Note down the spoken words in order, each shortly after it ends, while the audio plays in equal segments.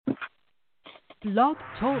Blog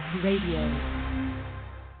Talk Radio.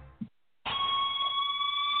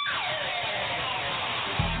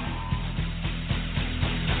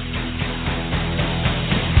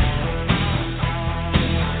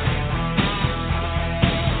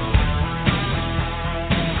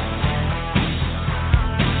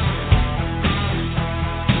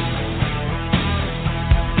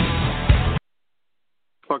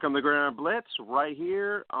 Welcome to Gridiron Blitz right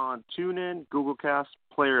here on TuneIn, Google Cast,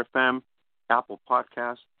 Player FM, Apple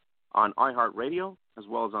Podcast, on iHeartRadio, as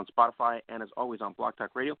well as on Spotify, and as always on Blog Talk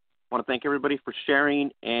Radio. I want to thank everybody for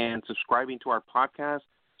sharing and subscribing to our podcast,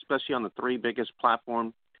 especially on the three biggest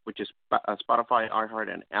platforms, which is Spotify,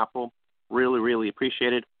 iHeart, and Apple. Really, really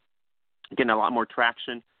appreciate it. Getting a lot more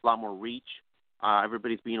traction, a lot more reach.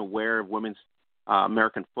 Everybody's being aware of women's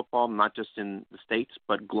American football, not just in the States,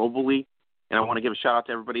 but globally. And I want to give a shout-out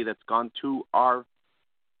to everybody that's gone to our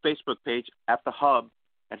Facebook page at The Hub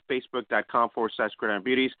at facebook.com/Gridiron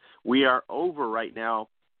Beauties. We are over right now,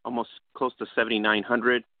 almost close to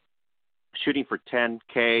 7,900, shooting for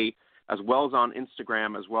 10K, as well as on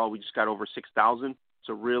Instagram as well. We just got over 6,000,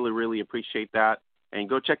 so really, really appreciate that. And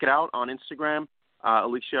go check it out on Instagram.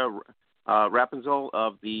 Alicia Rapunzel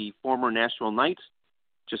of the former Nashville Knights,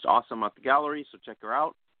 just awesome at the gallery, so check her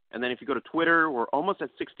out. And then if you go to Twitter, we're almost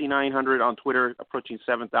at 6,900 on Twitter, approaching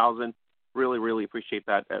 7,000. Really, really appreciate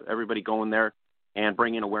that, everybody going there and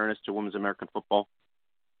bringing awareness to women's American football.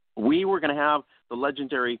 We were going to have the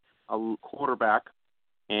legendary quarterback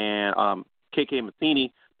and KK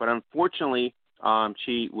Matheny, but unfortunately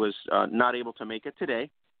she was not able to make it today.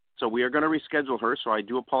 So we are going to reschedule her. So I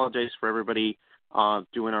do apologize for everybody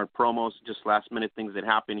doing our promos, just last-minute things that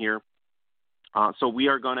happen here. So we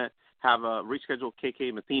are going to have a rescheduled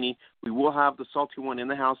KK Matheny. We will have the Salty One in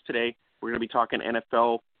the house today. We're going to be talking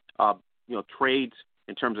NFL, trades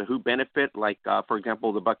in terms of who benefit, like, for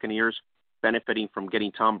example, the Buccaneers benefiting from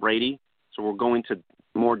getting Tom Brady. So we're going to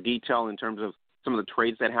more detail in terms of some of the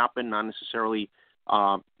trades that happen, not necessarily,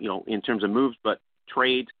 in terms of moves, but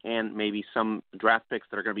trades and maybe some draft picks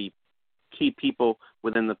that are going to be key people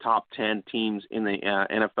within the top 10 teams in the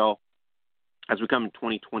NFL as we come in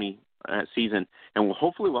 2020 season. And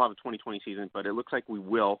hopefully we'll have a 2020 season, but it looks like we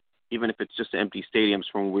will, even if it's just empty stadiums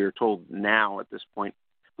from what we're told now at this point.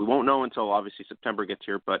 We won't know until obviously September gets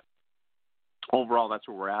here, but overall that's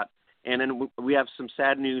where we're at. And then we have some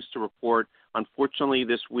sad news to report. Unfortunately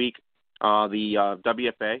this week, the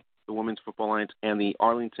WFA, the Women's Football Alliance, and the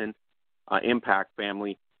Arlington Impact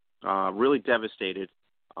family really devastated.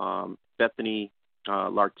 Bethany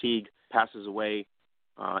Lartigue passes away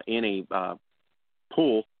in a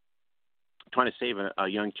pool trying to save a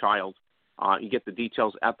young child. You get the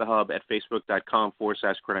details at the Hub at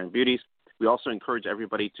facebook.com/Gridiron Beauties. We also encourage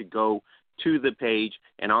everybody to go to the page,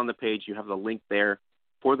 and on the page you have the link there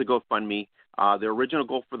for the GoFundMe. The original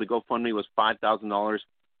goal for the GoFundMe was $5,000.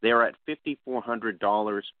 They are at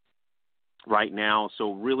 $5,400 right now.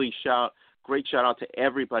 So really great shout out to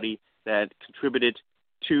everybody that contributed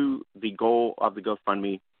to the goal of the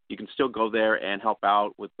GoFundMe. You can still go there and help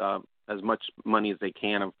out with as much money as they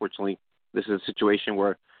can. Unfortunately, this is a situation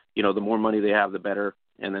where, the more money they have, the better.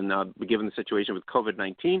 And then given the situation with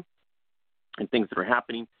COVID-19 and things that are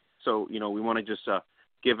happening, so, we want to just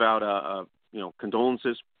give out,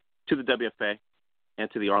 condolences to the WFA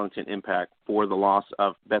and to the Arlington Impact for the loss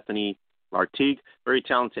of Bethany Lartigue, very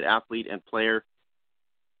talented athlete and player,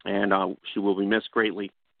 and she will be missed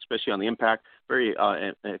greatly, especially on the Impact. Very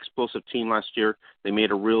an explosive team last year. They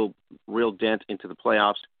made a real dent into the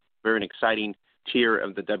playoffs. Very an exciting tier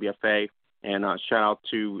of the WFA. And shout out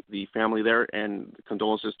to the family there, and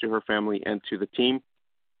condolences to her family and to the team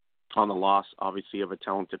on the loss, obviously, of a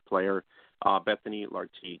talented player, Bethany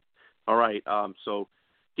Lartigue. All right, so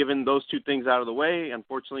given those two things out of the way,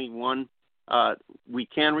 unfortunately, one we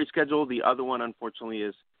can reschedule. The other one, unfortunately,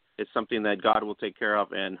 is something that God will take care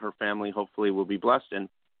of, and her family hopefully will be blessed and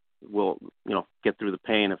will, get through the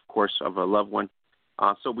pain, of course, of a loved one.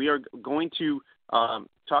 So we are going to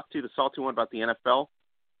talk to the Salty One about the NFL.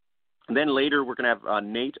 And then later we're going to have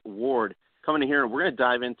Nate Ward coming in here, and we're going to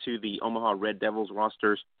dive into the Omaha Red Devils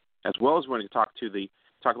rosters, as well as we're going to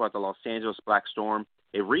talk about the Los Angeles Black Storm,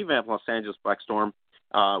 a revamped Los Angeles Black Storm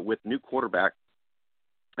with new quarterback,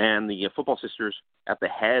 and the Football Sisters at the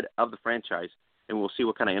head of the franchise. And we'll see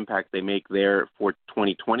what kind of impact they make there for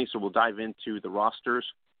 2020. So we'll dive into the rosters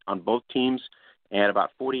on both teams at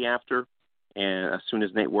about 40 after, and as soon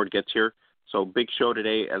as Nate Ward gets here. So big show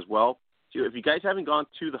today as well. So if you guys haven't gone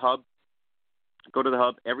to the Hub, go to the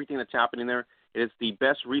Hub. Everything that's happening there, it is the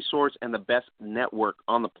best resource and the best network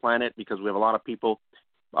on the planet, because we have a lot of people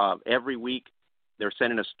every week. They're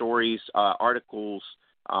sending us stories, articles,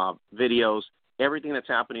 videos, everything that's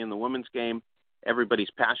happening in the women's game. Everybody's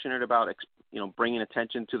passionate about, bringing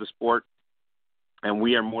attention to the sport, and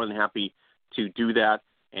we are more than happy to do that.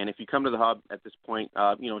 And if you come to the hub at this point,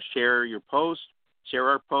 share your post, share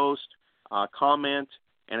our post, comment,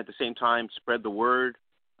 and at the same time spread the word.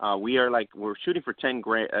 We're shooting for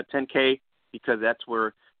 10K because that's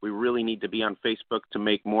where we really need to be on Facebook to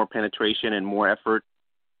make more penetration and more effort.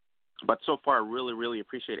 But so far, I really, really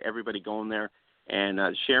appreciate everybody going there and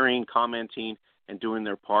sharing, commenting, and doing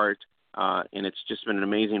their part. And it's just been an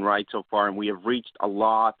amazing ride so far, and we have reached a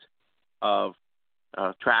lot of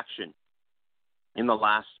traction. In the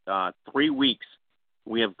last 3 weeks,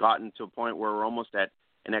 we have gotten to a point where we're almost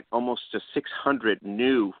to 600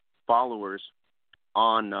 new followers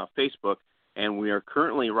on Facebook, and we are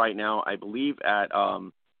currently right now, I believe, at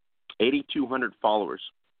 8,200 followers.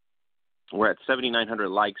 We're at 7,900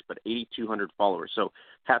 likes, but 8,200 followers. So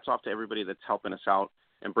hats off to everybody that's helping us out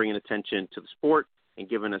and bringing attention to the sport and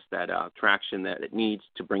giving us that traction that it needs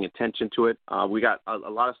to bring attention to it. We got a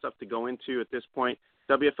lot of stuff to go into at this point.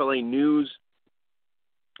 WFLA News,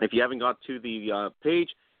 if you haven't got to the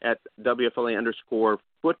page at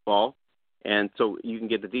WFLA_football, and so you can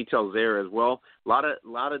get the details there as well. A lot of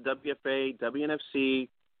WFA, WNFC,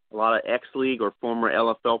 a lot of ex-league or former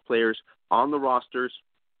LFL players on the rosters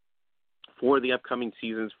for the upcoming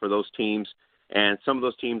seasons for those teams. And some of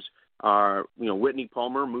those teams are, Whitney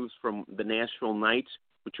Palmer moves from the Nashville Knights,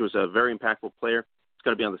 which was a very impactful player. It's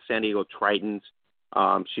going to be on the San Diego Tritons.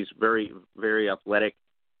 She's very, very athletic,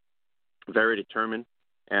 very determined,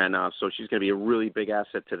 and so she's going to be a really big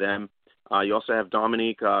asset to them. You also have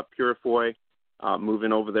Dominique Purifoy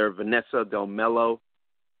moving over there. Vanessa Del Mello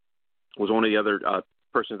was one of the other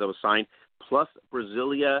persons that was signed, plus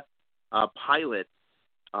Brasilia pilot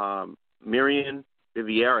Miriam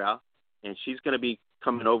Viveira, and she's going to be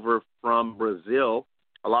coming over from Brazil.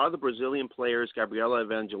 A lot of the Brazilian players, Gabriela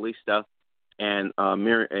Evangelista and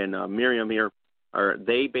Miriam here,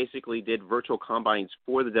 they basically did virtual combines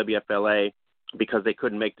for the WFLA because they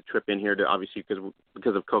couldn't make the trip in here, obviously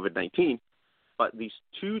because of COVID-19. But these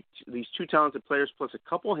two talented players plus a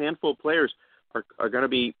couple handful of players are going to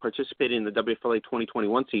be participating in the WFLA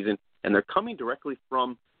 2021 season, and they're coming directly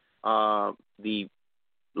from the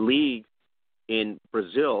league in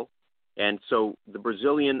Brazil. And so the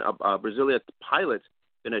Brazilian Brasilia Pilots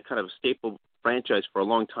been a kind of staple franchise for a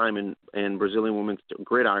long time in Brazilian women's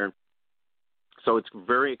gridiron. So it's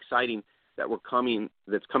very exciting that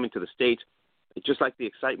that's coming to the States. It's just like the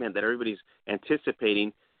excitement that everybody's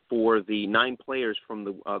anticipating for the 9 players from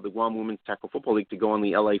the Guam Women's Tackle Football League to go on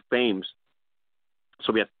the LA Fames.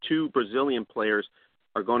 So we have 2 Brazilian players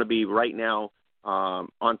are going to be right now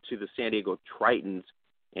onto the San Diego Tritons,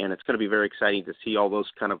 and it's going to be very exciting to see all those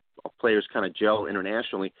kind of players kind of gel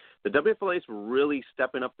internationally. The WFLA is really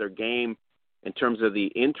stepping up their game in terms of the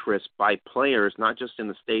interest by players, not just in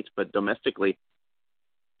the States but domestically.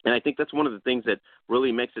 And I think that's one of the things that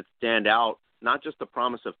really makes it stand out, not just the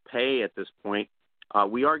promise of pay at this point.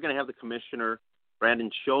 We are going to have the commissioner, Brandon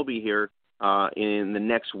Shelby, here in the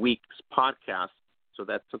next week's podcast, so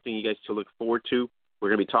that's something you guys to look forward to. We're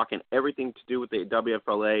going to be talking everything to do with the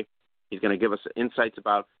WFLA. He's going to give us insights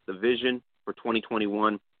about the vision for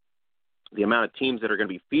 2021, the amount of teams that are going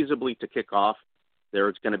to be feasibly to kick off.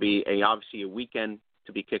 There's going to be obviously a weekend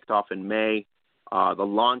to be kicked off in May, the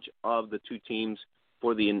launch of the 2 teams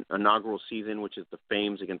for the inaugural season, which is the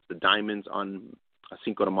Fames against the Diamonds on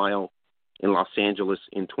Cinco de Mayo in Los Angeles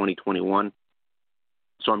in 2021.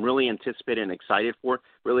 So I'm really anticipating and excited for it.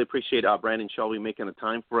 Really appreciate Brandon Shelby making the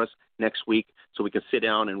time for us next week so we can sit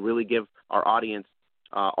down and really give our audience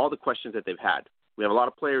all the questions that they've had. We have a lot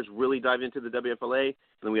of players really dive into the WFLA, and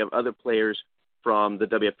then we have other players from the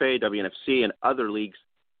WFA, WNFC, and other leagues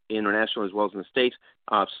international as well as in the States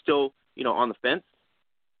still, on the fence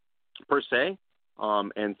per se.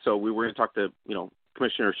 And so we were going to talk to,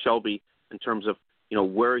 Commissioner Shelby in terms of,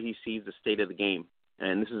 where he sees the state of the game.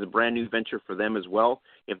 And this is a brand new venture for them as well.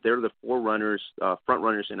 If they're the front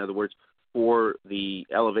runners, in other words, for the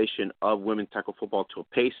elevation of women's tackle football to a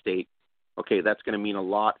pay state, okay, that's going to mean a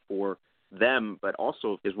lot for them. But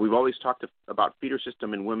also, as we've always talked about feeder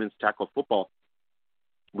system in women's tackle football,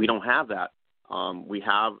 we don't have that. We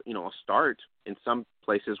have, a start in some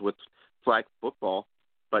places with flag football,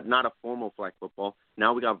 but not a formal flag football.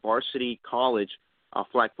 Now we got varsity college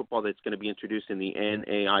flag football that's going to be introduced in the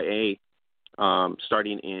NAIA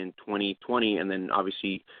starting in 2020, and then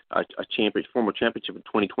obviously a formal championship in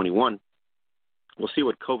 2021. We'll see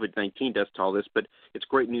what COVID-19 does to all this, but it's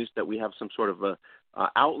great news that we have some sort of a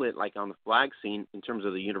outlet like on the flag scene in terms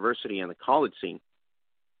of the university and the college scene.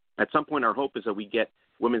 At some point, our hope is that we get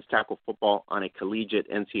women's tackle football on a collegiate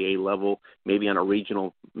NCAA level, maybe on a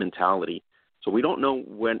regional mentality. So we don't know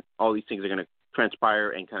when all these things are going to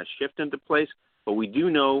transpire and kind of shift into place, but we do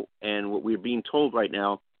know, and what we're being told right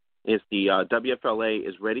now, is the WFLA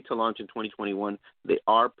is ready to launch in 2021. They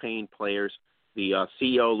are paying players. The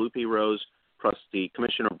CEO, Lupe Rose, plus the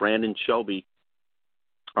Commissioner, Brandon Shelby,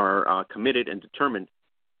 are committed and determined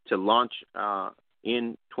to launch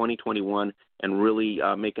in 2021 and really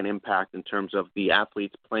make an impact in terms of the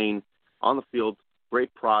athletes playing on the field,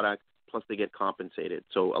 great product, plus they get compensated.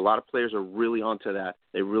 So a lot of players are really onto that.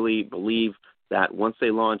 They really believe that once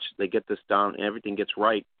they launch, they get this down and everything gets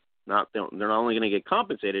right. They're not only going to get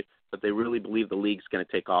compensated, but they really believe the league's going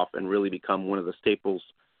to take off and really become one of the staples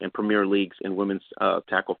and premier leagues in women's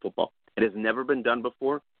tackle football. It has never been done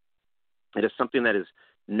before. It is something that has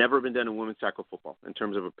never been done in women's tackle football in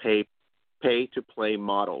terms of a pay-to-play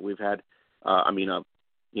model. We've had,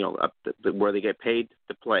 where they get paid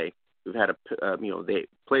to play. We've had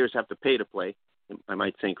players have to pay to play. I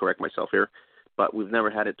might say correct myself here, but we've never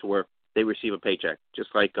had it to where they receive a paycheck, just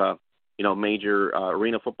like major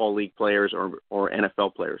arena football league players or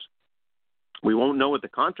NFL players. We won't know what the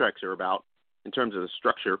contracts are about in terms of the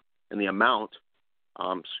structure and the amount.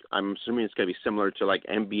 I'm assuming it's going to be similar to like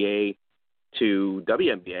NBA to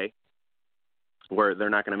WNBA, where they're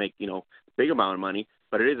not going to make big amount of money,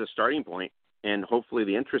 but it is a starting point, and hopefully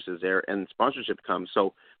the interest is there and sponsorship comes.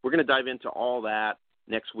 So we're going to dive into all that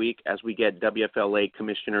next week as we get WFLA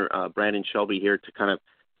Commissioner Brandon Shelby here to kind of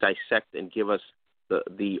dissect and give us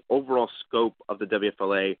the overall scope of the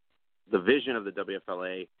WFLA, the vision of the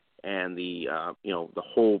WFLA, and the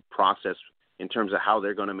whole process in terms of how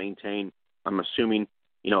they're going to maintain. I'm assuming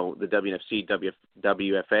the WNFC,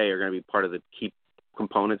 WFA are going to be part of the key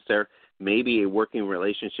components there. Maybe a working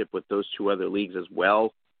relationship with those two other leagues as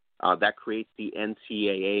well. That creates the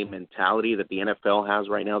NCAA mentality that the NFL has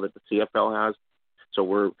right now, that the CFL has. So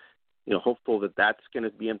we're hopeful that that's going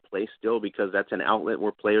to be in place still, because that's an outlet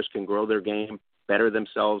where players can grow their game, better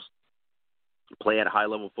themselves, play at high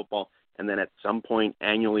level football, and then at some point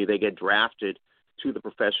annually they get drafted to the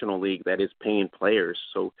professional league that is paying players.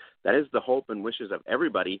 So that is the hope and wishes of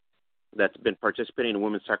everybody that's been participating in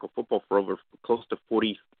women's tackle football for over close to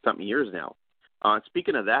 40-something years now.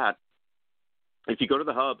 Speaking of that, if you go to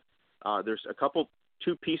the hub, there's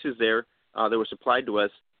two pieces there that were supplied to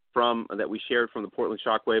us that we shared from the Portland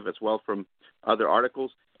Shockwave, as well from other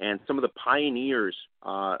articles, and some of the pioneers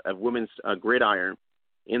of women's gridiron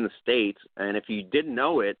in the States. And if you didn't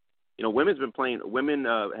know it, women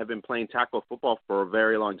have been playing tackle football for a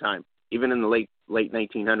very long time, even in the late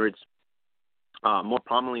 1900s, more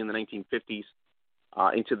prominently in the 1950s,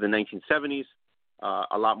 into the 1970s,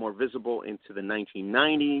 a lot more visible into the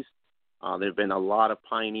 1990s. There have been a lot of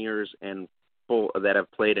pioneers and that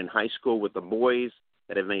have played in high school with the boys,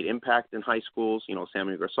 that have made impact in high schools,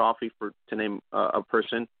 Sammy Grasoffi, to name a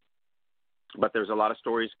person. But there's a lot of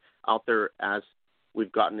stories out there as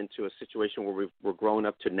we've gotten into a situation where we're growing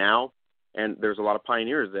up to now, and there's a lot of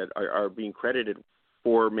pioneers that are being credited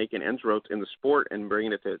for making inroads in the sport and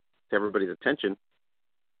bringing it to everybody's attention.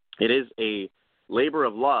 It is a labor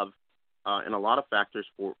of love in a lot of factors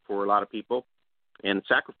for a lot of people, and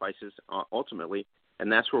sacrifices ultimately,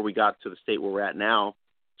 and that's where we got to the state where we're at now.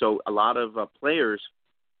 So a lot of players,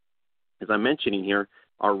 as I'm mentioning here,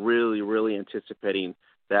 are really, really anticipating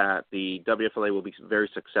that the WFLA will be very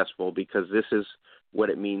successful, because this is what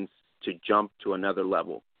it means to jump to another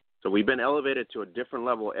level. So we've been elevated to a different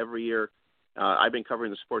level every year. I've been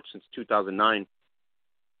covering the sport since 2009,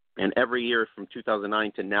 and every year from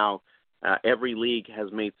 2009 to now, every league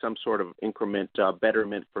has made some sort of increment,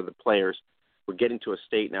 betterment for the players. We're getting to a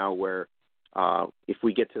state now where if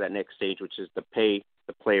we get to that next stage, which is to pay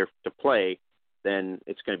the player to play, then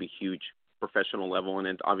it's going to be huge, professional level. And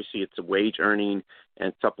then obviously it's a wage earning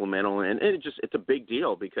and supplemental, and it's a big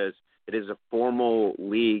deal, because it is a formal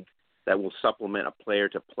league that will supplement a player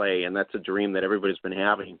to play, and that's a dream that everybody's been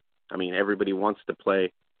having. I mean, everybody wants to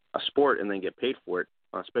play a sport and then get paid for it,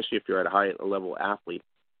 especially if you're at a high-level athlete.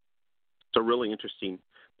 It's a really interesting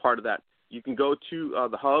part of that. You can go to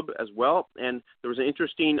the hub as well, and there was an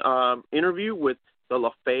interesting interview with the La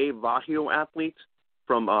Fe Bajío athletes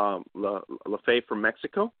from La Fe from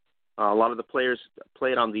Mexico. A lot of the players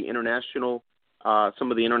played on the international, some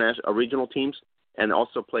of the international regional teams, and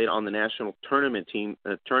also played on the national tournaments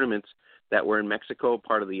that were in Mexico,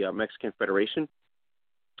 part of the Mexican Federation.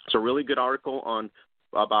 It's a really good article on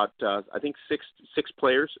about I think six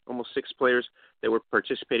players, almost six players that were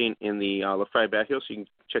participating in the La Fe Bajío. So you can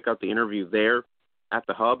check out the interview there at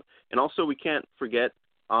the hub. And also we can't forget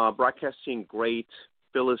broadcasting great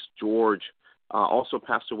Phyllis George also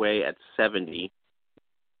passed away at 70.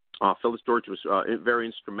 Phyllis George was very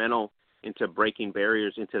instrumental into breaking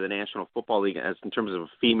barriers into the National Football League as in terms of a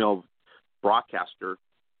female broadcaster.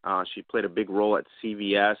 She played a big role at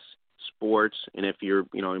CVS Sports, and if you're,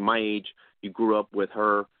 in my age, you grew up with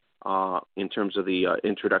her in terms of the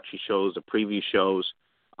introductory shows, the preview shows,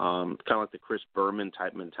 kind of like the Chris Berman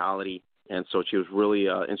type mentality. And so she was really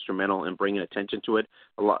instrumental in bringing attention to it.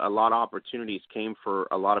 A lot of opportunities came for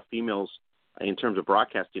a lot of females in terms of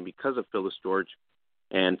broadcasting because of Phyllis George.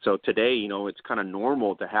 And so today, it's kind of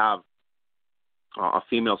normal to have a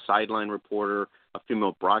female sideline reporter, a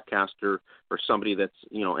female broadcaster, or somebody that's,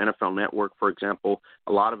 NFL Network, for example,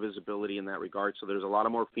 a lot of visibility in that regard. So there's a lot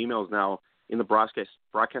of more females now in the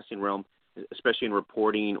broadcasting realm, especially in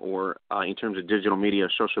reporting or in terms of digital media,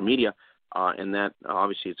 social media, and that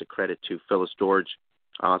obviously is a credit to Phyllis George.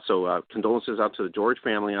 So condolences out to the George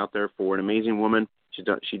family out there for an amazing woman.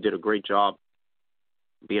 She did a great job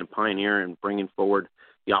being a pioneer and bringing forward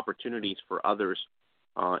the opportunities for others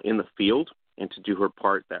in the field, and to do her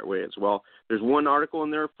part that way as well. There's one article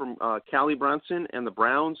in there from Callie Brunson and the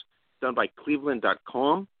Browns, done by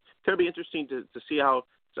Cleveland.com. It's going to be interesting to see how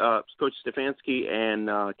Coach Stefanski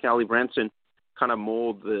and Callie Brunson kind of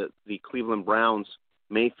mold the Cleveland Browns,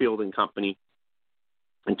 Mayfield and company,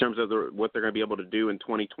 in terms of what they're going to be able to do in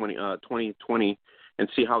 2020, and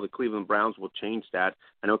see how the Cleveland Browns will change that.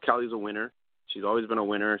 I know Callie's a winner. She's always been a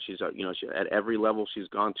winner. She's she, at every level she's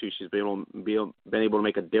gone to, she's been able to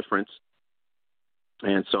make a difference.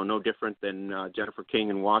 And so no different than Jennifer King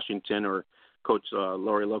in Washington or Coach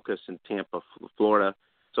Lori Locust in Tampa, Florida.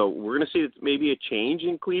 So we're going to see maybe a change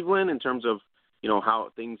in Cleveland in terms of, how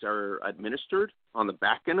things are administered on the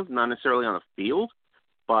back end of, not necessarily on the field,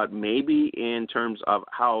 but maybe in terms of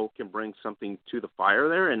how it can bring something to the fire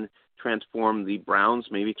there and transform the Browns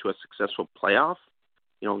maybe to a successful playoff.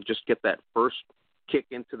 Just get that first kick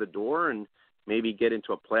into the door and maybe get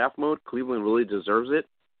into a playoff mode. Cleveland really deserves it.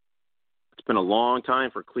 It's been a long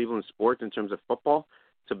time for Cleveland sports in terms of football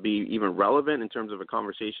to be even relevant in terms of a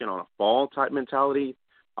conversation on a fall type mentality,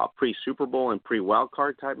 pre-Super Bowl and pre-wild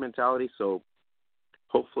card type mentality. So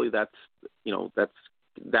hopefully that's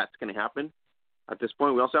going to happen at this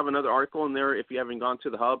point. We also have another article in there. If you haven't gone to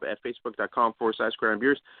the hub at facebook.com/Gridiron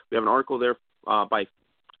Beauties, we have an article there by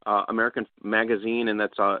American Magazine, and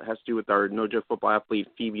that's has to do with our no-joke football athlete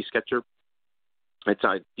Phoebe Sketcher. It's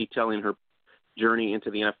detailing her journey into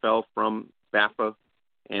the NFL from BAFA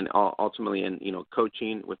and ultimately in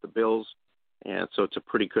coaching with the Bills, and so it's a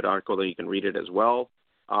pretty good article that you can read it as well.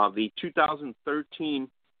 The 2013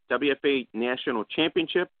 WFA National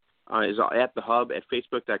Championship is at the hub at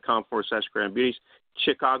facebook.com/Gridiron Beauties.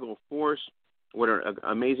 Chicago Force, what an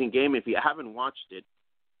amazing game! If you haven't watched it,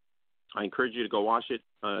 I encourage you to go watch it.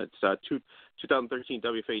 It's 2013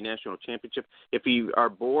 WFA National Championship. If you are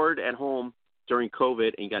bored at home during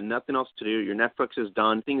COVID and you got nothing else to do, your Netflix is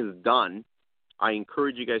done, things is done, I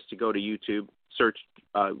encourage you guys to go to YouTube, search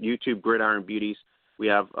YouTube Gridiron Beauties. We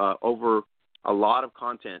have over a lot of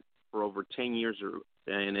content for over 10 years,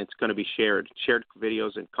 and it's going to be shared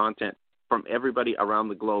videos and content from everybody around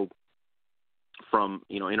the globe, from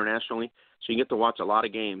internationally. So you get to watch a lot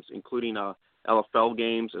of games, including LFL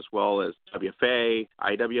games as well as WFA,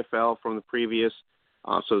 IWFL from the previous.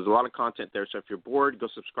 So there's a lot of content there. So if you're bored, go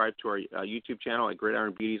subscribe to our YouTube channel at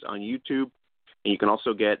Gridiron Beauties on YouTube. And you can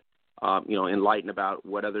also get, enlightened about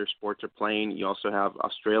what other sports are playing. You also have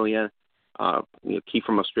Australia, Key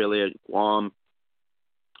from Australia, Guam.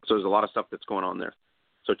 So there's a lot of stuff that's going on there.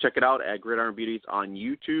 So check it out at Gridiron Beauties on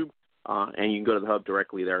YouTube, and you can go to the hub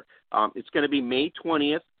directly there. It's going to be May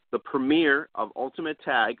 20th, the premiere of Ultimate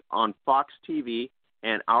Tag on Fox TV,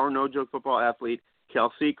 and our no-joke football athlete,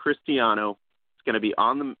 Kelsey Cristiano, is going to be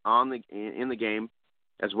in the game,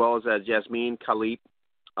 as well as Jasmine Khalid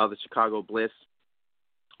of the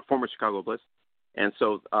former Chicago Blitz. And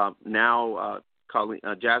so now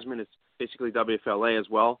Jasmine is basically WFLA as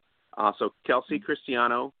well. So Kelsey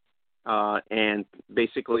Cristiano and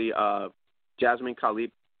basically Jasmine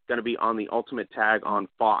Khalid going to be on the Ultimate Tag on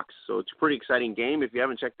Fox. So it's a pretty exciting game. If you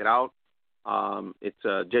haven't checked it out, it's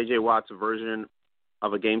a J.J. Watt's version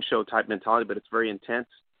of a game show type mentality, but it's very intense.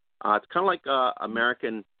 It's kind of like an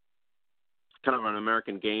American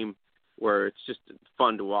game where it's just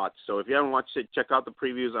fun to watch. So if you haven't watched it, check out the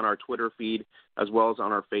previews on our Twitter feed as well as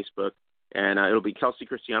on our Facebook. And it'll be Kelsey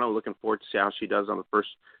Cristiano. Looking forward to see how she does on the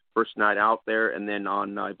first night out there. And then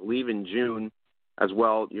on, I believe in June as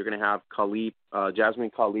well, you're going to have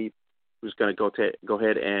Jasmine Khalid, who's going to go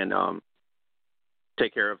ahead and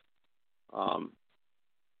take care of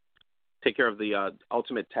the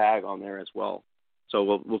Ultimate Tag on there as well. So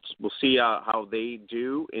we'll see how they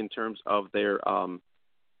do in terms of their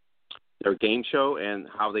their game show and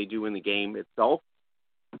how they do in the game itself.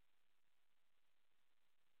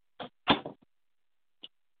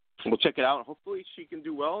 We'll check it out. Hopefully she can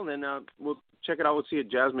do well, and then we'll check it out. We'll see what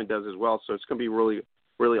Jasmine does as well. So it's going to be really,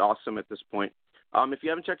 really awesome at this point. If you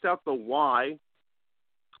haven't checked out the Y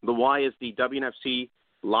is the WNFC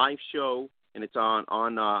live show, and it's on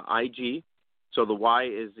IG. So the Y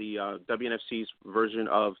is the WNFC's version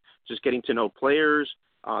of just getting to know players,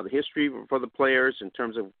 the history for the players in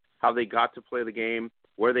terms of how they got to play the game,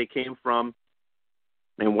 where they came from,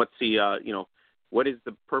 and what's the what is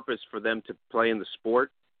the purpose for them to play in the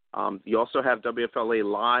sport. You also have WFLA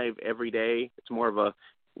Live every day. It's more of a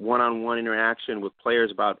one-on-one interaction with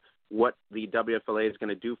players about what the WFLA is going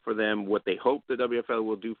to do for them, what they hope the WFLA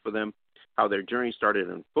will do for them, how their journey started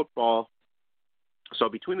in football. So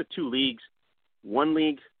between the two leagues, one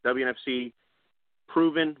league, WNFC,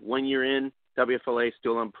 proven, 1 year in, WFLA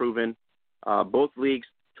still unproven. Both leagues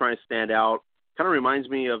trying to stand out. Kind of reminds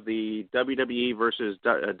me of the WWE versus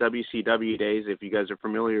WCW days, if you guys are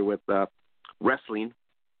familiar with wrestling.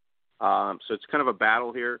 So it's kind of a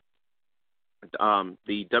battle here.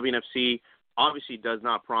 The WNFC obviously does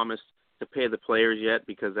not promise to pay the players yet,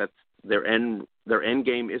 because that's their end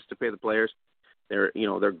game is to pay the players. Their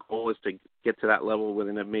goal is to get to that level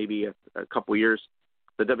within maybe a couple years.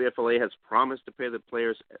 The WFLA has promised to pay the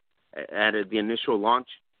players at the initial launch.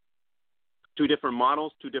 Two different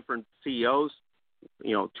models, two different CEOs,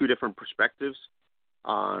 two different perspectives.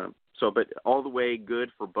 But all the way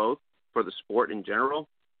good for both, for the sport in general.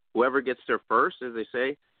 Whoever gets there first, as they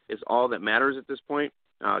say, is all that matters at this point.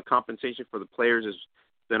 Compensation for the players has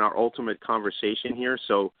been our ultimate conversation here,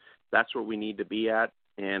 so that's where we need to be at.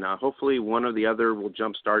 And hopefully one or the other will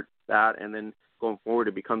jumpstart that, and then going forward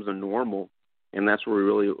it becomes a normal, and that's where we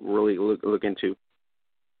really look into.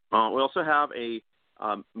 We also have a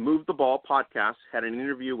Move the Ball podcast, had an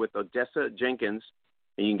interview with Odessa Jenkins,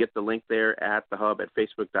 and you can get the link there at the hub at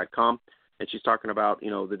facebook.com. And she's talking about, the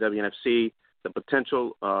WNFC, the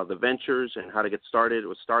potential, the ventures, and how to get started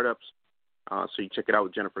with startups. So you check it out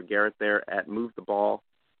with Jennifer Garrett there at movetheball.com,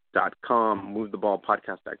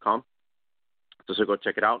 movetheballpodcast.com. So go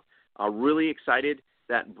check it out. Really excited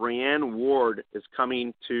that Brianne Ward is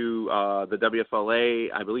coming to the WFLA,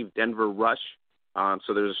 I believe Denver Rush.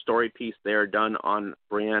 So there's a story piece there done on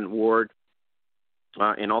Brianne Ward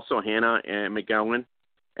and also Hannah and McGowan.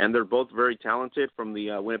 And they're both very talented from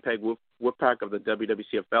the Winnipeg Wolfpack of the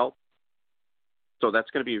WWCFL. So that's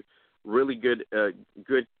going to be really good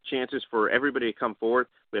chances for everybody to come forward.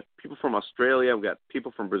 We have people from Australia. We've got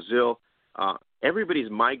people from Brazil. Everybody's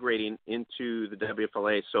migrating into the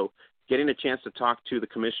WFLA. So getting a chance to talk to the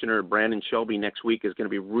commissioner, Brandon Shelby, next week is going to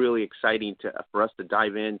be really exciting for us to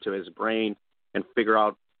dive into his brain and figure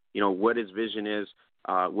out, what his vision is,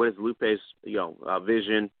 what is Lupe's,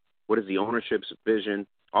 vision, what is the ownership's vision,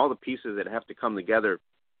 all the pieces that have to come together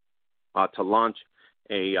to launch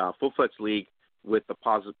a full-fledged league with a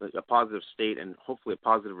positive state and hopefully a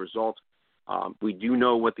positive result. We do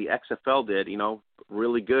know what the XFL did,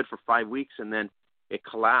 really good for 5 weeks, and then it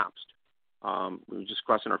collapsed. We're just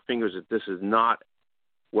crossing our fingers that this is not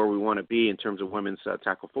where we want to be in terms of women's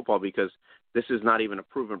tackle football, because this is not even a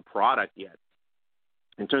proven product yet.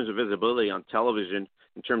 In terms of visibility on television,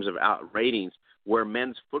 in terms of ratings, where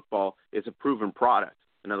men's football is a proven product.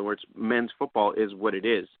 In other words, men's football is what it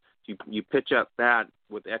is. You pitch up that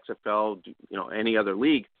with XFL, any other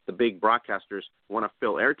league, the big broadcasters want to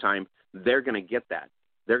fill airtime, they're going to get that.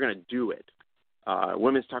 They're going to do it.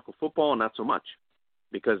 Women's tackle football, not so much,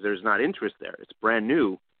 because there's not interest there. It's brand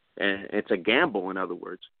new, and it's a gamble, in other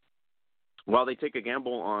words. While they take a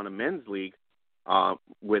gamble on a men's league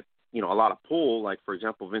with, a lot of pull, like, for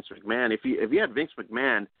example, Vince McMahon. If you had Vince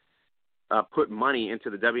McMahon put money into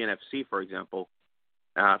the WNFC, for example,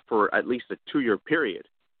 for at least a 2-year period,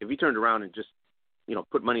 if he turned around and just,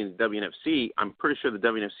 put money in the WNFC, I'm pretty sure the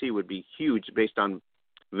WNFC would be huge based on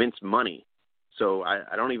Vince money. So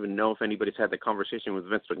I don't even know if anybody's had that conversation with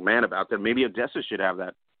Vince McMahon about that. Maybe Odessa should have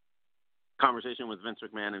that conversation with Vince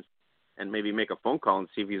McMahon and maybe make a phone call and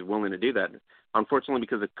see if he's willing to do that. Unfortunately,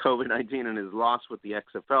 because of COVID-19 and his loss with the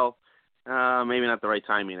XFL, maybe not the right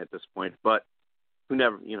timing at this point. But you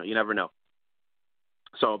never know.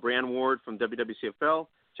 So Brianne Ward from WWCFL,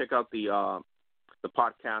 check out the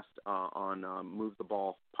podcast on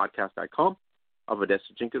movetheballpodcast.com of Odessa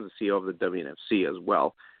Jenkins, the CEO of the WNFC as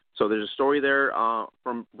well. So there's a story there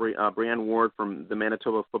from Brianne Ward from the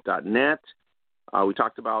ManitobaFoot.net. We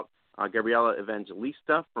talked about Gabriela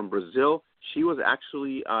Evangelista from Brazil. She was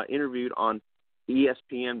actually interviewed on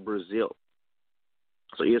ESPN Brazil.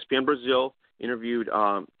 So ESPN Brazil interviewed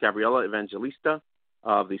Gabriela Evangelista,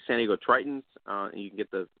 of the San Diego Tritons, and you can get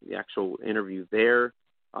the actual interview there.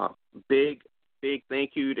 Big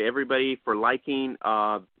thank you to everybody for liking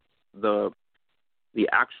the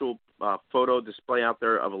actual photo display out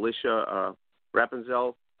there of Alicia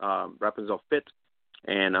Rapunzel Fit.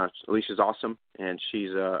 And Alicia's awesome, and she's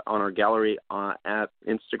on our gallery at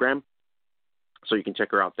Instagram, so you can check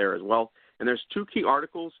her out there as well. And there's 2 key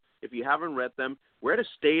articles. If you haven't read them, we're at a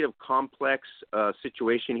state of complex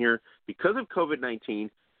situation here. Because of COVID-19,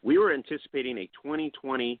 we were anticipating a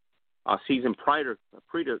 2020 season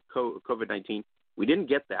pre to COVID-19. We didn't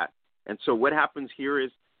get that. And so what happens here is,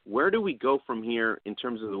 where do we go from here in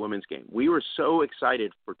terms of the women's game? We were so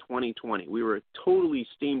excited for 2020. We were totally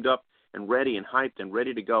steamed up and ready and hyped and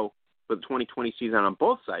ready to go for the 2020 season on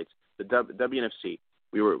both sides, the WNFC.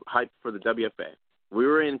 We were hyped for the WFA. We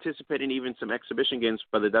were anticipating even some exhibition games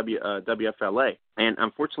for the WFLA, and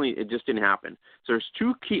unfortunately it just didn't happen. So there's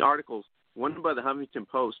 2 key articles, one by the Huffington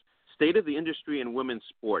Post, State of the Industry in Women's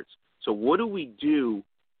Sports. So what do we do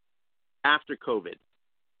after COVID?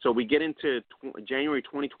 So we get into January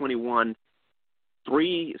 2021,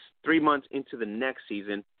 three months into the next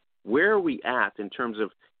season. Where are we at in terms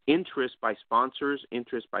of interest by sponsors,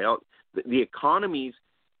 interest by all? The economies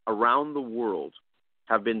around the world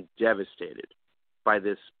have been devastated by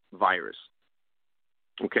this virus.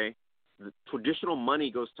 Okay? The traditional money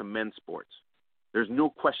goes to men's sports. There's no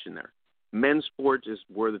question there. Men's sports is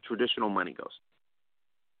where the traditional money goes.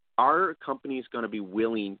 Are companies going to be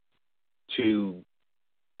willing to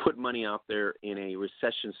put money out there in a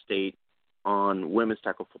recession state on women's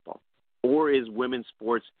tackle football? Or is women's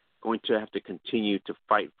sports going to have to continue to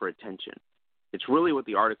fight for attention? It's really what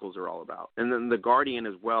the articles are all about. And then The Guardian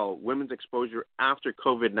as well, women's exposure after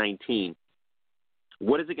COVID-19.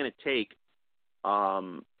 What is it going to take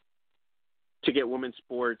to get women's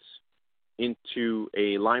sports into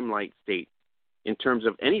a limelight state in terms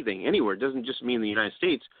of anything, anywhere? It doesn't just mean the United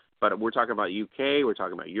States, but we're talking about UK, we're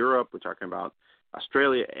talking about Europe, we're talking about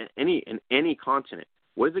Australia, any continent.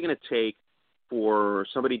 What is it going to take for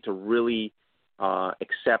somebody to really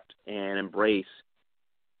accept and embrace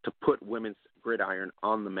to put women's gridiron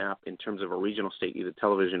on the map in terms of a regional state, either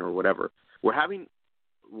television or whatever? We're having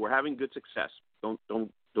good success.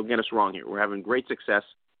 Don't get us wrong here. We're having great success.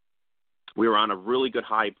 We were on a really good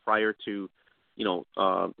high prior to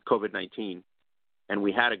COVID-19, and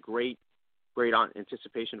we had a great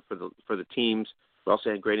anticipation for the teams. We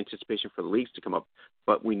also had great anticipation for the leagues to come up,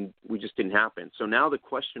 but we just didn't happen. So now the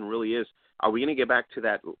question really is, are we going to get back to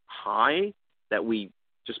that high that we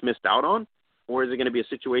just missed out on, or is it going to be a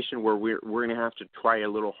situation where we're going to have to try a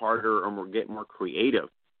little harder or get more creative?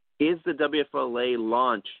 Is the WFLA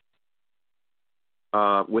launch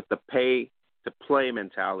with the pay-to-play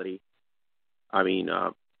mentality? I mean,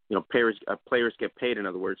 players get paid. In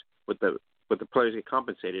other words, with the players get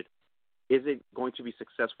compensated. Is it going to be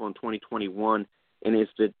successful in 2021? And is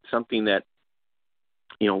it something that,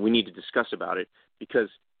 we need to discuss about it? Because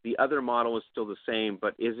the other model is still the same,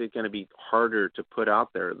 but is it going to be harder to put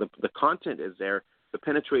out there? The content is there. The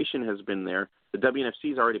penetration has been there. The WNFC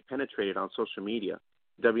has already penetrated on social media.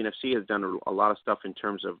 WNFC has done a lot of stuff in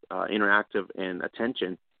terms of interactive and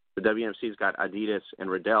attention. The WNFC has got Adidas and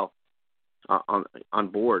Riddell on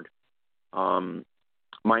board.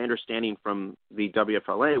 My understanding from the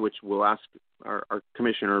WFLA, which we'll ask our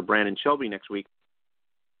commissioner, Brandon Shelby, next week,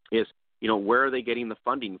 is, where are they getting the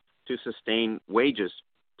funding to sustain wages,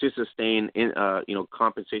 to sustain,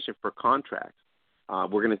 compensation for contracts?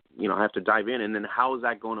 We're going to, have to dive in. And then how is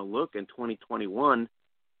that going to look in 2021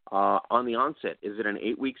 on the onset? Is it an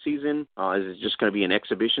 8-week season? Is it just going to be an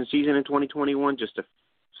exhibition season in 2021 just to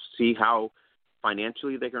see how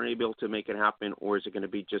financially they're going to be able to make it happen? Or is it going to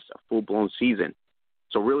be just a full-blown season?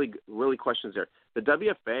 So really, really questions there. The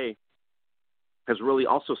WFA has really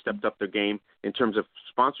also stepped up their game in terms of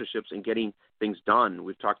sponsorships and getting things done.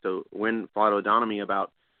 We've talked to Win Faladonomy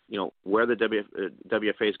about, where the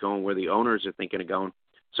WFA is going, where the owners are thinking of going.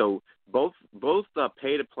 So both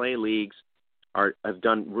pay-to-play leagues have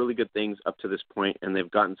done really good things up to this point, and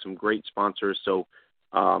they've gotten some great sponsors. So,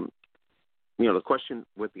 the question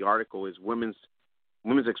with the article is women's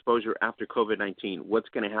exposure after COVID-19. What's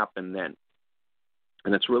going to happen then?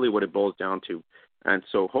 And that's really what it boils down to. And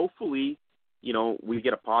so hopefully, we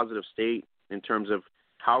get a positive state in terms of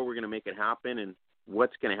how we're going to make it happen and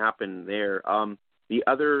what's going to happen there. The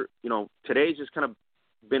other, today's just kind of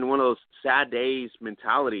been one of those sad days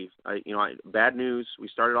mentality. Bad news. We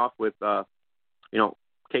started off with, KK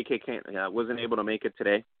wasn't able to make it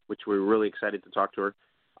today, which we're really excited to talk to her.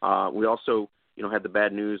 We also, had the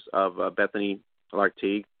bad news of Bethany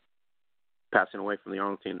Lartigue passing away from the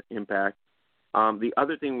Arlington Impact. The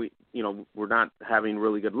other thing we're not having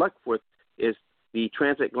really good luck with is the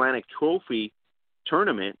Transatlantic Trophy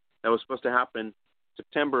tournament that was supposed to happen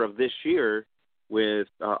September of this year with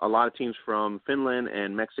a lot of teams from Finland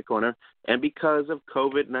and Mexico, and because of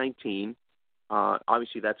COVID-19,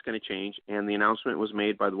 obviously that's going to change. And the announcement was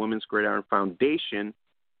made by the Women's Gridiron Foundation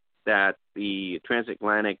that the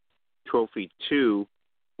Transatlantic Trophy 2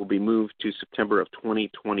 will be moved to September of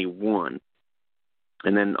 2021.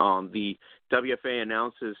 And then the WFA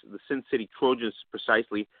announces, the Sin City Trojans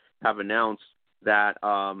precisely have announced that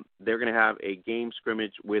they're going to have a game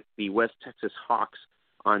scrimmage with the West Texas Hawks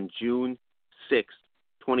on June 6th,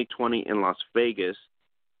 2020 in Las Vegas.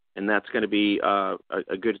 And that's going to be a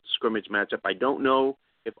good scrimmage matchup. I don't know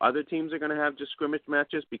if other teams are going to have just scrimmage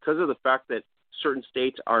matches because of the fact that certain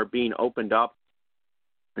states are being opened up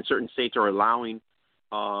and certain states are allowing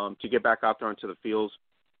to get back out there onto the fields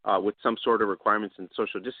with some sort of requirements and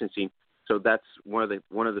social distancing. So that's one of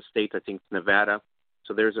the states, I think, Nevada.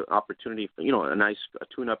 So there's an opportunity for, a nice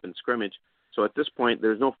tune-up and scrimmage. So at this point,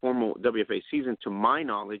 there's no formal WFA season to my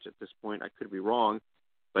knowledge at this point. I could be wrong,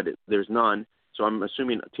 but there's none. So I'm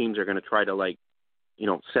assuming teams are going to try to,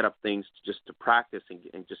 set up things just to practice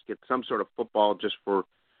and just get some sort of football just for,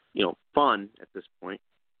 fun at this point.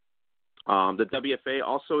 The WFA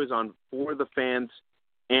also is on For the Fans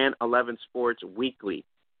and 11 Sports weekly.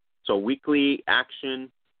 So weekly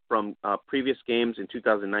action from previous games in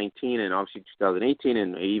 2019 and obviously 2018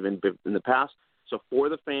 and even in the past. So For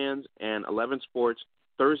the Fans and 11 Sports,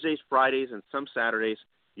 Thursdays, Fridays, and some Saturdays,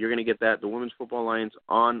 you're going to get that. The Women's Football Alliance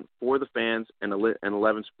on For the Fans and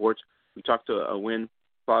 11 Sports. We talked to Wynn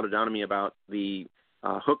Plaudodonomy about the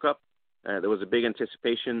hookup. There was a big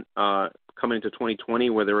anticipation coming into 2020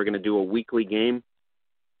 where they were going to do a weekly game,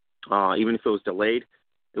 even if it was delayed.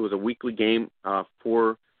 It was a weekly game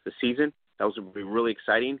for the season. That would be really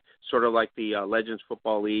exciting, sort of like the Legends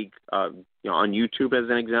Football League on YouTube as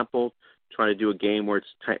an example, trying to do a game where it's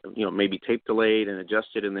maybe tape delayed and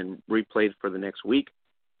adjusted and then replayed for the next week.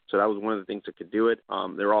 So that was one of the things that could do it.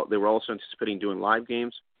 They were also anticipating doing live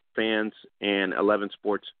games, fans, and 11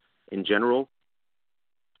 Sports in general.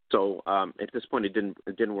 So at this point, it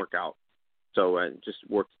didn't work out. So just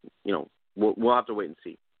worked. We'll have to wait and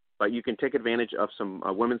see. But you can take advantage of some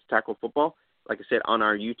women's tackle football, like I said, on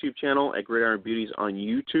our YouTube channel at Gridiron Beauties on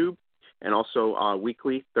YouTube, and also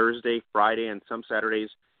weekly Thursday, Friday, and some Saturdays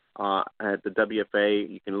at the WFA.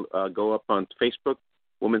 You can go up on Facebook,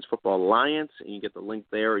 Women's Football Alliance, and you get the link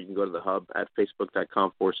there. Or you can go to the hub at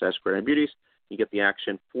facebook.com/Gridiron Beauties. You get the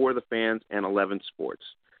action For the Fans and 11 Sports.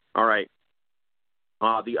 All right.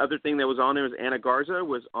 The other thing that was on there was Anna Garza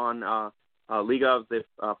was on Liga of the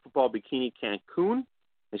Football Bikini Cancun,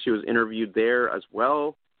 and she was interviewed there as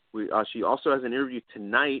well. She also has an interview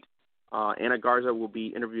tonight. Anna Garza will be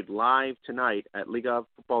interviewed live tonight at Liga of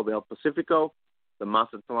Football del Pacifico. The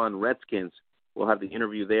Mazatlan Redskins will have the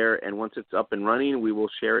interview there, and once it's up and running, we will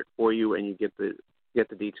share it for you, and you get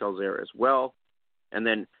the details there as well. And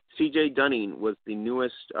then C.J. Dunning was the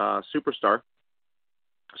newest Superstar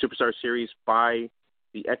Series by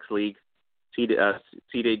the X League.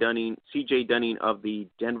 C.J. Dunning of the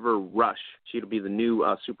Denver Rush. She'll be the new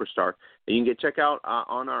superstar. And you can check out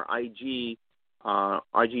on our IG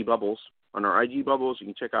Bubbles. On our IG Bubbles, you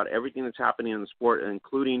can check out everything that's happening in the sport,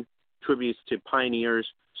 including tributes to pioneers,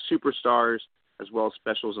 superstars, as well as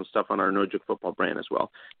specials and stuff on our No Joke Football brand as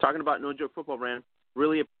well. Talking about No Joke Football brand,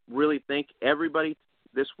 really thank everybody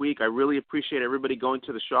this week. I really appreciate everybody going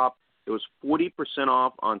to the shop. It was 40%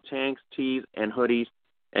 off on tanks, tees, and hoodies.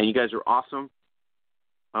 And you guys are awesome.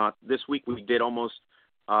 This week we did almost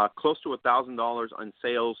close to $1,000 on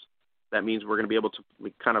sales. That means we're going to be able to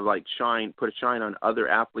kind of like put a shine on other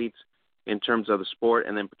athletes in terms of the sport,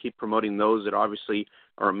 and then keep promoting those that obviously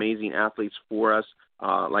are amazing athletes for us,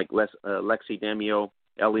 like Lexi Demio,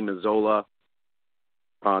 Ellie Mazzola,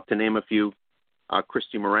 to name a few,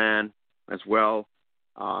 Christy Moran as well,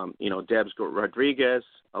 Debs Rodriguez,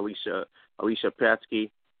 Alicia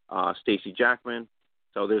Patsky, Stacy Jackman.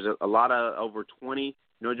 So there's a lot of over 20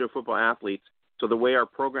 No Joke Football athletes. So the way our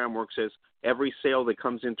program works is every sale that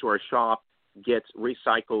comes into our shop gets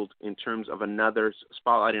recycled in terms of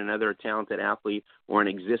spotlighting another talented athlete or an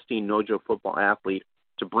existing No Joke Football athlete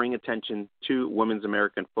to bring attention to women's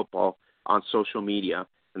American football on social media.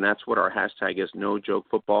 And that's what our hashtag is, No Joke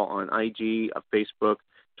Football, on IG, Facebook,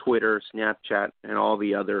 Twitter, Snapchat, and all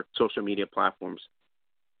the other social media platforms.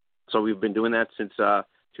 So we've been doing that since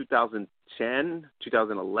 2010,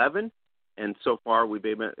 2011, and so far we've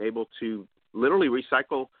been able to literally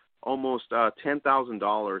recycle almost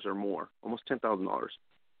 $10,000 or more, almost $10,000.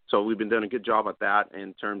 So we've been doing a good job at that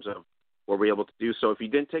in terms of where we're able to do so. If you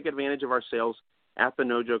didn't take advantage of our sales at the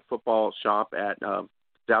No Joke Football shop at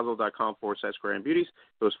Zazzle.com/Gridiron Beauties,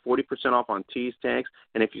 it was 40% off on tees, tanks,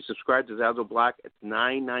 and if you subscribe to Zazzle Black, it's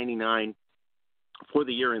 $9.99 for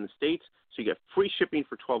the year in the States, so you get free shipping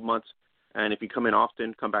for 12 months, and if you come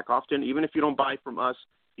back often, even if you don't buy from us,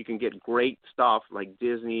 you can get great stuff like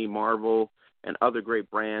Disney, Marvel, and other great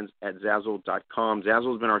brands at Zazzle.com.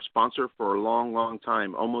 Zazzle has been our sponsor for a long, long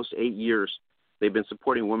time, almost 8 years. They've been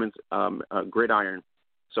supporting women's Gridiron,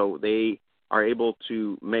 so they are able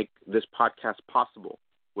to make this podcast possible.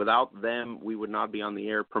 Without them, we would not be on the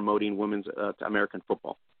air promoting women's American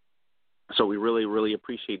football. So we really, really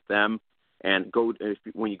appreciate them. And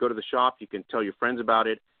when you go to the shop, you can tell your friends about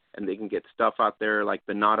it, and they can get stuff out there like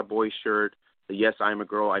the Not a Boy shirt, the Yes, I'm a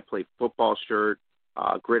Girl, I Play Football shirt,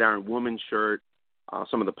 Gridiron Woman shirt,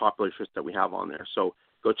 some of the popular shirts that we have on there. So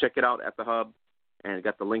go check it out at the hub, and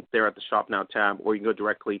got the link there at the Shop Now tab, or you can go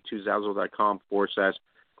directly to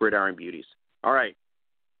Zazzle.com/Gridiron Beauties. All right.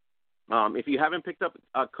 If you haven't picked up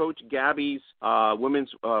Coach Gabby's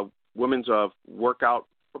women's football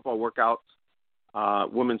workouts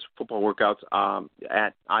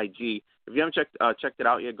at IG. If you haven't checked it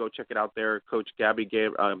out yet, go check it out there. Coach Gabby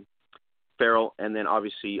Farrell, and then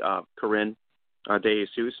obviously Corinne De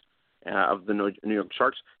Jesus of the New York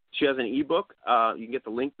Sharks. She has an ebook. You can get the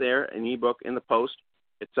link there, an ebook in the post.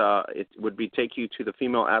 It would take you to the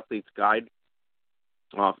Female Athlete's Guide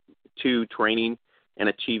to Training and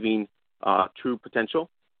Achieving True Potential.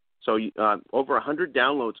 So over 100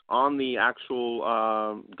 downloads on the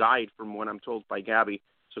actual guide from what I'm told by Gabby.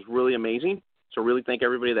 So it's really amazing. So really thank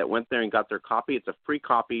everybody that went there and got their copy. It's a free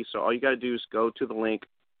copy, so all you got to do is go to the link,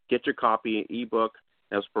 get your copy, ebook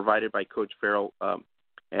that was provided by Coach Farrell,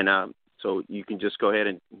 so you can just go ahead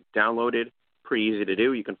and download it. Pretty easy to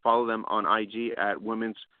do. You can follow them on IG at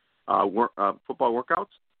Women's Football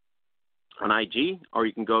Workouts on IG, or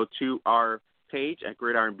you can go to our page at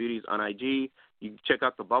Gridiron Beauties on IG. You can check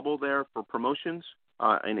out the bubble there for promotions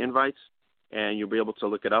and invites, and you'll be able to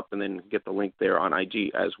look it up and then get the link there on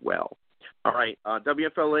IG as well. All right,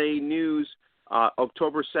 WFLA news,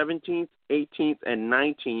 October 17th, 18th, and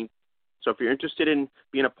 19th. So if you're interested in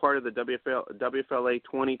being a part of the WFLA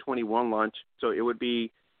 2021 launch, so it would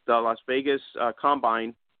be the Las Vegas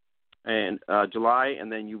Combine in July,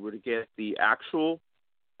 and then you would get the actual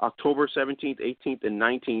October 17th, 18th, and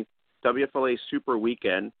 19th WFLA Super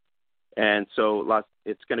Weekend. And so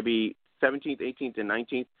it's going to be 17th, 18th, and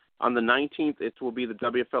 19th. On the 19th, it will be the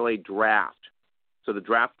WFLA Draft. So the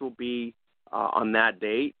draft will be on that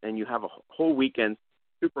date, and you have a whole weekend,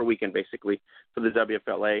 super weekend basically, for the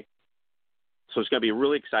WFLA. So it's going to be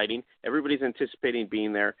really exciting. Everybody's anticipating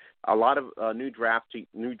being there. A lot of new drafts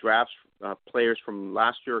players from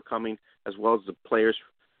last year are coming, as well as the players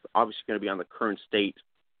obviously going to be on the current state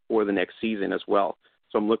for the next season as well.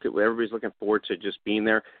 So everybody's looking forward to just being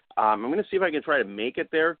there. I'm going to see if I can try to make it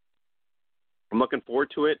there. I'm looking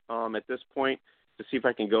forward to it at this point to see if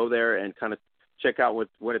I can go there and kind of check out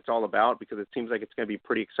what it's all about, because it seems like it's going to be a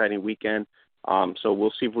pretty exciting weekend. So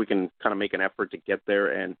we'll see if we can kind of make an effort to get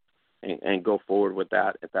there and go forward with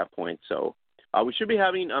that at that point. So we should be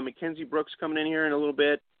having Mackenzie Brooks coming in here in a little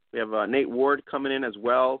bit. We have Nate Ward coming in as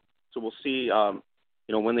well. So we'll see,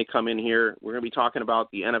 when they come in here. We're going to be talking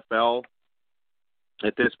about the NFL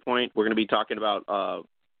at this point. We're going to be talking about,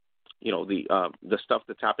 the stuff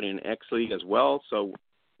that's happening in X League as well. So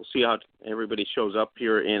we'll see how everybody shows up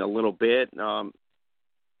here in a little bit.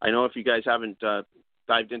 I know if you guys haven't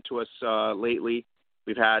dived into us lately,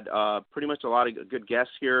 we've had pretty much a lot of good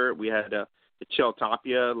guests here. We had Chell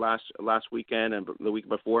Tapia last weekend and the week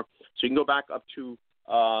before. So you can go back up to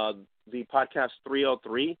the podcast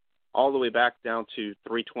 303 all the way back down to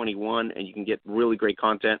 321, and you can get really great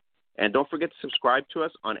content. And don't forget to subscribe to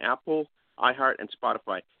us on Apple, iHeart, and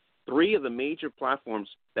Spotify. 3 of the major platforms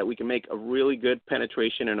that we can make a really good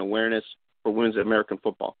penetration and awareness for women's American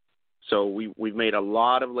football. So we've made a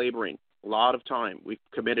lot of laboring, a lot of time. We've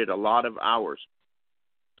committed a lot of hours.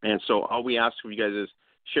 And so all we ask of you guys is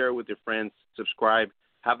share it with your friends, subscribe,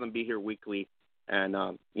 have them be here weekly,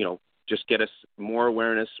 and, just get us more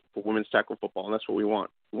awareness for women's tackle football. And that's what we want.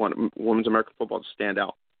 We want women's American football to stand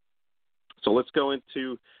out. So let's go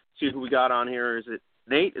into see who we got on here. Is it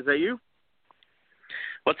Nate? Is that you?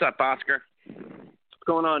 What's up, Oscar? What's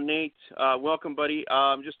going on, Nate? Welcome, buddy.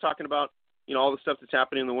 I'm just talking about, all the stuff that's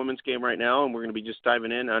happening in the women's game right now, and we're going to be just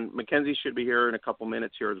diving in. And Mackenzie should be here in a couple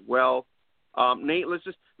minutes here as well. Nate,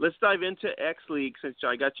 let's dive into X League since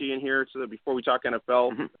I got you in here. So that before we talk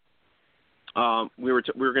NFL, we were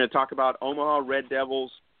going to talk about Omaha Red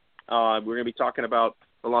Devils. We're going to be talking about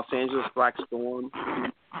the Los Angeles Black Storm.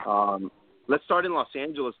 Let's start in Los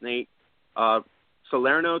Angeles, Nate.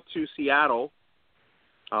 Salerno to Seattle,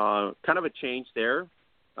 kind of a change there,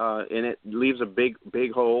 and it leaves a big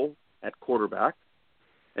hole at quarterback,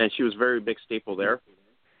 and she was a very big staple there.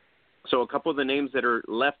 So a couple of the names that are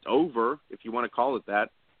left over, if you want to call it that,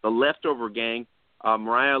 the leftover gang,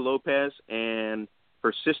 Mariah Lopez and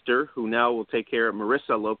her sister, who now will take care of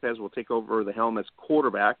Marissa Lopez, will take over the helm as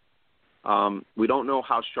quarterback. We don't know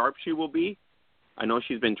how sharp she will be. I know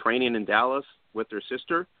she's been training in Dallas with her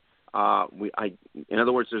sister. In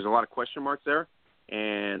other words, there's a lot of question marks there.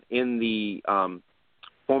 And in the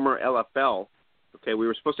former LFL, okay, we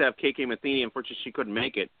were supposed to have KK Matheny. Unfortunately, she couldn't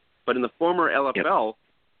make it. But in the former LFL,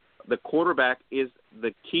 the quarterback is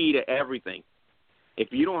the key to everything. If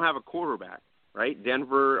you don't have a quarterback, right,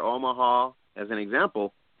 Denver, Omaha, as an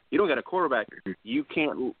example, you don't get a quarterback, you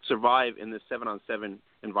can't survive in this 7-on-7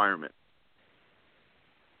 environment.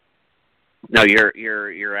 No,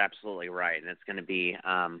 you're absolutely right, and it's going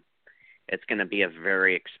to be a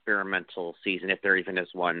very experimental season, if there even is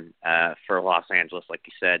one, for Los Angeles. Like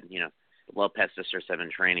you said, the Lopez sisters have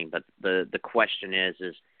been training, but the question is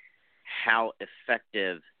how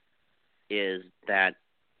effective is that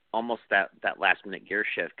almost that last minute gear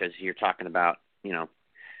shift, because you're talking about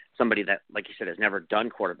somebody that, like you said, has never done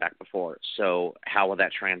quarterback before. So how will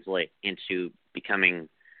that translate into becoming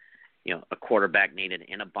a quarterback needed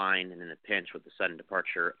in a bind and in a pinch with the sudden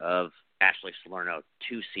departure of Ashley Salerno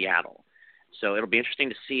to Seattle? So it'll be interesting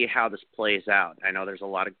to see how this plays out. I know there's a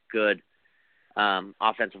lot of good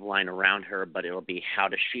offensive line around her, but it'll be how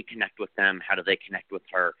does she connect with them? How do they connect with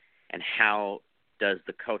her? And how does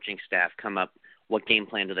the coaching staff come up? What game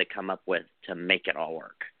plan do they come up with to make it all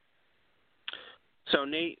work? So,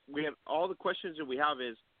 Nate, we have all the questions that we have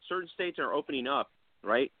is certain states are opening up,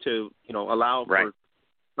 right, to allow for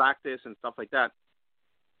practice and stuff like that.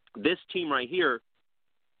 This team right here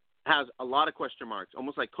has a lot of question marks,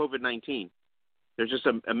 almost like COVID-19. There's just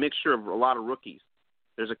a mixture of a lot of rookies.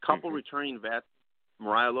 There's a couple returning vets,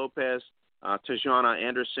 Mariah Lopez, Tajana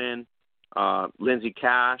Anderson, Lindsay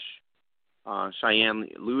Cash, Cheyenne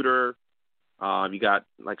Luter. You got,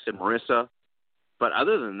 like I said, Marissa. But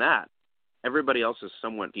other than that, everybody else is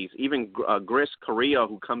somewhat decent. Even Gris Correa,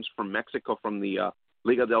 who comes from Mexico from the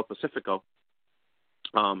Liga del Pacifico,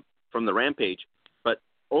 from the Rampage. But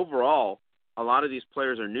overall, a lot of these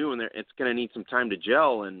players are new, and it's going to need some time to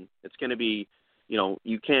gel, and it's going to be,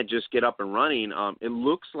 you can't just get up and running. It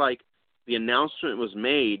looks like the announcement was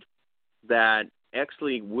made that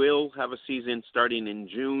X-League will have a season starting in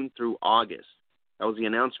June through August. That was the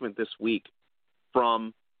announcement this week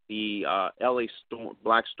from the LA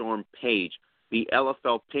Black Storm page. The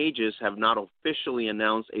LFL pages have not officially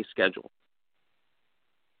announced a schedule.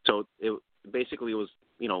 So it basically was,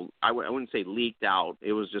 I wouldn't say leaked out.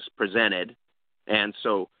 It was just presented. And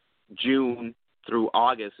so June through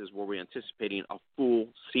August is where we're anticipating a full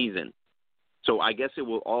season. So I guess it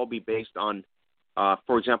will all be based on,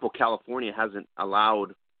 for example, California hasn't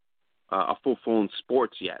allowed a full-blown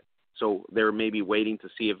sports yet. So they're maybe waiting to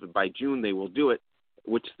see if by June they will do it,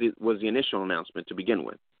 which was the initial announcement to begin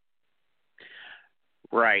with.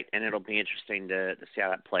 Right, and it'll be interesting to see how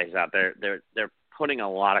that plays out. They're putting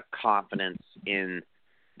a lot of confidence in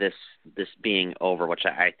this being over, which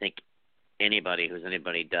I think anybody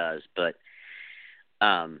does. But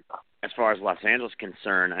as far as Los Angeles is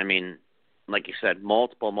concerned, I mean, like you said,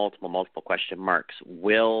 multiple question marks.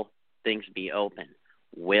 Will things be open?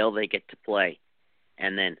 Will they get to play?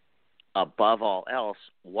 And then above all else,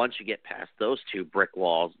 once you get past those two brick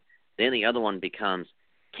walls, then the other one becomes,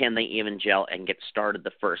 can they even gel and get started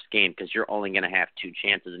the first game? Because you're only going to have two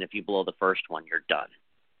chances, and if you blow the first one, you're done.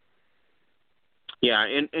 Yeah,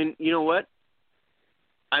 and you know what?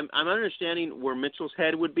 I'm understanding where Mitchell's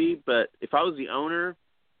head would be, but if I was the owner,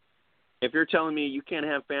 if you're telling me you can't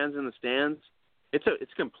have fans in the stands, it's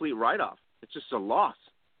a complete write-off. It's just a loss,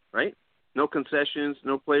 right? No concessions,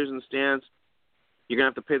 no players in the stands. You're gonna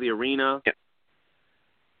have to pay the arena,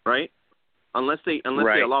 right? Unless they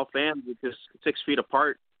allow fans just 6 feet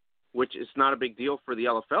apart, which is not a big deal for the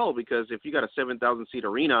LFL, because if you got a 7,000 seat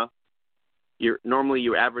arena, you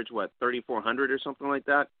average 3,400 or something like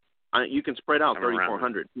that. You can spread out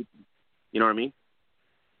 3,400. You know what I mean?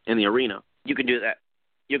 In the arena, you can do that.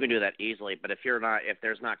 You can do that easily. But if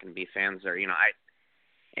there's not going to be fans there,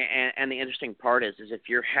 and the interesting part is if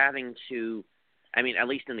you're having to, I mean, at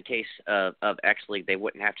least in the case of X League, they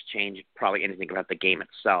wouldn't have to change probably anything about the game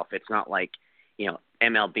itself. It's not like,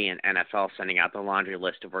 MLB and NFL sending out the laundry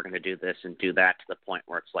list of we're going to do this and do that to the point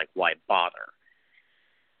where it's like, why bother?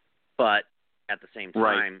 But at the same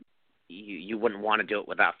time, you wouldn't want to do it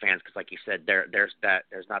without fans because, like you said, there's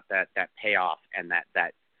not that payoff and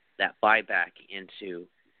that buyback into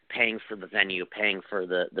paying for the venue, paying for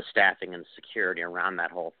the staffing and security around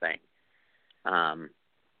that whole thing.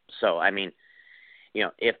 So, I mean, you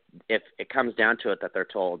know, if it comes down to it that they're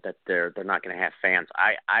told that they're not going to have fans,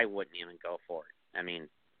 I wouldn't even go for it. I mean,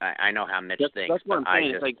 I know how Mitch thinks, that's what but I'm saying.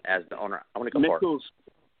 I just, like, as the owner, I want to go for it.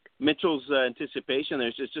 Mitchell's anticipation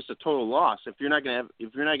there's just a total loss if you're not going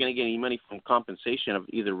to get any money from compensation of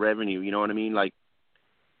either revenue, you know what I mean, like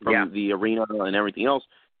from the arena and everything else,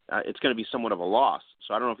 it's going to be somewhat of a loss.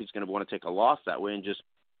 So I don't know if he's going to want to take a loss that way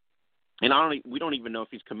we don't even know if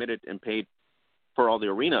he's committed and paid for all the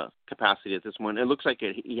arena capacity at this point. It looks like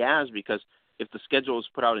he has, because if the schedule is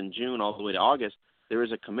put out in June all the way to August, there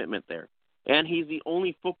is a commitment there. And he's the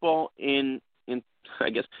only football in I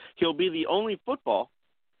guess he'll be the only football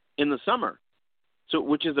in the summer, so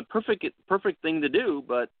which is a perfect thing to do.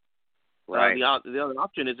 But right. The other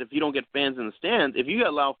option is if you don't get fans in the stands, if you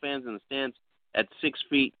allow fans in the stands at 6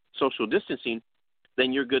 feet social distancing,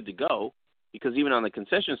 then you're good to go, because even on the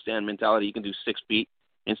concession stand mentality, you can do 6 feet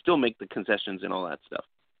and still make the concessions and all that stuff.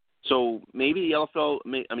 So maybe the LFL,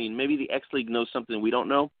 maybe the X League knows something we don't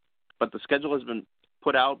know, but the schedule has been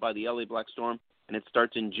put out by the LA Black Storm, and it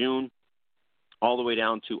starts in June all the way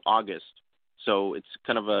down to August. So it's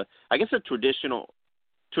kind of a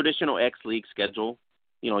traditional X League schedule.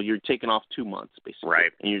 You know, you're taking off 2 months basically,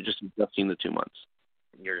 right? And you're just adjusting the 2 months.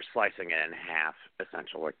 You're slicing it in half,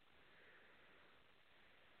 essentially.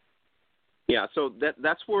 Yeah, so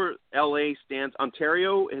that's where LA stands.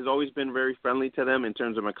 Ontario has always been very friendly to them in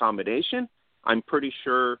terms of accommodation. I'm pretty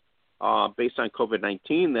sure, based on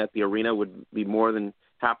COVID-19, that the arena would be more than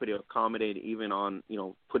happy to accommodate, even on, you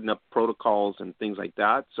know, putting up protocols and things like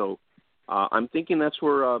that. So I'm thinking that's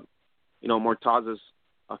where, Mortaz's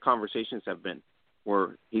conversations have been,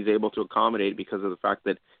 where he's able to accommodate because of the fact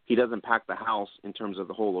that he doesn't pack the house in terms of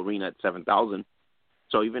the whole arena at 7,000.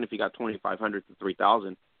 So even if you got 2,500 to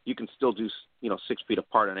 3,000, you can still do, 6 feet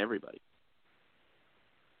apart on everybody.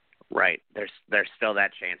 Right. There's still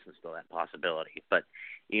that chance and still that possibility, but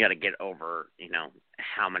you got to get over,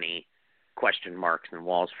 how many question marks and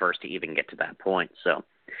walls first to even get to that point. So,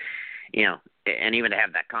 and even to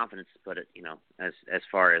have that confidence to put it, as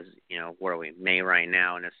far as, where we may right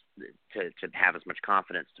now, and to have as much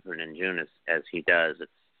confidence to put it in June as he does,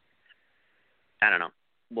 it's, I don't know.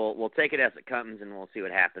 We'll take it as it comes, and we'll see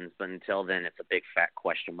what happens. But until then, it's a big fat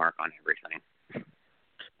question mark on everything.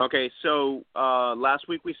 Okay, so last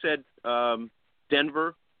week we said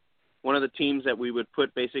Denver, one of the teams that we would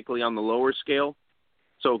put basically on the lower scale.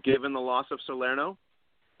 So given the loss of Salerno,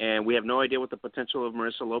 and we have no idea what the potential of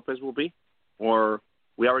Marissa Lopez will be, or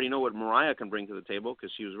we already know what Mariah can bring to the table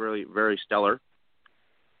because she was really very stellar.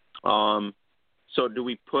 So do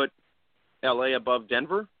we put LA above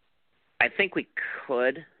Denver? I think we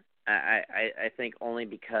could. I think only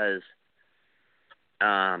because,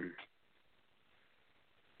 they.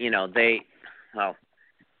 Oh,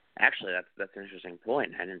 actually, that's an interesting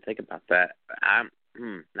point. I didn't think about that.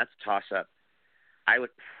 That's a toss-up. I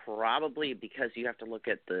would probably, because you have to look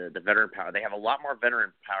at the veteran power. They have a lot more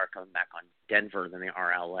veteran power coming back on Denver than they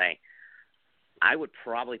are LA. I would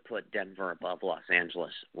probably put Denver above Los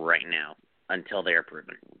Angeles right now until they are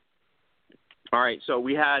proven. All right, so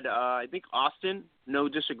we had, I think, Austin, no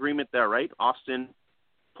disagreement there, right? Austin,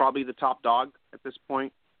 probably the top dog at this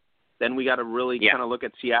point. Then we got to really kind of look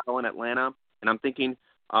at Seattle and Atlanta. And I'm thinking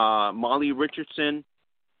Molly Richardson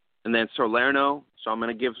and then Salerno. So I'm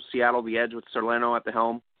going to give Seattle the edge with Salerno at the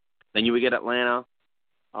helm. Then you would get Atlanta.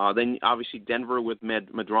 Then, obviously, Denver with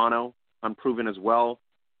Medrano, unproven as well.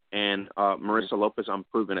 And Marissa Lopez,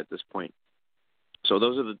 unproven at this point. So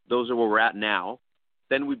those are where we're at now.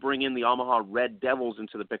 Then we bring in the Omaha Red Devils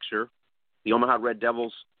into the picture. The Omaha Red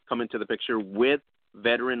Devils come into the picture with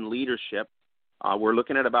veteran leadership. We're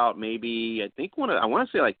looking at about maybe, I want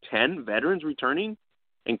to say like 10 veterans returning,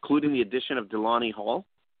 including the addition of Delaney Hall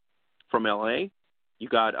from L.A. You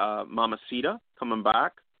got Mamacita coming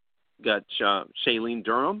back. You got Shailene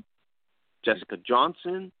Durham, Jessica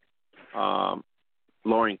Johnson,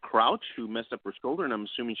 Lauren Crouch, who messed up her shoulder, and I'm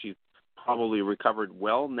assuming she's probably recovered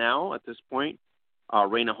well now at this point.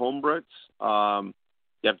 Raina Holmbrooks.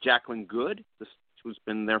 You have Jacqueline Good, who's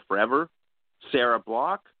been there forever. Sarah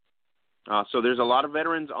Block. So there's a lot of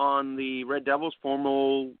veterans on the Red Devils,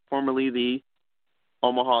 formerly the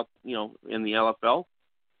Omaha, in the LFL.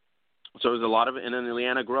 So there's a lot of, and then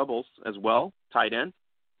Leanna Grubbles as well, tight end.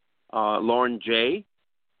 Lauren J.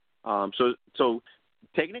 So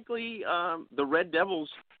technically, the Red Devils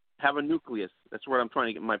have a nucleus. That's what I'm trying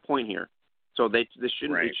to get my point here. So they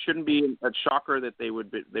shouldn't. Right. It shouldn't be a shocker that they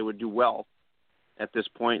would do well at this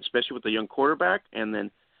point, especially with the young quarterback, and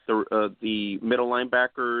then the middle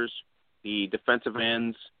linebackers, the defensive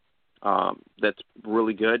ends, that's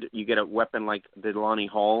really good. You get a weapon like Delaney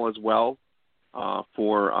Hall as well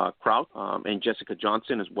for Kraut and Jessica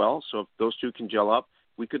Johnson as well. So if those two can gel up,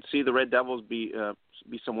 we could see the Red Devils be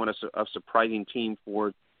somewhat a surprising team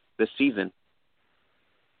for this season.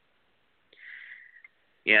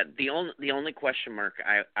 Yeah, the only question mark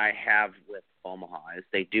I have with Omaha is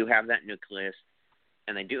they do have that nucleus,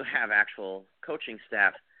 and they do have actual coaching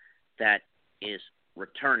staff that is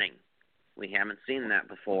returning. We haven't seen that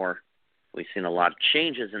before. We've seen a lot of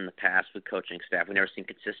changes in the past with coaching staff. We've never seen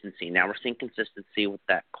consistency. Now we're seeing consistency with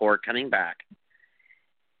that core coming back.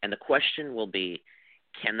 And the question will be,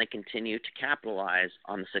 can they continue to capitalize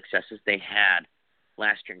on the successes they had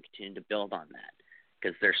last year and continue to build on that?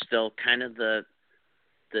 Because they're still kind of the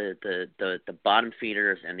bottom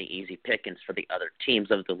feeders and the easy pickings for the other teams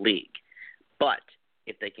of the league. But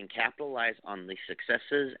if they can capitalize on the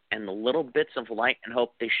successes and the little bits of light and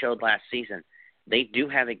hope they showed last season, they do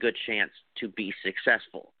have a good chance to be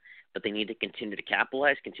successful. But they need to continue to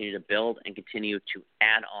capitalize, continue to build, and continue to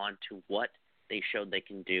add on to what they showed they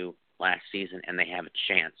can do last season, and they have a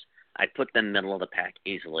chance. I'd put them middle of the pack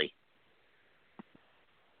easily.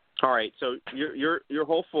 All right, so you're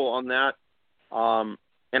hopeful on that.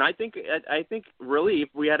 And I think really if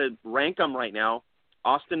we had to rank them right now,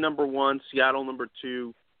 Austin number 1, Seattle number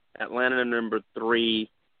 2, Atlanta number 3.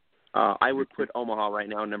 I would put Omaha right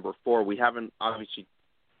now number 4. We haven't obviously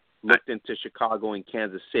looked into Chicago and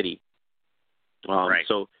Kansas City. Right.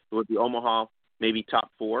 So it would be Omaha, maybe top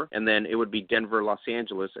 4, and then it would be Denver, Los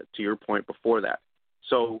Angeles, to your point before that.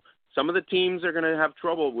 So some of the teams are going to have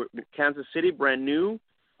trouble. With Kansas City, brand new.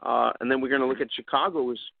 And then we're going to look at Chicago,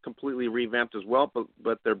 who's completely revamped as well,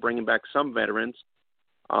 but they're bringing back some veterans.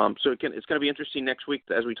 So it's going to be interesting next week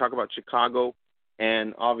as we talk about Chicago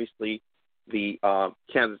and obviously the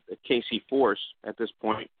KC Force at this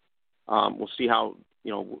point. We'll see how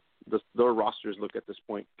their rosters look at this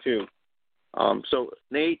point too. So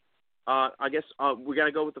Nate, I guess we got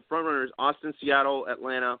to go with the front runners: Austin, Seattle,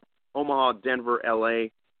 Atlanta, Omaha, Denver, LA,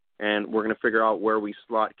 and we're going to figure out where we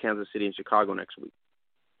slot Kansas City and Chicago next week.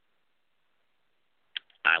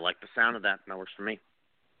 I like the sound of that. That works for me.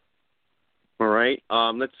 All right.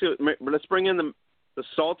 Let's bring in the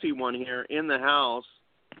salty one here in the house,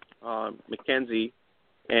 Mackenzie.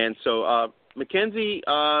 And so, Mackenzie,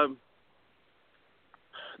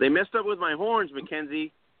 they messed up with my horns,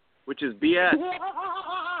 Mackenzie, which is BS.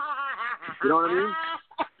 You know what I mean?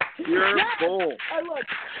 Pure bull.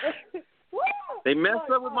 They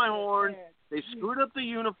messed up with my horns. They screwed up the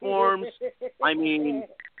uniforms. I mean,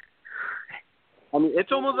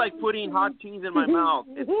 it's almost like putting hot cheese in my mouth.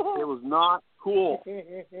 It was not cool. I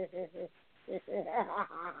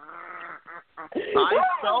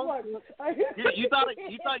felt. You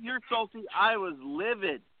thought you're salty. I was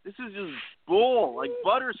livid. This is just bull, like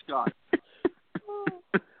butterscotch.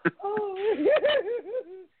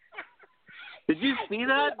 Did you see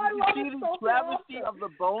that? Did you see the travesty of the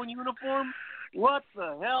Bone uniform? What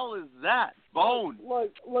the hell is that? Bone.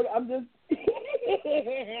 Look, I'm just.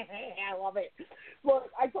 I love it.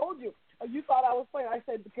 Look, I told you. You thought I was playing. I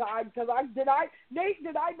said, God, Nate,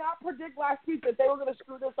 did I not predict last week that they were going to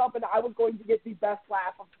screw this up and I was going to get the best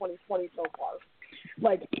laugh of 2020 so far?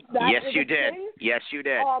 Like, that yes, is you a did. thing. Yes, you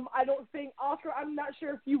did. I don't think, Oscar, I'm not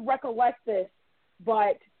sure if you recollect this,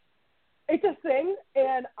 but it's a thing,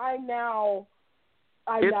 and I'm now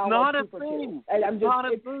not a super thing. And I'm just,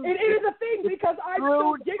 it is a thing because I'm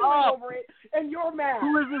still giggling over it, and you're mad.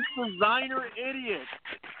 Who is this designer idiot?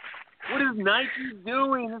 What is Nike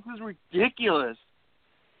doing? This is ridiculous.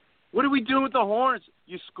 What are we doing with the horns?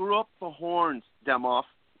 You screw up the horns, Demoff.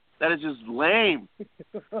 That is just lame.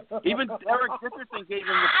 Even Eric Dickerson gave him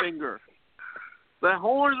the finger. The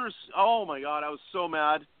horns are, oh my God, I was so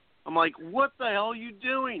mad. I'm like, what the hell are you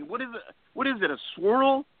doing? What is it, a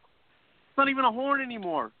swirl? It's not even a horn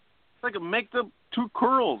anymore. It's like a make-up 2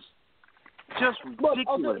 curls. Just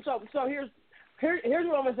ridiculous. Look, so here's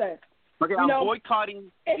what I'm going to say. Okay, I'm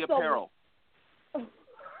boycotting the apparel.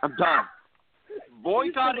 I'm done.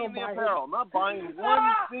 Boycotting the apparel. I'm not buying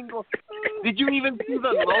one single. Did you even see the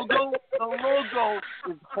logo? The logo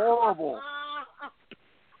is horrible.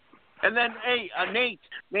 And then, hey,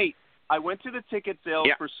 Nate, I went to the ticket sales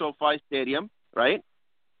for SoFi Stadium, right?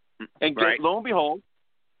 And lo and behold,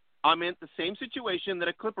 I'm in the same situation that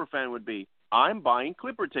a Clipper fan would be. I'm buying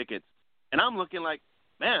Clipper tickets. And I'm looking like,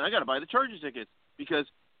 man, I got to buy the Chargers tickets because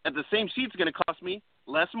at the same seat's going to cost me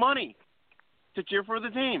less money to cheer for the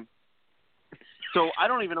team. So I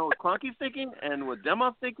don't even know what Clunky's thinking and what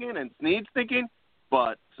Demoff's thinking and Sneed's thinking,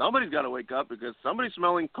 but somebody's got to wake up because somebody's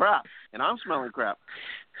smelling crap, and I'm smelling crap.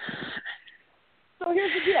 So So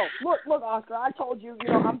here's the deal. Look, Oscar. I told you,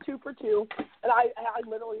 I'm 2 for 2, and I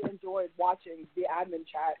literally enjoyed watching the admin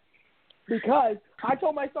chat because I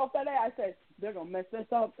told myself that day. I said they're gonna mess this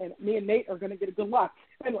up, and me and Nate are gonna get a good luck.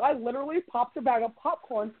 And I literally popped a bag of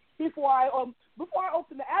popcorn before I opened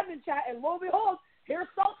the admin chat, and lo and behold, here's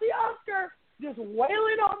Salty Oscar just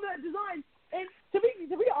wailing on the design. And to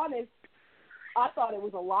be honest, I thought it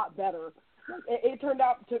was a lot better. It turned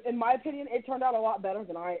out, in my opinion, it turned out a lot better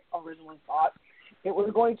than I originally thought it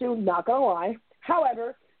was going to, not going to lie.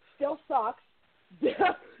 However, still sucks.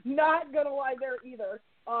 Not going to lie there either.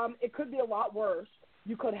 It could be a lot worse.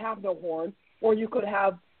 You could have no horn, or you could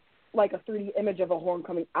have like a 3D image of a horn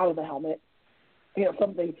coming out of the helmet.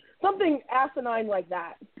 Something asinine like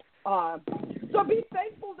that. So be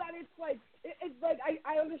thankful that it's like,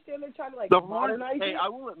 I understand they're trying to like modernize it. Hey, I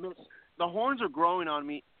will admit, the horns are growing on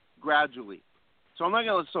me gradually, so I'm not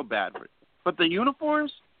gonna look so bad for it. But the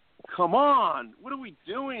uniforms, come on, what are we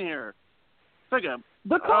doing here? It's like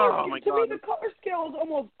the color. Oh my to God. me, the color scale is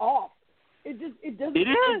almost off. It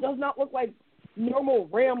does not look like normal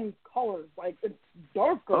Ram colors. Like it's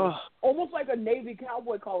darker, almost like a Navy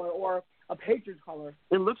cowboy color or a Patriots color.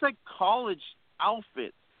 It looks like college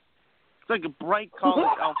outfits. It's like a bright college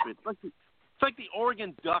outfit. It's like the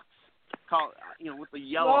Oregon Ducks, with the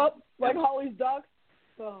yellow. Like Holly's Ducks.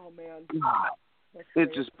 Oh man,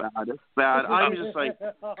 it's just bad. It's bad. I'm just like,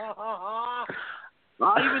 I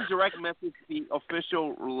even direct messaged the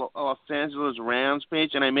official Los Angeles Rams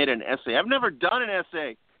page, and I made an essay. I've never done an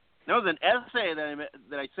essay. That was an essay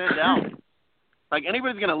that I sent out. Like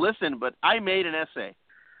anybody's gonna listen, but I made an essay.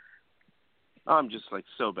 I'm just like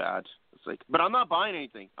so bad. It's like, but I'm not buying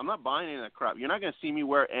anything. I'm not buying any of that crap. You're not gonna see me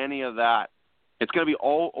wear any of that. It's going to be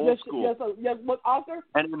all old school. Yes, look, Oscar.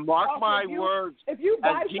 And mark my words. If you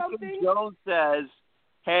buy as something, Deacon Jones says,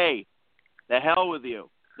 "Hey, the hell with you."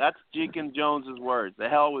 That's Deacon Jones's words. The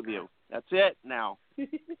hell with you. That's it now. I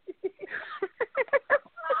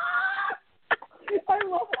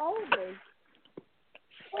love all of this.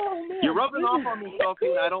 Oh man, you're rubbing off on me, Sophie,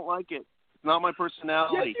 and I don't like it. It's not my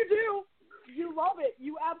personality. Yes, you do. You love it.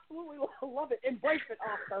 You absolutely love it. Embrace it,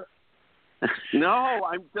 Oscar. No,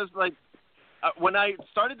 I'm just like. When I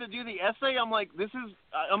started to do the essay, I'm like,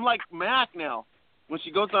 I'm like Mac now. When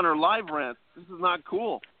she goes on her live rant, this is not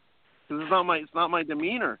cool. This is it's not my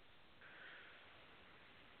demeanor.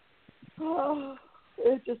 Oh,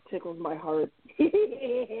 it just tickles my heart.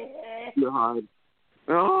 Your heart.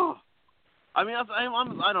 Oh, I mean,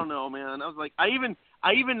 I don't know, man. I was like, I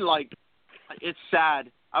even like, it's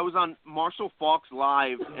sad. I was on Marshall Falk's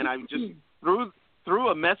live, and I just threw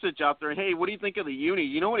a message out there. Hey, what do you think of the uni?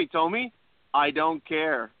 You know what he told me? I don't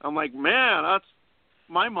care. I'm like, man, that's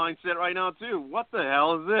my mindset right now, too. What the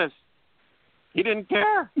hell is this? He didn't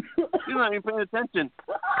care. He's not even paying attention.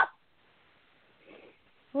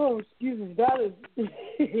 Oh, excuse me. That is...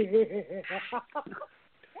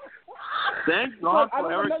 Thank God for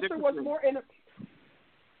I'm Eric not Dickerson. sure what's more...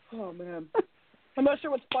 Oh, man. I'm not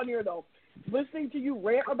sure what's funnier, though. Listening to you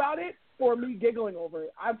rant about it or me giggling over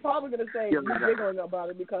it. I'm probably going to say me giggling about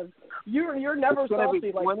it because you're never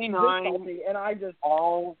salty like 29 salty, and I just...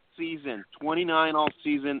 all season. 29 all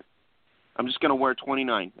season. I'm just going to wear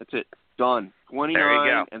 29. That's it. Done.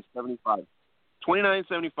 29 and 75. 29 and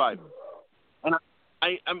 75. And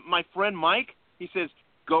I my friend Mike, he says,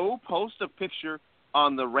 go post a picture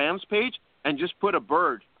on the Rams page and just put a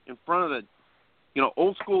bird in front of the,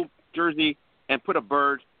 old school jersey and put a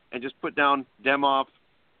bird and just put down Demoff.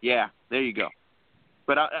 Yeah, there you go.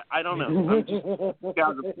 But I don't know. I'm just,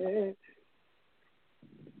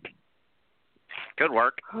 good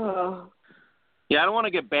work. Yeah, I don't want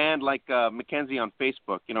to get banned like Mackenzie on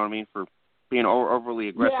Facebook, you know what I mean, for being overly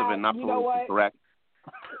aggressive and not politically correct.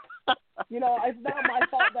 It's not my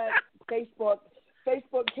fault that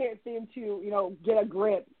Facebook can't seem to, get a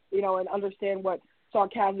grip, and understand what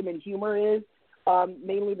sarcasm and humor is,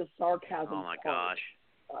 mainly the sarcasm. Oh, my gosh.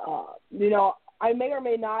 I may or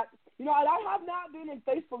may not, I have not been in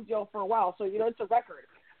Facebook jail for a while, so, it's a record.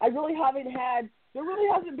 There really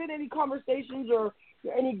hasn't been any conversations or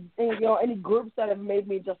any groups that have made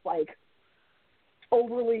me just, like,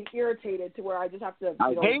 overly irritated to where I just have to,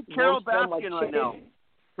 I hate Carol Baskin like right now.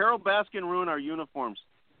 Carol Baskin ruined our uniforms.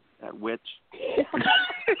 That witch.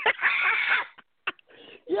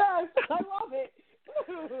 Yes, I love it.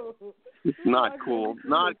 It's not cool.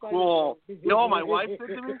 Not cool. You know what my wife said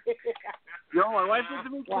to me?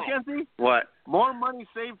 Mackenzie? What? More money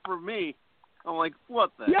saved for me. I'm like,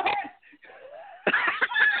 what the? Yes!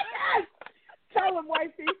 Yes! Tell him,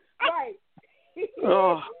 wifey. Right.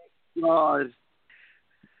 Oh, God.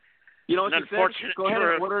 You know what An she said? unfortunate Go ahead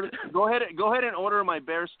truth. and order my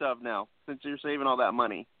bear stuff now, since you're saving all that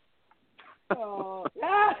money. Oh,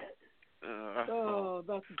 yeah. Oh,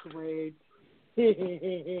 that's great. So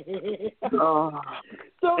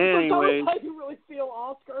tell anyways, us how you really feel,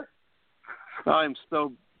 Oscar. I'm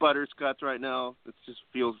so butterscotch right now. It just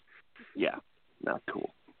feels, not cool.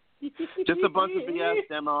 Just a bunch of BS.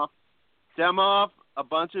 Dem off. A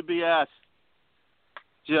bunch of BS.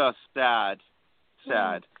 Just sad.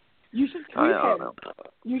 You should tweet him.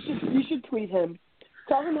 You should tweet him.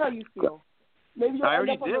 Tell him how you feel. Maybe you'll end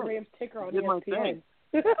up on the Rams ticker on ESPN.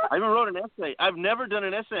 I even wrote an essay. I've never done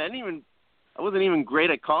an essay. I wasn't even great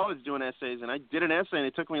at college doing essays, and I did an essay, and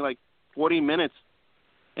it took me like 40 minutes,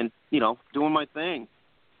 and doing my thing.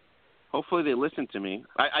 Hopefully they listened to me.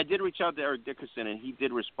 I did reach out to Eric Dickerson, and he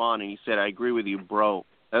did respond, and he said, "I agree with you, bro."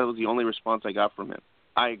 That was the only response I got from him.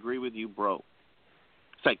 I agree with you, bro.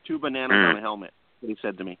 It's like 2 bananas on a helmet, what he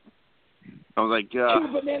said to me. I was like, 2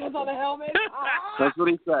 bananas on a helmet? That's what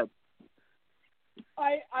he said.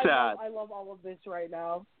 I love all of this right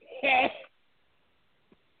now.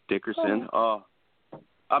 Dickerson.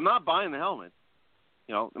 I'm not buying the helmet.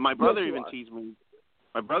 My brother even teased me.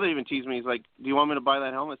 My brother even teased me. He's like, "Do you want me to buy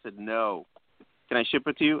that helmet?" I said, "No." "Can I ship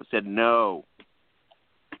it to you?" I said, "No."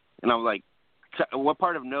 And I was like, "What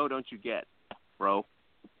part of no don't you get, bro?"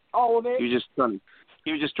 All of it. He was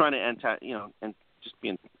just trying to and just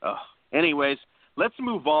being. Anyways, let's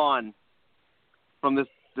move on from this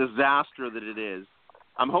disaster that it is.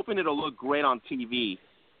 I'm hoping it'll look great on TV,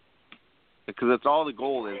 because that's all the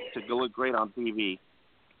goal is, to look great on TV.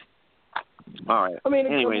 All right. I mean,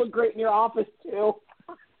 it could look great in your office too.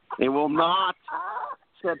 It will not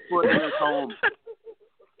set foot in his home.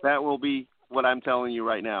 That will be what I'm telling you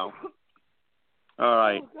right now. All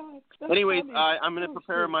right. Oh, anyways, I'm going to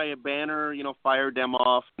prepare my banner, fire them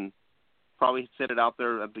off, and probably set it out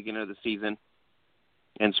there at the beginning of the season.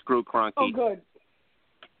 And screw Kroenke. Oh, good.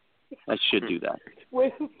 I should do that.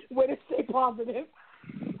 Way to stay positive.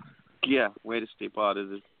 Yeah, way to stay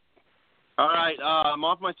positive. All right, I'm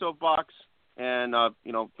off my soapbox, and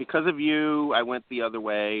because of you, I went the other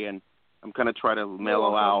way, and I'm gonna try to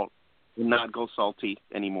mellow out and not go salty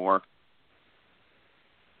anymore.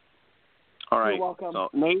 All right. You're welcome. So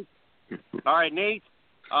Nate. All right, Nate.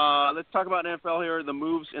 Let's talk about NFL here. The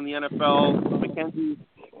moves in the NFL. Mackenzie,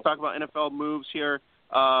 talk about NFL moves here.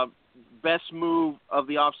 Best move of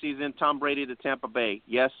the offseason, Tom Brady to Tampa Bay.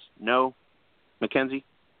 Yes? No? Mackenzie?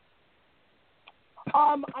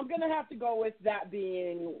 I'm going to have to go with that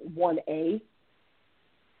being 1A.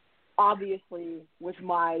 Obviously, with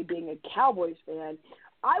my being a Cowboys fan,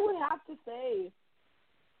 I would have to say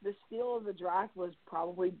the steal of the draft was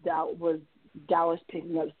probably Dallas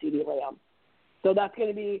picking up CeeDee Lamb. So that's going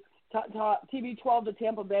to be TB12 to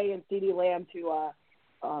Tampa Bay and CeeDee Lamb to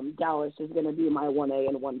Dallas is going to be my 1A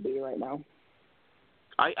and 1B right now.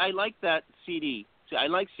 I like that CD. I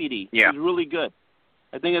like CD. Yeah. It's really good.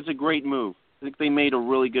 I think that's a great move. I think they made a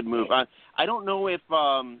really good move. I don't know if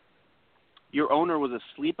your owner was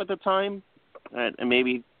asleep at the time, and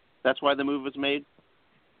maybe that's why the move was made.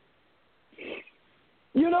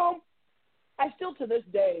 I still to this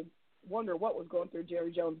day wonder what was going through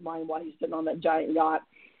Jerry Jones' mind while he's sitting on that giant yacht.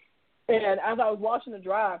 And as I was watching the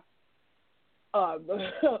draft,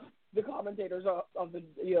 the commentators of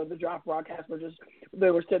the draft broadcast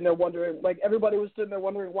they were sitting there wondering, like everybody was sitting there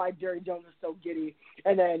wondering why Jerry Jones is so giddy.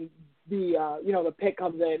 And then the pick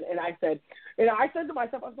comes in, and I said to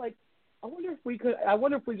myself, I was like, I wonder if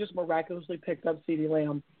we just miraculously picked up CeeDee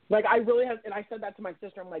Lamb. Like I really have, and I said that to my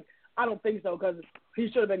sister. I'm like, I don't think so, because he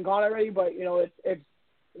should have been gone already. But it's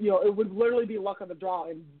it would literally be luck of the draw,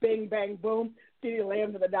 and bang bang boom, CeeDee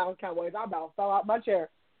Lamb to the Dallas Cowboys. I about fell out my chair.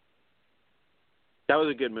 That was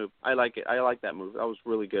a good move. I like it. I like that move. That was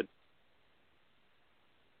really good.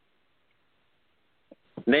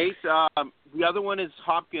 Nate, the other one is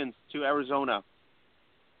Hopkins to Arizona.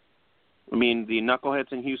 I mean, the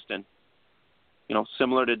knuckleheads in Houston.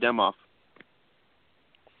 Similar to Demoff.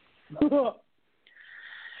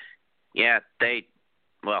 Yeah, because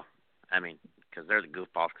they're the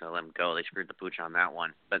goofballs because they let him go. They screwed the pooch on that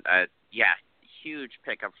one. But, huge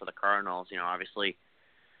pickup for the Cardinals. Obviously,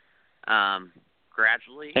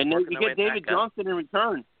 gradually. And you get David Johnson in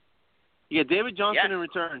return. You get David Johnson in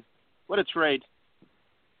return. What a trade.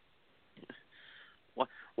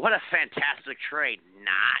 What a fantastic trade.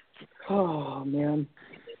 Not. Oh, man.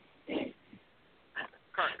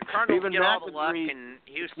 Cardinals even get all the luck, and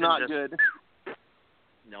Houston not just... good.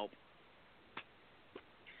 Nope.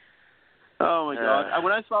 Oh, my God.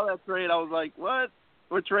 When I saw that trade, I was like, what?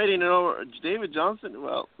 We're trading it over David Johnson?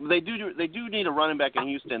 Well, they do need a running back in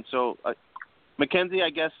Houston, so McKenzie, I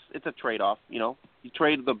guess it's a trade-off. You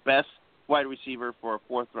trade the best wide receiver for a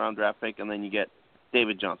fourth-round draft pick, and then you get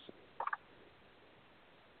David Johnson.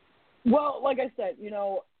 Well, like I said,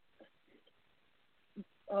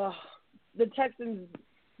 the Texans'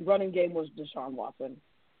 running game was Deshaun Watson.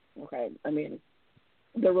 Okay, I mean,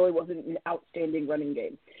 there really wasn't an outstanding running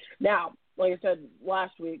game. Now, like I said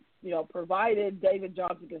last week, provided David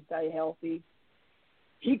Johnson can stay healthy,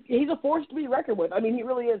 he's a force to be reckoned with. I mean, he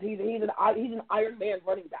really is. He's an Iron Man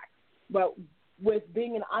running back. But with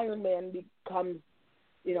being an Iron Man becomes,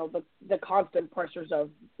 the constant pressures of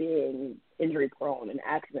being injury prone and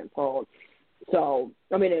accident prone. So,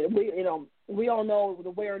 I mean, we all know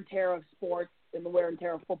the wear and tear of sports and the wear and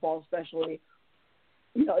tear of football, especially.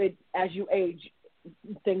 As you age,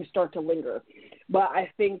 things start to linger. But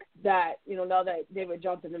I think that now that David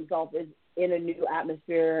Johnson himself is in a new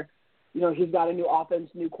atmosphere, he's got a new offense,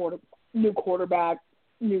 new quarterback,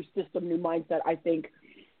 new system, new mindset. I think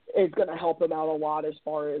is going to help him out a lot as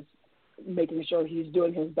far as making sure he's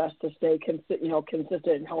doing his best to stay consistent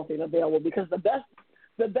and healthy and available. Because the best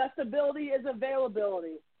ability is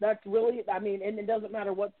availability. That's really, and it doesn't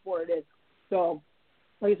matter what sport it is. So,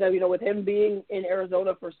 like I said, with him being in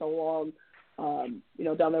Arizona for so long,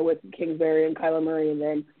 down there with Kingsbury and Kyler Murray, and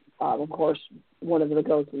then of course one of the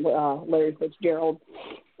goats, Larry Fitzgerald.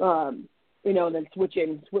 Then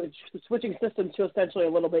switching systems to essentially a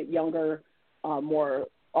little bit younger, more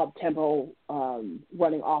up-tempo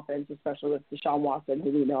running offense, especially with Deshaun Watson,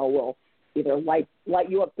 who we know will either light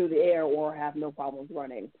you up through the air or have no problems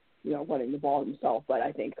running the ball himself. But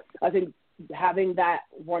I think having that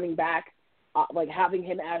running back, having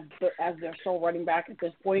him as their sole running back at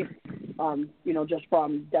this point, just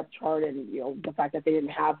from depth chart and the fact that they didn't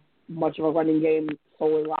have much of a running game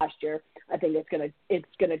solely last year, I think it's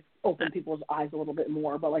gonna open people's eyes a little bit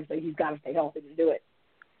more. But like I say, he's got to stay healthy to do it.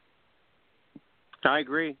 I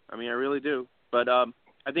agree. I mean, I really do. But I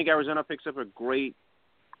think Arizona picks up a great,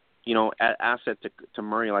 asset to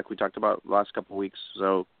Murray, like we talked about the last couple of weeks.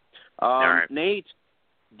 So, right. Nate,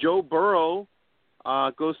 Joe Burrow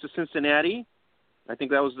goes to Cincinnati. I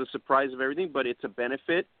think that was the surprise of everything, but it's a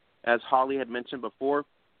benefit. As Holly had mentioned before,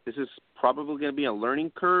 this is probably going to be a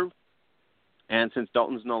learning curve. And since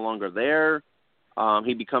Dalton's no longer there,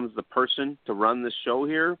 he becomes the person to run this show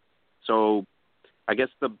here. So I guess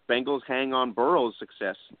the Bengals hang on Burrow's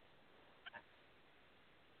success.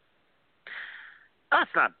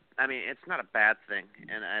 It's not a bad thing,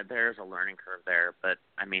 and there's a learning curve there. But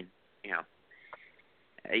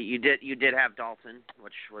you did have Dalton,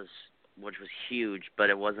 which was huge, but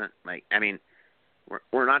it wasn't like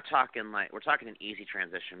we're not talking we're talking an easy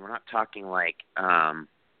transition. We're not talking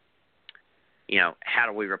how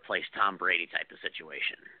do we replace Tom Brady type of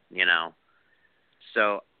situation,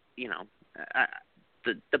 So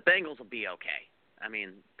the Bengals will be okay. I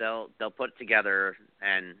mean, they'll put it together,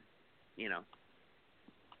 and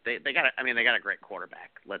they got a great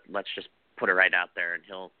quarterback. Let's just put it right out there, and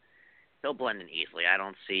he'll blend in easily. I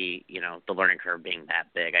don't see the learning curve being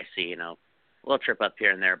that big. I see a little trip up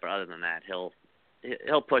here and there, but other than that, he'll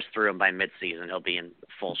push through, and by midseason he'll be in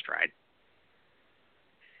full stride.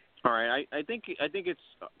 All right, I think it's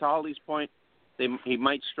to Holly's point. He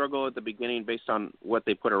might struggle at the beginning based on what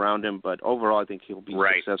they put around him, but overall I think he'll be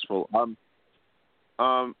successful.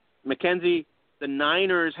 Mackenzie, the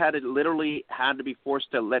Niners had to be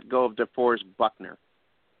forced to let go of DeForest Buckner.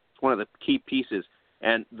 It's one of the key pieces,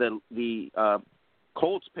 and the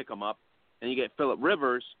Colts pick him up, and you get Phillip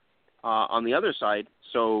Rivers on the other side.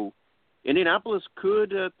 So Indianapolis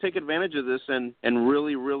could take advantage of this and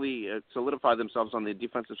really, really solidify themselves on the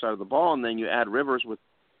defensive side of the ball, and then you add Rivers with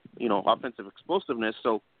offensive explosiveness.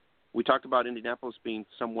 So we talked about Indianapolis being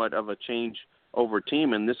somewhat of a change over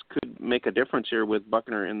team, and this could make a difference here with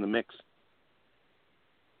Buckner in the mix.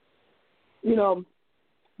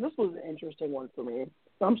 This was an interesting one for me.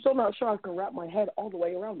 I'm still not sure I can wrap my head all the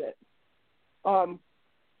way around it.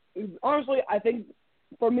 Honestly, I think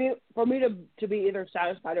for me to be either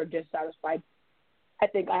satisfied or dissatisfied, I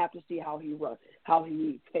think I have to see how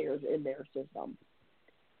he fares in their system.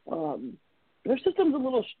 Their system's a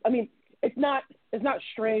little. It's not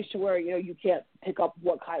strange to where you can't pick up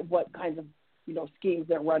what kinds of schemes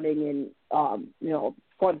they're running and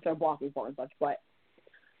fronts they're blocking for and such, but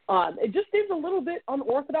it just seems a little bit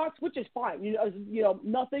unorthodox, which is fine.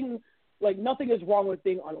 Nothing is wrong with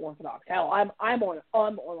being unorthodox. Hell, I'm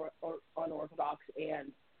unorthodox,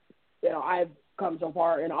 and I've come so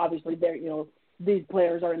far, and obviously these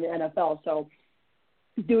players are in the NFL, so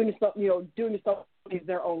doing stuff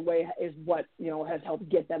their own way is what has helped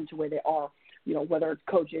get them to where they are. Whether it's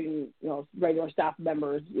coaching, regular staff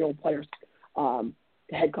members, players,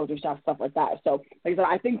 head coaching staff, stuff like that. So, like I said,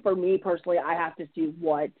 I think for me personally, I have to see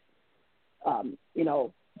what,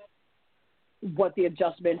 what the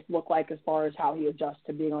adjustments look like as far as how he adjusts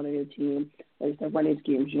to being on a new team, like the running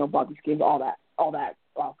schemes, blocking schemes, all that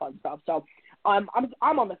fun stuff. So, I'm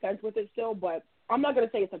on the fence with it still, but I'm not going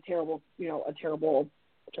to say it's a terrible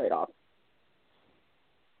trade-off.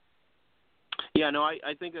 Yeah, no, I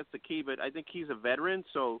think that's the key, but I think he's a veteran,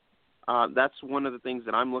 so that's one of the things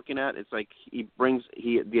that I'm looking at. It's like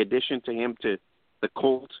the addition to him to the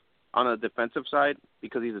Colts on the defensive side,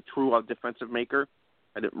 because he's a true defensive maker,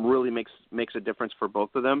 and it really makes a difference for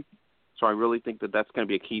both of them. So I really think that that's going to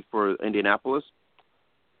be a key for Indianapolis,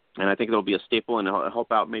 and I think it'll be a staple and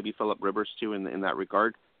help out maybe Phillip Rivers too in that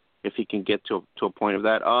regard, if he can get to a point of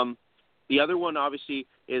that. The other one, obviously,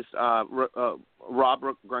 is Rob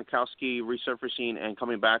Gronkowski resurfacing and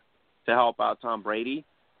coming back to help out Tom Brady.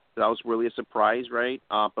 That was really a surprise, right?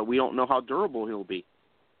 But we don't know how durable he'll be.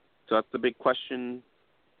 So that's the big question,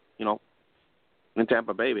 in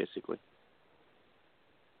Tampa Bay, basically.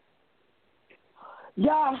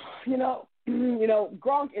 Yeah,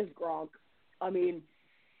 Gronk is Gronk. I mean,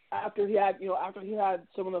 after he had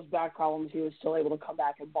some of those back problems, he was still able to come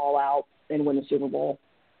back and ball out and win the Super Bowl.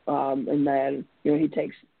 And then, he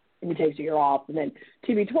takes a year off, and then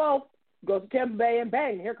TB12 goes to Tampa Bay, and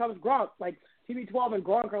bang, here comes Gronk. Like, TB12 and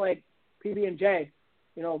Gronk are like PB&J,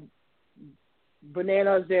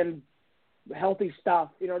 bananas and healthy stuff.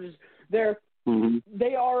 Just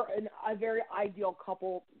they are a very ideal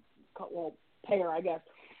pair, I guess,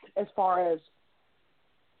 as far as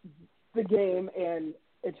the game and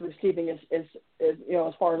its receiving is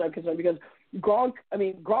as far as I'm concerned, because Gronk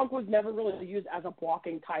was never really used as a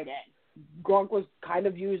blocking tight end. Gronk was kind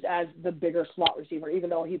of used as the bigger slot receiver, even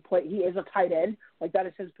though he is a tight end. Like, that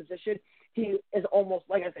is his position. He is almost,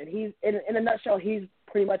 like I said, he's in a nutshell, he's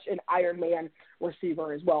pretty much an Iron Man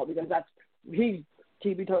receiver as well, because he's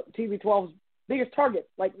TB12's biggest target,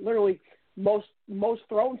 like literally most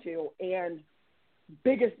thrown to, and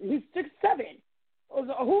biggest. He's 6'7". Who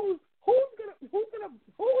is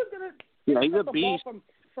gonna he's get a the beast ball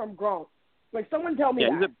from Gronk? Like, someone tell me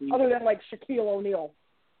that, other than like Shaquille O'Neal.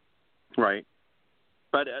 Right.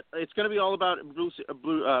 But it's going to be all about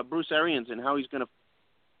Bruce Arians and how he's going to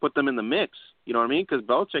put them in the mix. You know what I mean? Because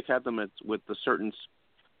Belichick had them with a certain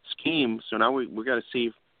scheme, so now we got to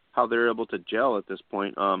see how they're able to gel at this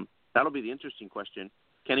point. That'll be the interesting question.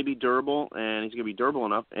 Can he be durable? And he's going to be durable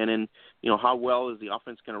enough. And then, how well is the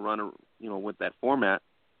offense going to run, with that format?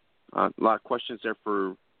 A lot of questions there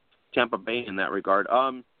for Tampa Bay in that regard.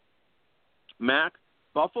 Mac,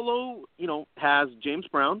 Buffalo, has James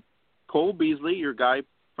Brown, Cole Beasley, your guy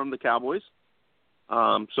from the Cowboys.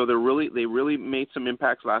 So they really made some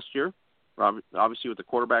impacts last year, obviously with the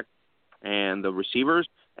quarterback and the receivers.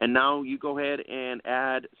 And now you go ahead and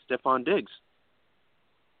add Stephon Diggs.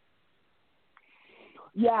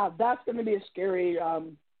 Yeah, that's going to be a scary.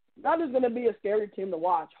 That is going to be a scary team to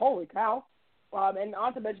watch. Holy cow! And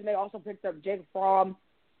not to mention, they also picked up Jake Fromm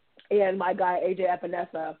and my guy AJ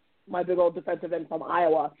Epinesa, my big old defensive end from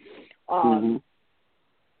Iowa,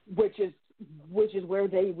 which is where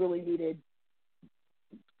they really needed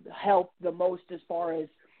help the most as far as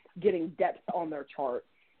getting depth on their chart.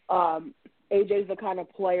 AJ's the kind of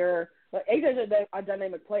player. AJ's a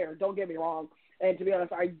dynamic player. Don't get me wrong. And to be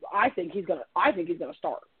honest, I think he's gonna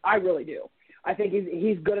start. I really do. I think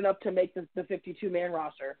he's good enough to make the 52-man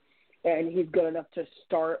roster, and he's good enough to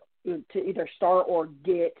either start or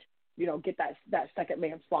get that second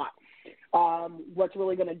man slot. What's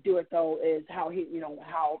really going to do it though is how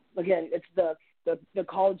again it's the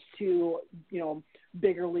college to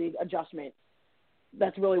bigger league adjustment.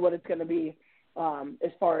 That's really what it's going to be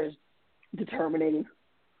as far as determining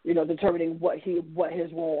what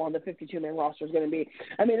his role on the 52-man roster is going to be.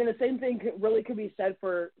 I mean, and the same thing could be said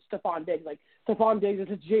for Stephon Diggs. Like, Stephon Diggs is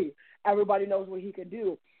a G. Everybody knows what he can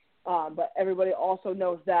do, but everybody also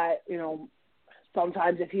knows that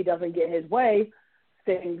sometimes if he doesn't get his way,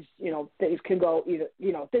 things can go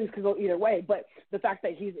either way. But the fact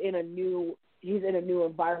that he's in a new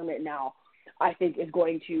environment now, I think is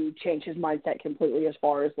going to change his mindset completely as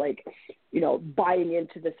far as buying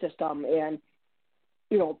into the system and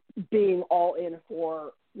being all in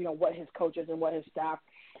for what his coaches and what his staff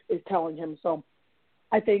is telling him. So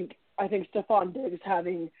I think Stephon Diggs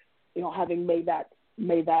having made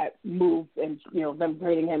that move and them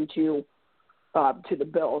trading him to the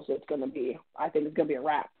Bills, I think it's gonna be a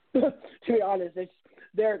wrap. To be honest,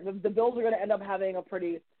 the Bills are gonna end up having a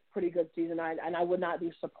pretty good season, and I would not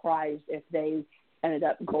be surprised if they ended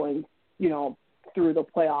up going through the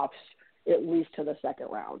playoffs at least to the second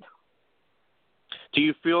round. Do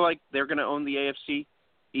you feel like they're going to own the AFC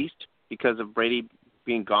East because of Brady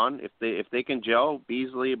being gone. If they can gel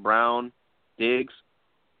Beasley, Brown, Diggs,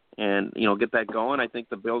 and get that going, I think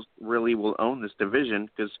the Bills really will own this division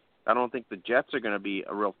because I don't think the Jets are going to be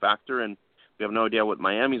a real factor, and we have no idea what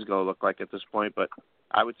Miami's going to look like at this point. But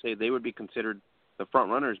I would say they would be considered the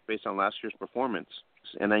front runners based on last year's performance,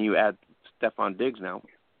 and then you add Stephon Diggs now.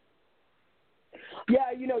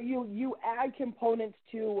 Yeah, you add components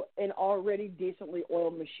to an already decently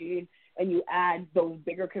oiled machine, and you add those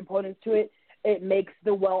bigger components to it. It makes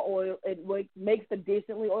the makes the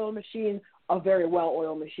decently oiled machine a very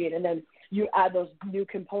well-oiled machine, and then you add those new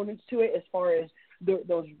components to it as far as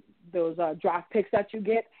those draft picks that you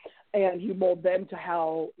get, and you mold them to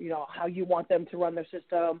how you want them to run their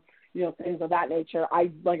system, things of that nature.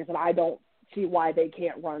 Like I said, I don't see why they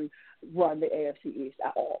can't run the AFC East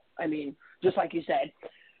at all. I mean, just like you said,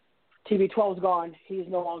 TB12's gone. He's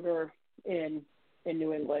no longer in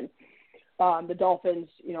New England. The Dolphins,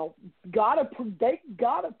 got a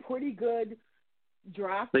pretty good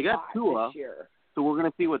draft. They got Tua this year, so we're going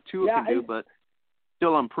to see what Tua can do, but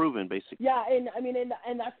still unproven, basically. Yeah, and I mean,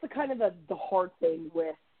 and that's the kind of the hard thing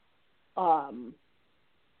with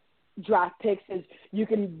draft picks is you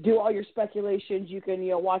can do all your speculations, you can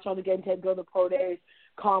watch all the game tape, go to the pro days,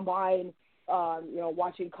 combine,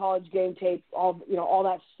 watching college game tape, all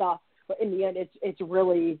that stuff. But in the end, it's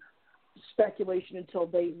really speculation until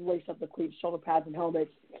they lace up the cleats, shoulder pads, and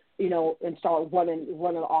helmets, and start running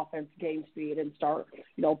the offense game speed and start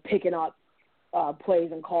picking up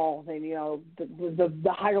plays and calls and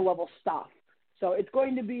the higher level stuff. So it's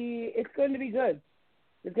going to be good.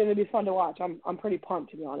 It's going to be fun to watch. I'm pretty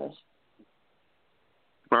pumped, to be honest.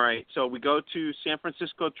 All right, so we go to San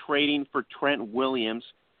Francisco trading for Trent Williams,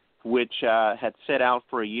 which had set out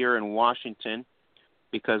for a year in Washington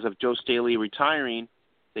because of Joe Staley retiring.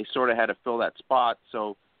 They sort of had to fill that spot.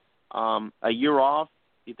 So a year off,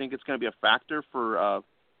 you think it's going to be a factor for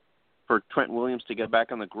Trent Williams to get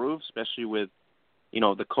back on the groove, especially with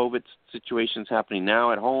the COVID situations happening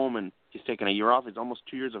now at home, and he's taking a year off. It's almost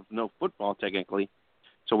 2 years of no football technically.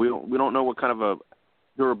 So we don't know what kind of a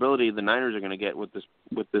durability the Niners are going to get with this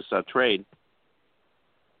trade.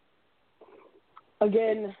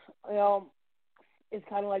 Again, it's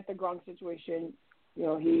kind of like the Gronk situation.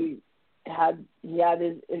 He had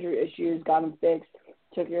his injury issues, got them fixed,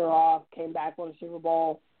 took a year off, came back, won a Super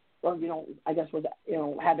Bowl, or I guess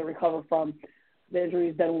had to recover from the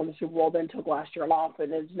injuries, then won the Super Bowl, then took last year off,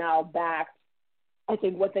 and is now back. I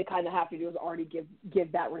think what they kind of have to do is already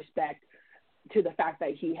give that respect to the fact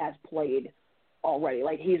that he has played already.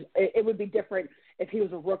 Like it would be different if he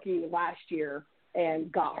was a rookie last year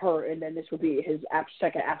and got hurt, and then this would be his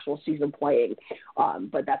second actual season playing.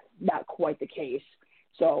 But that's not quite the case.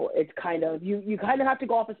 So it's kind of you kind of have to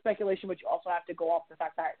go off of speculation, but you also have to go off the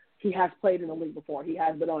fact that he has played in the league before. He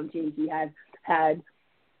has been on teams. He has had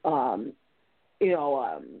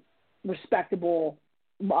respectable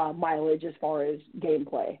mileage as far as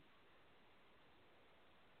gameplay.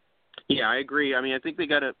 Yeah, I agree. I mean, I think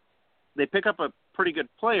they pick up a pretty good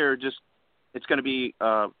player. Just it's going to be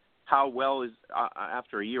how well is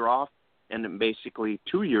after a year off, and then basically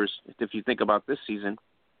 2 years if you think about this season,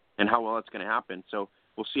 and how well it's going to happen. So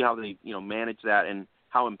we'll see how they manage that and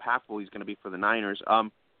how impactful he's going to be for the Niners.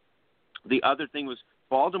 The other thing was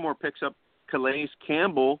Baltimore picks up Calais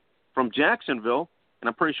Campbell from Jacksonville, and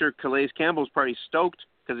I'm pretty sure Calais Campbell's probably stoked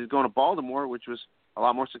because he's going to Baltimore, which was a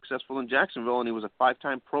lot more successful than Jacksonville, and he was a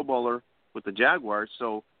 5-time Pro Bowler with the Jaguars.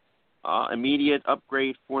 So immediate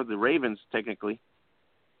upgrade for the Ravens, technically.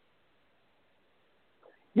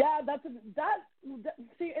 Yeah,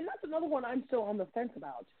 see, and that's another one I'm still on the fence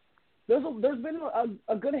about. There's been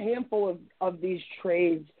a good handful of these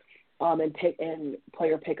trades and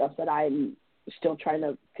player pickups that I'm still trying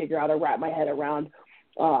to figure out or wrap my head around.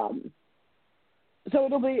 So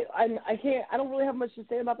it'll be I don't really have much to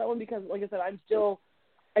say about that one because, like I said,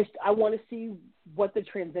 I want to see what the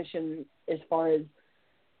transition as far as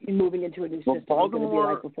moving into a new system is going to be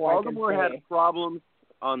like before Baltimore had problems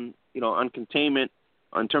on containment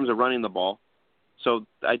in terms of running the ball. So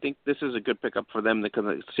I think this is a good pickup for them because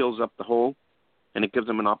it seals up the hole and it gives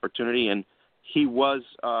them an opportunity. And he was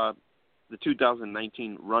the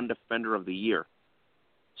 2019 Run Defender of the Year.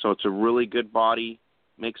 So it's a really good body,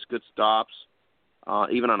 makes good stops,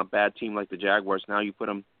 even on a bad team like the Jaguars. Now you put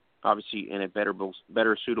him obviously in a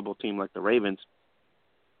better suitable team like the Ravens.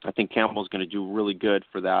 I think Campbell's going to do really good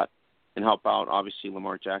for that and help out, obviously,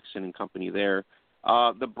 Lamar Jackson and company there.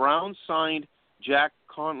 The Browns signed Jack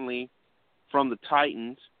Conley from the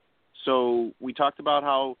Titans. So we talked about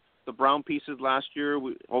how the Brown pieces last year,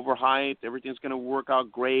 overhyped, everything's going to work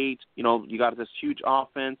out great. You got this huge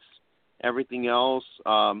offense, everything else.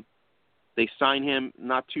 They sign him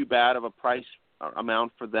not too bad of a price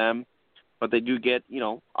amount for them, but they do get,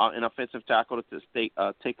 an offensive tackle to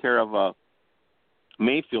take care of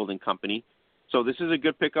Mayfield and company. So this is a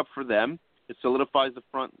good pickup for them. It solidifies the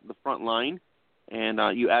front line,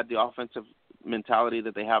 and you add the offensive mentality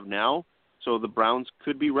that they have now, so the Browns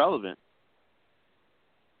could be relevant.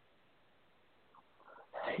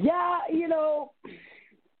 Yeah,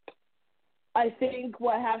 I think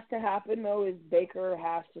what has to happen, though, is Baker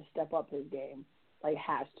has to step up his game.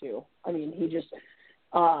 Has to. I mean, he just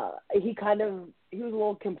he was a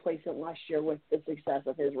little complacent last year with the success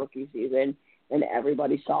of his rookie season, and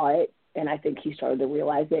everybody saw it, and I think he started to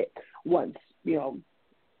realize it once,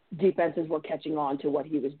 defenses were catching on to what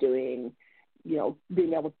he was doing,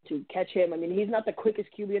 being able to catch him. I mean, he's not the quickest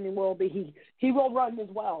QB in the world, but he will run as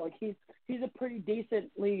well. He's a pretty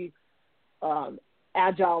decently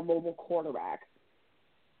agile, mobile quarterback.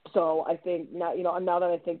 So I think now that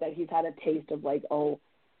I think that he's had a taste of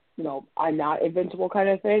I'm not invincible kind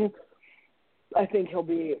of thing, I think he'll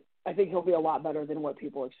be a lot better than what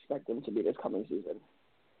people expect him to be this coming season.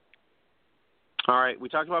 All right, we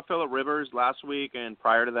talked about Phillip Rivers last week and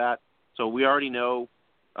prior to that, so we already know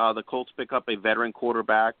the Colts pick up a veteran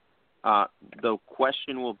quarterback. The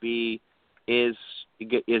question will be, is he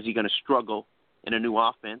going to struggle in a new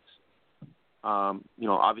offense?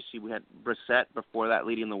 Obviously we had Brissett before that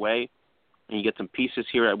leading the way, and you get some pieces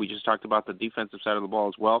here. We just talked about the defensive side of the ball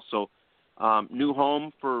as well. So new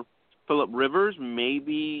home for Phillip Rivers.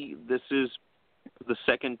 Maybe this is the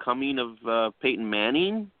second coming of Peyton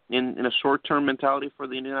Manning in a short-term mentality for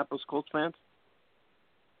the Indianapolis Colts fans.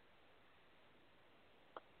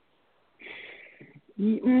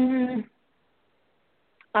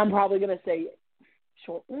 I'm probably going to say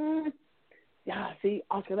short. Yeah, see,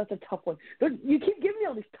 Oscar, that's a tough one. You keep giving me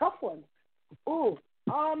all these tough ones. Ooh,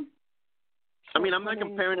 I mean, I'm not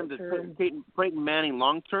comparing him to Peyton Manning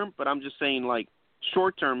long term, but I'm just saying,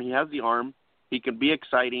 short term, he has the arm. He can be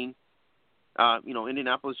exciting.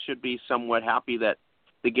 Indianapolis should be somewhat happy that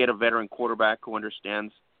they get a veteran quarterback who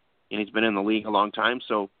understands, and he's been in the league a long time,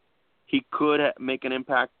 so he could make an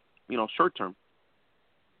impact, short term.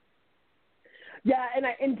 Yeah,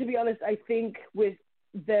 and to be honest, I think with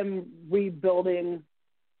them rebuilding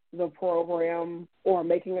the program or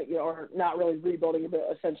making it, or not really rebuilding it, but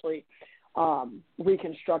essentially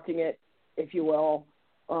reconstructing it, if you will,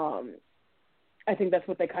 I think that's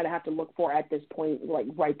what they kind of have to look for at this point,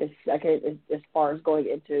 right this second, as far as going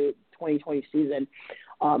into 2020 season,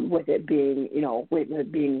 with it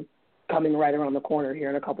being coming right around the corner here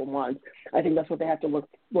in a couple months. I think that's what they have to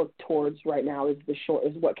look towards right now is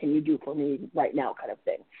what can you do for me right now kind of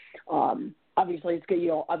thing. Obviously it's going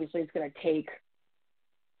to take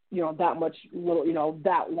that much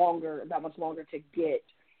longer to get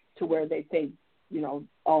to where they think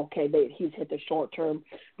he's hit the short term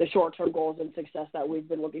goals and success that we've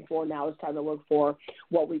been looking for. Now it's time to look for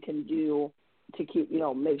what we can do to keep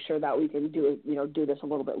make sure that we can do this a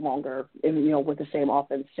little bit longer and with the same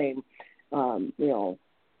offense, same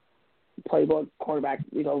playbook, quarterback,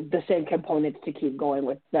 the same components to keep going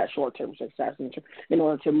with that short term success in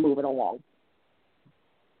order to move it along.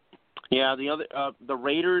 Yeah, the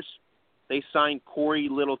Raiders, they signed Corey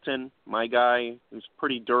Littleton, my guy, who's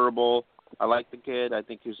pretty durable. I like the kid. I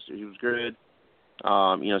think he was good.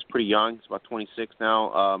 He's pretty young. He's about 26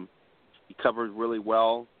 now. He covered really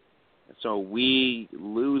well. So we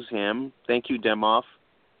lose him. Thank you, Demoff,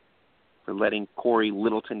 for letting Corey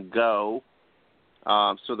Littleton go.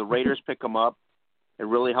 So the Raiders pick him up. It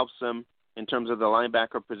really helps them in terms of the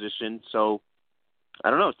linebacker position. So I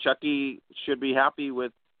don't know. Chucky should be happy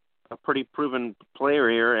with a pretty proven player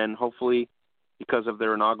here, and hopefully because of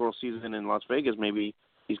their inaugural season in Las Vegas, maybe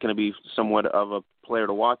he's going to be somewhat of a player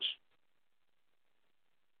to watch.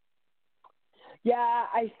 Yeah,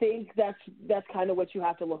 I think that's kind of what you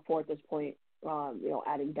have to look for at this point.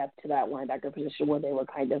 Adding depth to that linebacker position where they were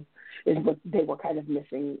kind of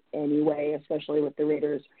missing anyway, especially with the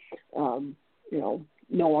Raiders, no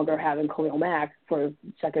longer having Khalil Mack for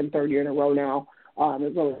second, third year in a row now.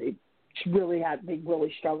 They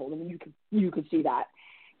really struggled. I mean, you could see that.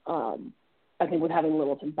 I think with having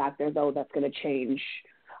Littleton back there, though, that's going to change.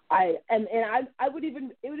 It would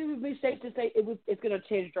be safe to say it's going to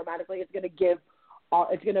change dramatically. It's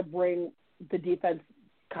going to bring the defense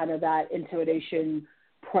kind of that intimidation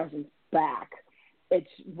presence back.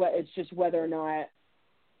 It's just whether or not,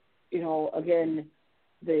 again,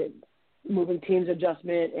 the moving teams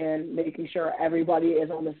adjustment and making sure everybody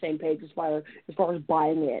is on the same page as far as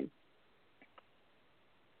buying in.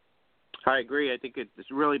 I agree. I think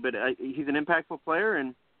it's really been he's an impactful player,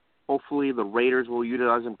 and hopefully the Raiders will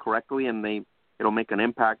utilize him correctly and it'll make an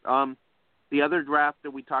impact. The other draft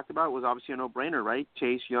that we talked about was obviously a no-brainer, right?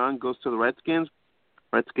 Chase Young goes to the Redskins.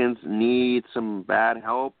 Redskins need some bad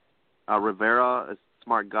help. Rivera, a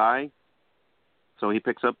smart guy, so he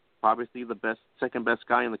picks up obviously the second best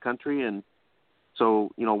guy in the country, and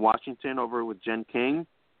so Washington over with Jen King,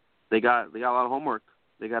 they got a lot of homework.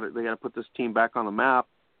 They got to put this team back on the map.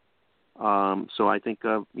 So I think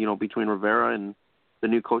between Rivera and the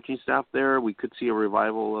new coaching staff there, we could see a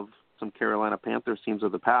revival of some Carolina Panthers teams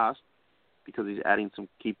of the past because he's adding some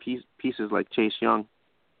key pieces like Chase Young.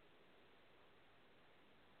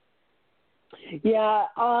 Yeah,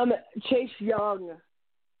 Chase Young.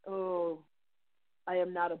 Oh, I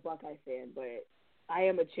am not a Buckeye fan, but I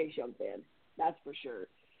am a Chase Young fan. That's for sure.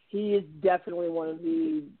 He is definitely one of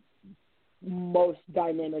the most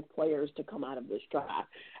dynamic players to come out of this draft.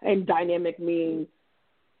 And dynamic meaning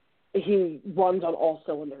he runs on all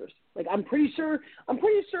cylinders. Like I'm pretty sure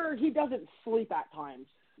he doesn't sleep at times,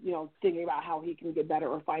 thinking about how he can get better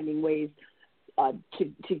or finding ways to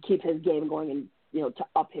keep his game going and to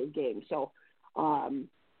up his game. So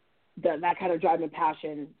that kind of drive and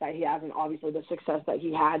passion that he has, and obviously the success that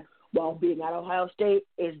he had while being at Ohio State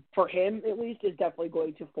is, for him at least, is definitely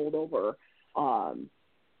going to fold over,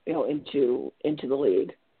 into the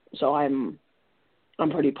league. So I'm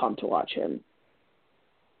pretty pumped to watch him.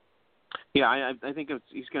 Yeah, I think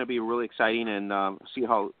he's going to be really exciting, and see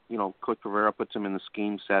how Coach Rivera puts him in the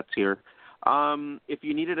scheme sets here. If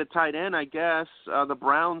you needed a tight end, I guess the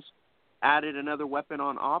Browns added another weapon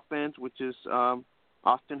on offense, which is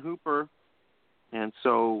Austin Hooper, and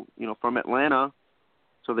so from Atlanta,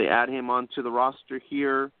 so they add him onto the roster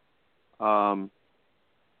here. I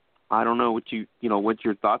don't know what what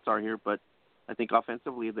your thoughts are here, but I think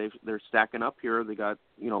offensively they're stacking up here. They got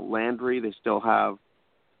Landry, they still have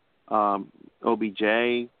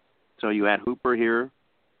OBJ, so you add Hooper here,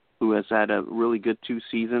 who has had a really good 2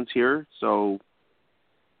 seasons here. So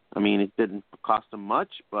I mean, it didn't cost them much,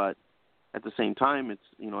 but at the same time,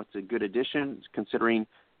 it's a good addition considering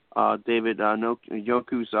David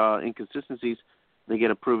Njoku's inconsistencies. They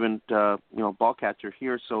get a proven ball catcher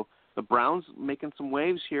here. So the Browns making some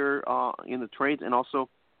waves here in the trades, and also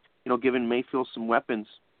giving Mayfield some weapons.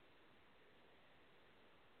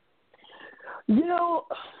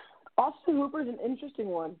 Austin Hooper is an interesting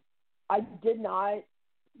one. I did not.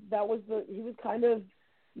 He was kind of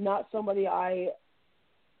not somebody I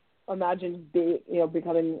imagined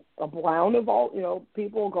becoming a Brown of all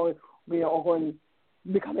people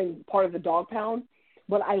becoming part of the dog pound,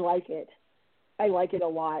 but I like it. I like it a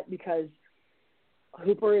lot because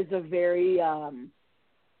Hooper is he's a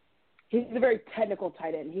very technical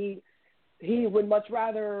tight end. He would much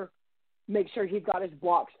rather make sure he's got his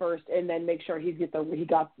blocks first and then make sure he gets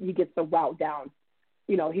the route down.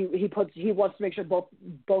 He wants to make sure both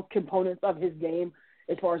components of his game,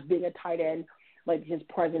 as far as being a tight end, like his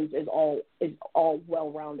presence is all well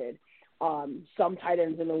rounded. Some tight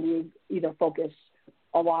ends in the league either focus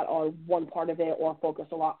a lot on one part of it or focus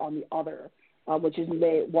a lot on the other, which is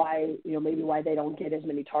maybe why they don't get as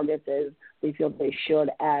many targets as they feel they should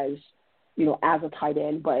as a tight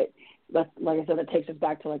end. But like I said, it takes us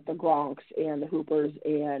back to like the Gronks and the Hoopers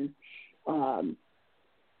and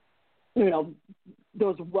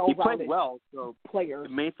those well-rounded he played well, so players.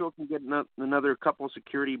 Mayfield can get another couple of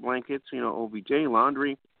security blankets. OBJ,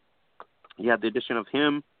 Landry. You have the addition of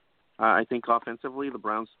him. I think offensively, the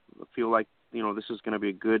Browns feel like this is going to be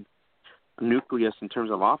a good nucleus in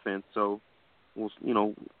terms of offense. So,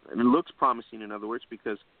 it looks promising. In other words,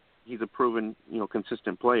 because he's a proven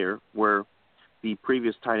consistent player, where the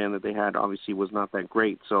previous tight end that they had obviously was not that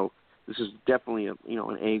great. So this is definitely an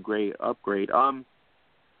A grade upgrade.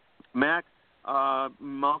 Mac,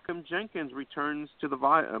 Malcolm Jenkins returns to the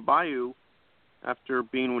Bayou after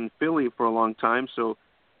being in Philly for a long time. So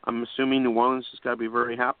I'm assuming New Orleans has got to be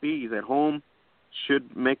very happy. He's at home,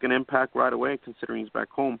 should make an impact right away considering he's back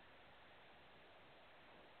home.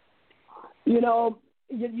 You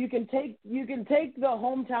can take the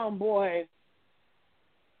hometown boy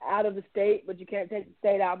out of the state, but you can't take the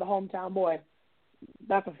state out of the hometown boy.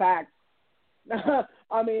 That's a fact. What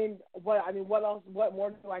else? What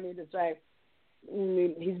more do I need to say?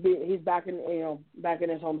 He's back in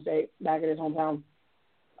his home state, back in his hometown.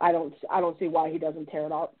 I don't see why he doesn't tear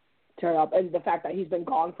it up. And the fact that he's been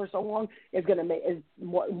gone for so long is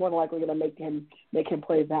more than likely going to make him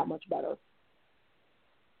play that much better.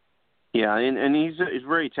 Yeah, and he's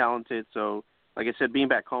very talented. So, like I said, being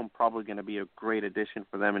back home probably going to be a great addition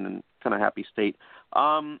for them in a kind of happy state.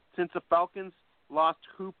 Since the Falcons lost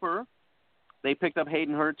Hooper, they picked up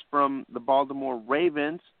Hayden Hurst from the Baltimore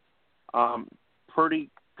Ravens. Pretty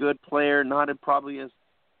good player, not probably as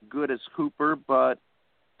good as Hooper, but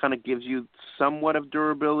kind of gives you somewhat of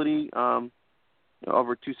durability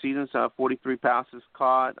over 2 seasons. 43 passes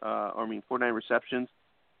caught, 49 receptions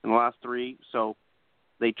in the last 3. So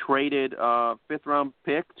they traded a 5th-round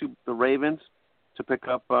pick to the Ravens to pick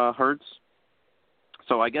up Hurts.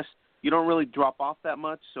 So I guess you don't really drop off that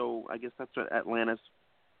much. So I guess that's what Atlanta's,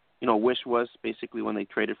 wish was basically when they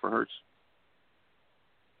traded for Hurts.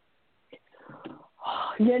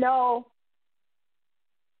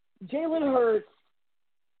 Jalen Hurts,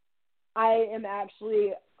 I've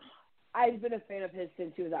been a fan of his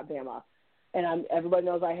since he was at Bama. And everybody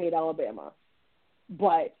knows I hate Alabama.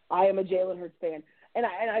 But I am a Jalen Hurts fan. And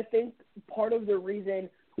I think part of the reason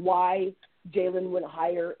why Jalen went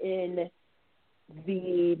higher in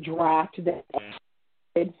the draft than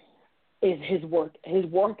is his work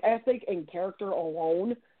ethic and character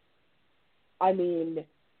alone. I mean,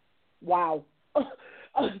 wow.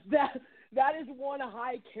 That is one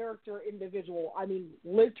high character individual. I mean,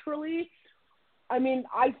 literally. I mean,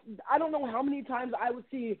 I don't know how many times I would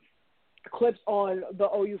see clips on the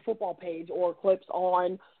OU football page or clips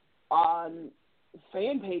on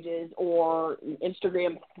fan pages or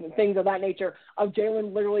Instagram, things of that nature, of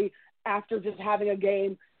Jalen literally after just having a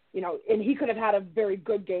game, and he could have had a very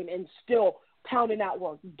good game and still pounding out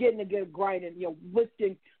work, getting a good grind and,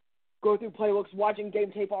 lifting, go through playbooks, watching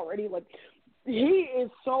game tape already. Like, he is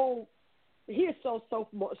so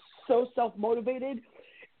self-motivated.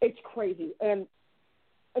 It's crazy. And,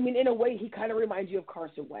 I mean, in a way, he kind of reminds you of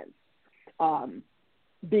Carson Wentz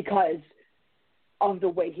because of the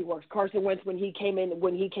way he works. Carson Wentz, when he came into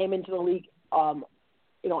the league,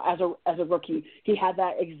 as a rookie, he had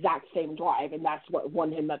that exact same drive, and that's what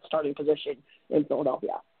won him that starting position in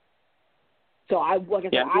Philadelphia. So I'm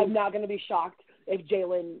not going to be shocked if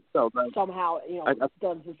Jalen somehow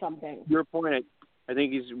does something. Your point, I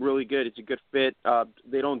think he's really good. It's a good fit.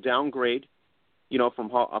 They don't downgrade, from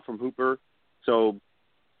Hooper, so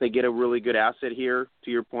they get a really good asset here.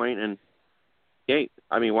 To your point, and hey,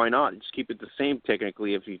 I mean, why not? Just keep it the same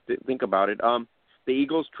technically if you think about it. The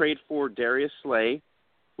Eagles trade for Darius Slay,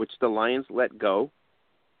 which the Lions let go,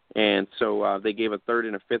 and so they gave a 3rd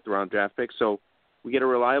and a 5th-round draft pick. So we get a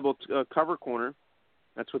reliable cover corner.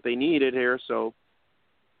 That's what they needed here. So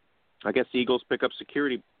I guess the Eagles pick up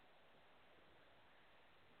security.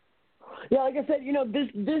 Yeah, like I said,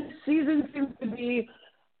 this season seems to be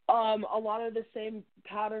a lot of the same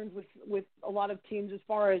patterns with a lot of teams as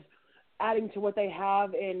far as adding to what they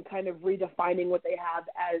have and kind of redefining what they have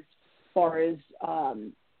as far as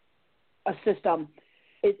a system.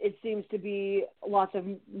 It seems to be lots of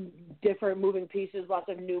different moving pieces, lots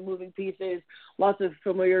of new moving pieces, lots of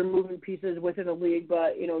familiar moving pieces within the league,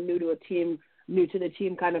 but, new to the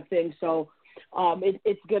team kind of thing. So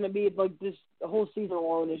it's going to be like this. The whole season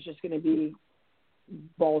alone is just going to be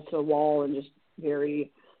balls to the wall and just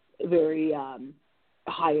very, very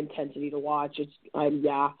high intensity to watch. I'm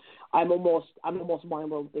almost mind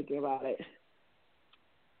blown thinking about it.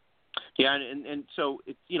 Yeah, and so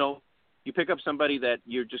it's you pick up somebody that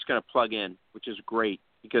you're just going to plug in, which is great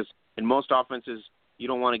because in most offenses you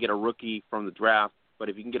don't want to get a rookie from the draft, but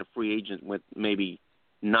if you can get a free agent with maybe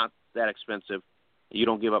not that expensive, you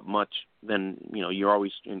don't give up much, then you're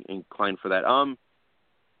always inclined for that.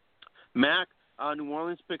 Mac, New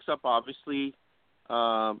Orleans picks up obviously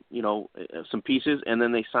some pieces, and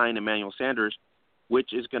then they sign Emmanuel Sanders,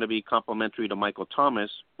 which is going to be complementary to Michael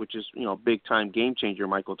Thomas, which is big time game changer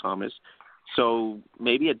Michael Thomas. So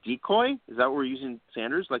maybe a decoy? Is that what we're using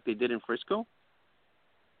Sanders like they did in Frisco?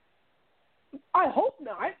 I hope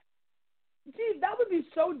not. Gee, that would be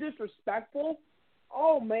so disrespectful.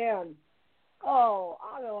 Oh, man. Oh,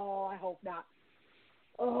 I hope not.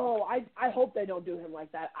 Oh, I hope they don't do him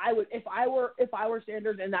like that. I would, if I were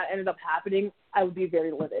Sanders and that ended up happening, I would be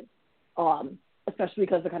very livid. Especially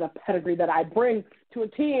because the kind of pedigree that I bring to a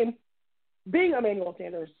team, being Emmanuel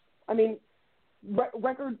Sanders. I mean,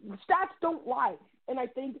 record stats don't lie, and I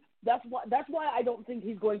think that's why I don't think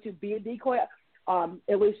he's going to be a decoy,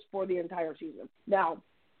 at least for the entire season. Now,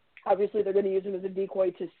 obviously, they're going to use him as a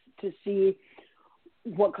decoy to see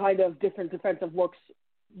what kind of different defensive looks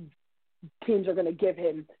teams are going to give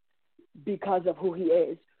him because of who he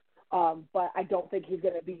is. But I don't think he's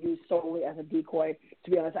going to be used solely as a decoy.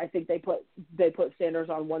 To be honest, I think they put Sanders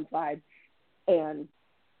on one side and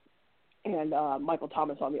Michael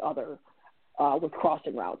Thomas on the other with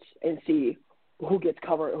crossing routes and see who gets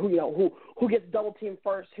covered, who gets double teamed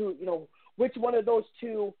first, which one of those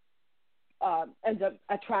two ends up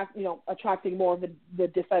attracting more of the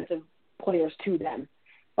defensive players to them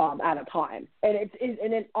at a time. And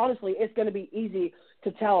honestly, it's going to be easy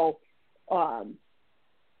to tell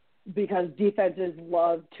because defenses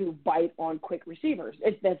love to bite on quick receivers.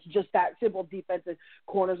 That's just that simple. Defenses,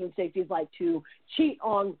 corners and safeties like to cheat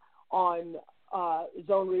on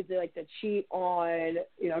zone reads. They like to cheat on,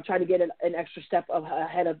 trying to get an extra step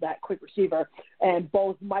ahead of that quick receiver. And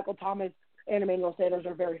both Michael Thomas and Emmanuel Sanders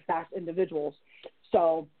are very fast individuals.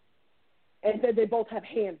 So, and they both have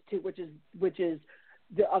hands too, which is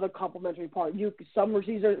the other complementary part. Some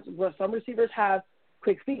receivers have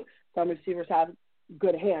quick feet. Some receivers have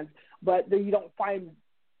good hands, but you don't find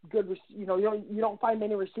you don't find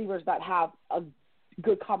many receivers that have a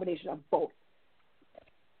good combination of both.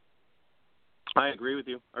 I agree with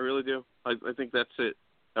you. I really do. I think that's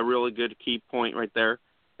a really good key point right there.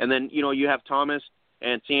 And then, you have Thomas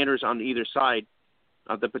and Sanders on either side.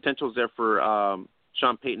 The potential is there for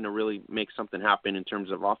Sean Payton to really make something happen in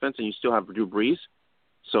terms of offense, and you still have Drew Brees.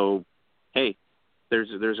 So, hey,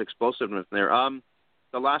 there's explosiveness there.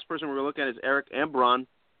 The last person we're looking at is Eric Ebron.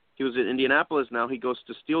 He was in Indianapolis. Now he goes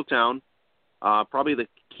to Steeltown. Probably the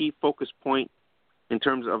key focus point in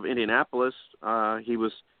terms of Indianapolis. He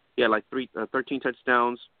had like 13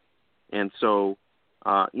 touchdowns. And so,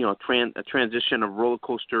 a transition of roller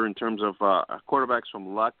coaster in terms of quarterbacks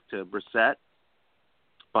from Luck to Brissett.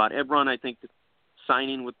 But Ebron, I think,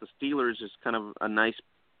 signing with the Steelers is kind of a nice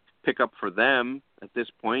pickup for them at this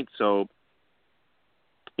point. So,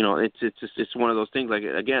 it's one of those things. Like,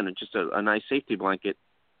 again, it's just a nice safety blanket.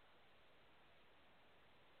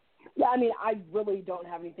 Yeah, I mean, I really don't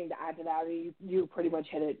have anything to add to that. I mean, you pretty much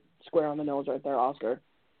hit it square on the nose right there, Oscar.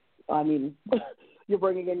 I mean, you're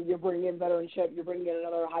bringing in veteranship. You're bringing in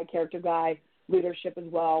another high character guy, leadership as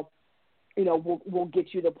well. We'll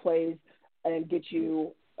get you the plays and get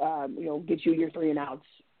you your 3 and outs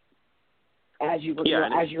as you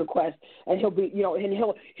request. And he'll be,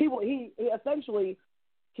 he essentially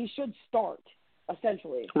he should start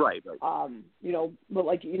essentially. Right. But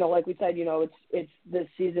like we said, it's this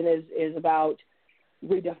season is about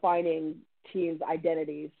redefining teams'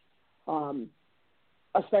 identities.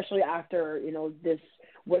 Especially after, this,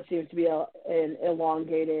 what seems to be an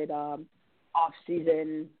elongated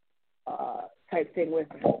off-season type thing with.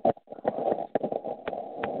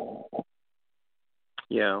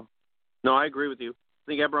 Yeah. No, I agree with you. I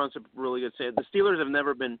think Ebron's a really good say. The Steelers have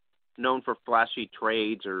never been known for flashy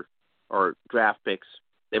trades or draft picks.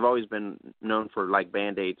 They've always been known for, like,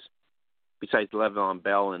 Band-Aids, besides Le'Veon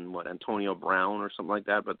Bell and, Antonio Brown or something like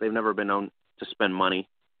that, but they've never been known to spend money.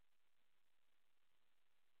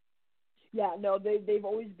 Yeah, no, they've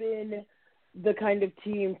always been the kind of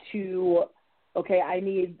team to, okay, I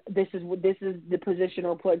need this is the position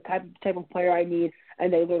or type of player I need,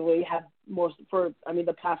 and they literally have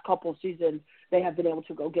the past couple of seasons they have been able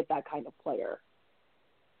to go get that kind of player.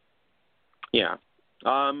 Yeah,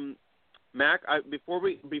 Mac, before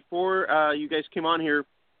you guys came on here,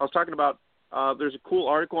 I was talking about there's a cool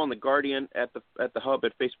article on the Guardian at the hub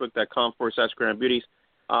at facebook.com/Gridiron Beauties.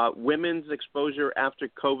 Women's exposure after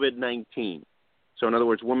COVID-19. So, in other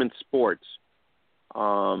words, women's sports.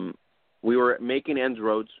 We were making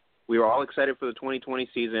inroads. We were all excited for the 2020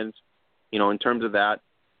 seasons, in terms of that.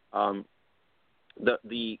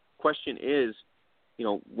 The question is,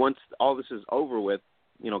 once all this is over with,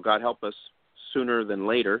 God help us sooner than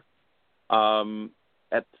later,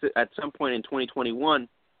 at some point in 2021, do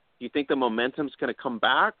you think the momentum's going to come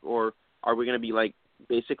back, or are we going to be, like,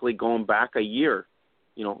 basically going back a year?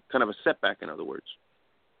 Kind of a setback, in other words,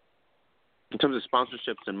 in terms of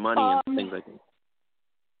sponsorships and money and things like that.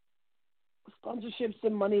 Sponsorships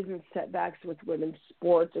and monies and setbacks with women's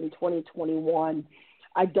sports in 2021.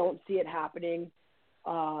 I don't see it happening,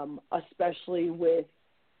 especially with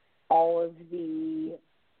all of the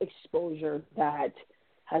exposure that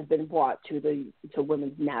has been brought to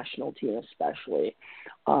women's national team, especially.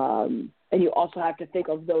 And you also have to think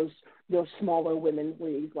of those smaller women's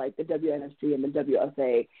leagues like the WNFC and the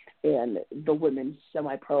WFA and the women's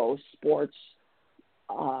semi-pro sports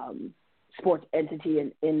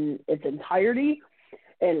entity in its entirety,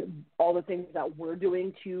 and all the things that we're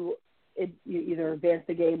doing to either advance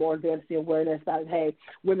the game or advance the awareness that, hey,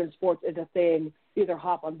 women's sports is a thing. Either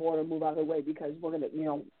hop on board or move out of the way, because we're going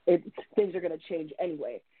to, things are going to change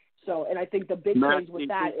anyway. So, and I think the big change with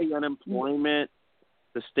that is unemployment,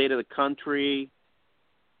 the state of the country,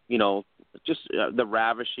 just the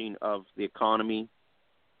ravishing of the economy.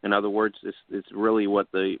 In other words, it's really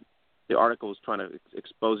what the article is trying to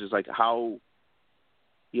expose, is like how,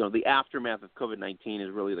 the aftermath of COVID-19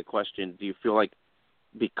 is really the question. Do you feel like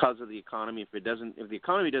because of the economy, if the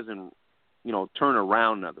economy doesn't, turn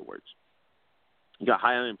around, in other words, you got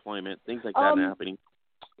high unemployment, things like that happening,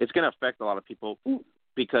 it's going to affect a lot of people,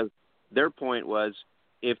 because their point was,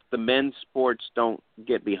 if the men's sports don't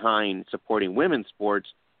get behind supporting women's sports,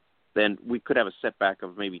 then we could have a setback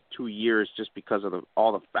of maybe 2 years just because of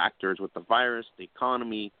all the factors with the virus, the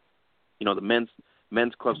economy, the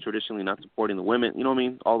men's clubs traditionally not supporting the women. You know what I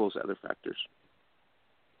mean? All those other factors.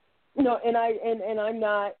 No, and I'm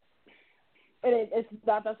not, and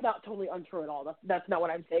that's not totally untrue at all. That's not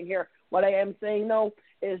what I'm saying here. What I am saying though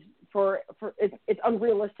is it's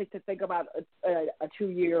unrealistic to think about a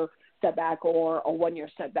 2-year setback or a 1-year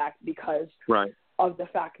setback because of the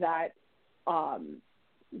fact that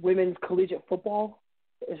women's collegiate football,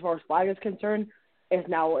 as far as flag is concerned, is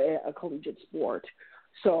now a collegiate sport.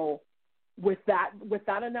 So with that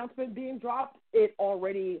announcement being dropped, it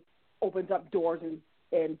already opens up doors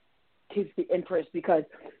and keeps the interest because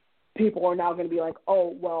people are now going to be like,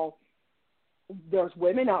 oh, well, there's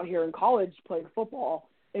women out here in college playing football.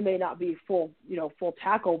 It may not be full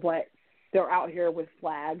tackle, but they're out here with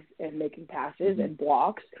flags and making passes and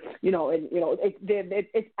blocks,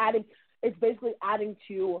 it's basically adding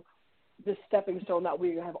to the stepping stone that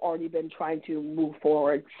we have already been trying to move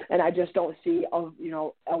forward. And I just don't see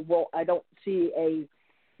I don't see a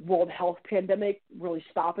world health pandemic really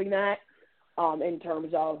stopping that in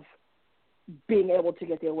terms of being able to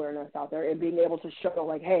get the awareness out there and being able to show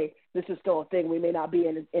like, hey, this is still a thing. We may not be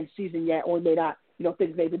in season yet, or we may not,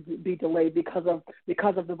 things may be delayed because of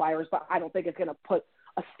the virus, but I don't think it's going to put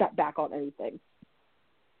a step back on anything.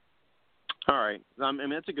 All right. I mean,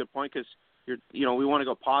 that's a good point because we want to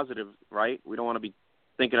go positive, right? We don't want to be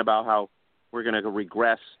thinking about how we're going to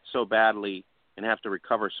regress so badly and have to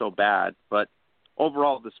recover so bad. But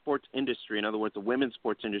overall, the sports industry, in other words, the women's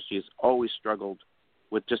sports industry, has always struggled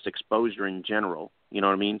with just exposure in general. You know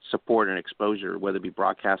what I mean? Support and exposure, whether it be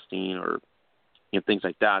broadcasting or things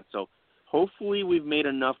like that. So hopefully we've made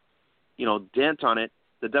enough, dent on it.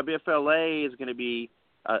 The WFLA is going to be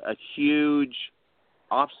a huge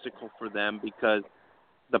obstacle for them because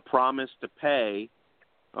the promise to pay,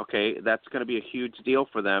 that's going to be a huge deal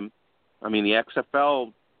for them. I mean, the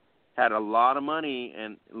XFL had a lot of money,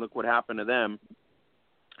 and look what happened to them.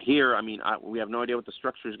 Here, I mean, we have no idea what the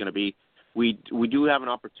structure is going to be. We do have an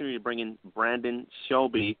opportunity to bring in Brandon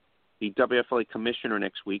Shelby, the WFLA commissioner,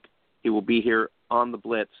 next week. He will be here on the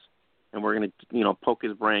Blitz, and we're going to, poke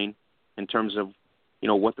his brain in terms of,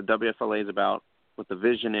 what the WFLA is about, what the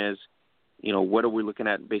vision is, what are we looking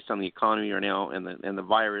at based on the economy right now and the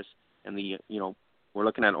virus, and we're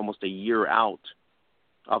looking at almost a year out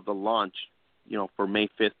of the launch, for May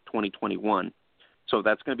 5th, 2021. So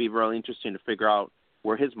that's going to be really interesting to figure out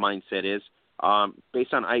where his mindset is.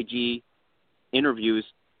 Based on IG interviews,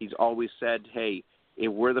 he's always said, hey,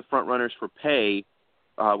 if we're the front runners for pay,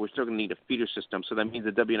 we're still going to need a feeder system. So that means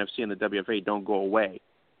the WNFC and the WFA don't go away.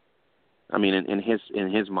 I mean, in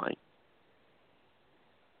his mind.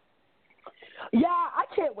 Yeah, I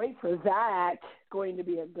can't wait for that. Going to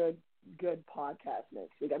be a good podcast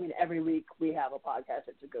next week. I mean, every week we have a podcast.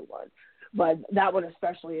 It's a good one. But that one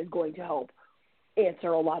especially is going to help answer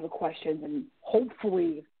a lot of questions and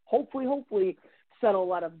hopefully settle a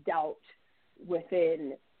lot of doubt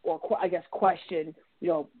within, or I guess questions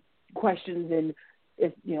in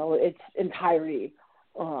its entirety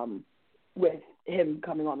with him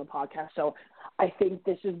coming on the podcast. So I think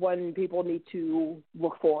this is one people need to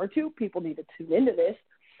look forward to. People need to tune into this.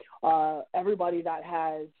 Everybody that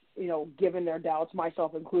has, given their doubts,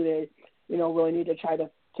 myself included, really need to try to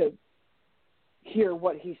hear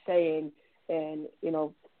what he's saying and,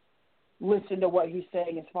 listen to what he's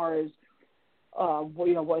saying as far as,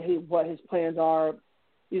 what his plans are,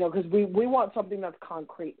 because we want something that's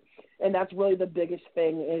concrete. And that's really the biggest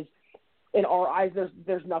thing is, in our eyes,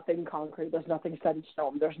 there's nothing concrete. There's nothing set in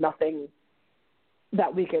stone. There's nothing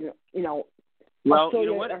that we can,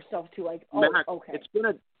 affiliate ourselves to. Like, Mac, okay.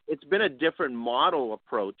 It's been a different model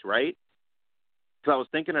approach, right? Because I was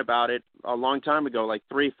thinking about it a long time ago, like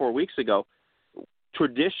 3-4 weeks ago.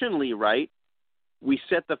 Traditionally, right, we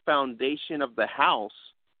set the foundation of the house,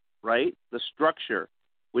 right, the structure,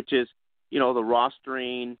 which is, the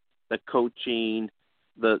rostering, the coaching,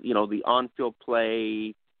 the on-field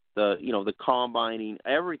play, the combining,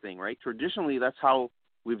 everything, right? Traditionally, that's how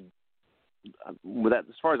we've, as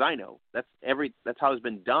far as I know, that's how it's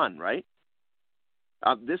been done, right?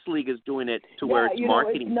 This league is doing it to where it's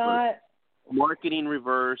marketing. It's not marketing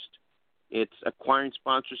reversed. It's acquiring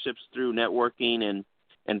sponsorships through networking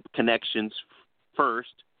and connections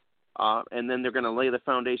first, and then they're going to lay the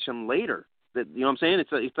foundation later. You know what I'm saying?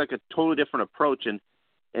 It's like a totally different approach. And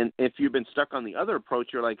if you've been stuck on the other approach,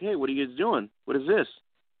 you're like, hey, what are you guys doing? What is this?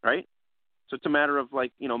 Right? So it's a matter of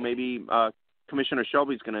maybe Commissioner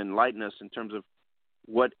Shelby's going to enlighten us in terms of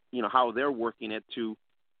what, how they're working it to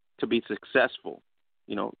be successful.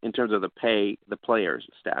 in terms of the players'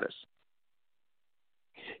 status.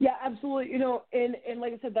 Yeah, absolutely. And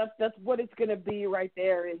like I said, that's what it's going to be right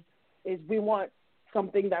there is we want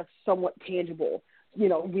something that's somewhat tangible. We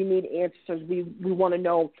need answers. We want to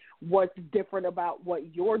know what's different about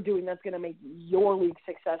what you're doing that's going to make your league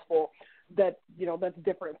successful. That's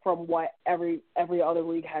different from what every other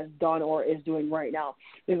league has done or is doing right now.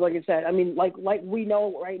 Because like I said, I mean, like we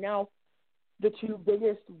know right now, the two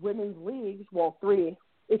biggest women's leagues, well, three,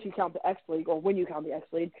 if you count the X League or when you count the X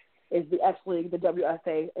League, is the X League, the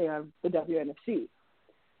WFA, and the WNFC.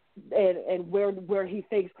 And where he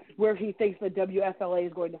thinks the WFLA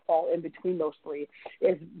is going to fall in between those three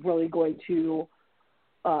is really going to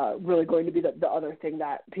be the other thing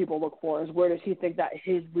that people look for, is where does he think that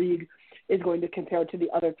his league is going to compare to the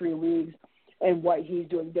other three leagues, and what he's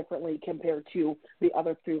doing differently compared to the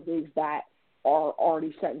other three leagues that are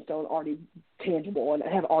already set in stone, already tangible, and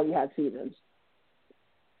have already had seasons.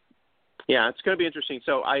 Yeah, it's going to be interesting.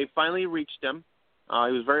 So I finally reached him.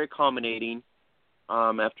 He was very accommodating.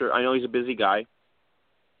 After I know he's a busy guy,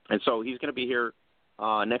 and so he's going to be here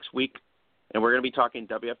next week, and we're going to be talking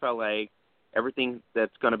WFLA, everything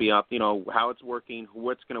that's going to be up, how it's working,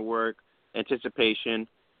 what's going to work, anticipation.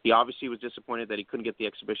 He obviously was disappointed that he couldn't get the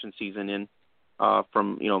exhibition season in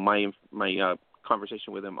from my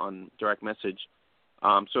conversation with him on direct message.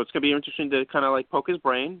 So it's going to be interesting to kind of like poke his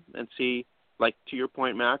brain and see, like to your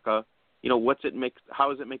point, Mac, how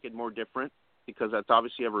does it make it more different? Because that's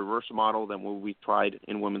obviously a reverse model than what we tried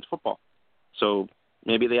in women's football. So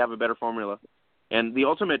maybe they have a better formula. And the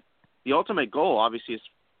ultimate goal, obviously,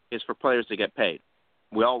 is for players to get paid.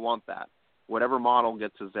 We all want that. Whatever model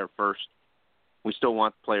gets us there first, we still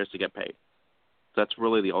want players to get paid. That's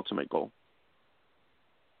really the ultimate goal.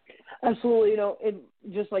 Absolutely.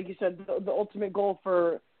 Just like you said, the ultimate goal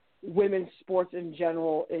for women's sports in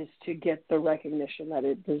general is to get the recognition that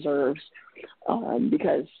it deserves,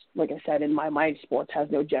 because, like I said, in my mind, sports has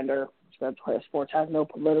no gender. Sports has no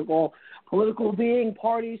political being,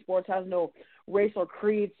 party. Sports has no race or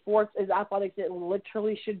creed. Sports is athletics. It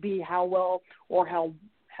literally should be how well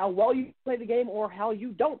you play the game or how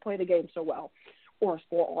you don't play the game so well, or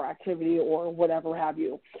sport or activity or whatever have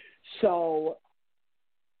you. So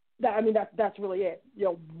that's really it.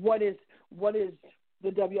 What is the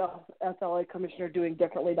WFLA commissioner doing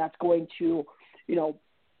differently that's going to,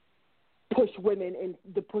 push women and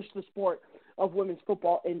to push the sport of women's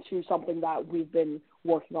football into something that we've been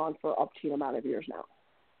working on for up to an amount of years now.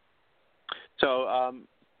 So,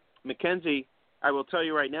 Mackenzie, I will tell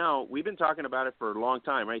you right now, we've been talking about it for a long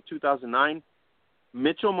time, right? 2009,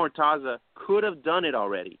 Mitchell Mortaza could have done it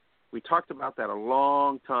already. We talked about that a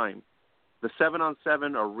long time. The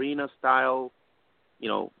 7-on-7 arena style,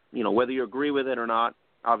 whether you agree with it or not,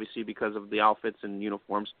 obviously because of the outfits and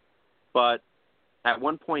uniforms. But at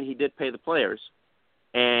one point he did pay the players,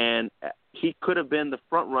 and he could have been the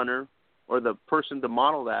front runner or the person to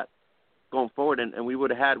model that going forward, and we would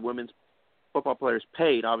have had women's football players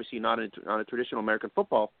paid, obviously not on a traditional American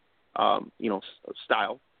football,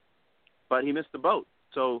 style. But he missed the boat.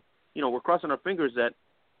 So, we're crossing our fingers that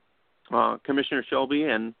Commissioner Shelby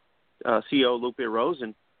and CEO Lupe Rose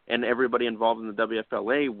and everybody involved in the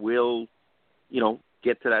WFLA will,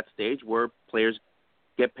 get to that stage where players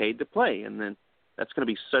get paid to play. And then that's going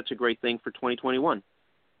to be such a great thing for 2021.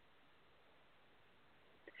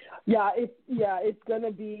 Yeah, it's going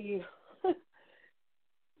to be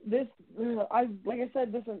this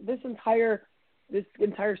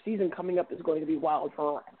entire season coming up is going to be wild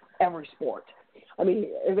for every sport. I mean,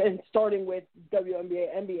 and starting with WNBA,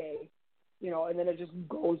 NBA, and then it just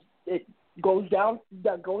goes down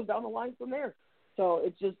the line from there. So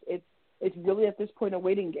it's really at this point a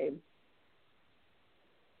waiting game.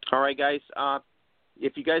 All right, guys.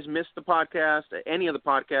 If you guys missed the podcast, any of the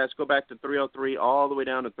podcasts, go back to 303 all the way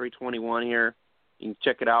down to 321 here. You can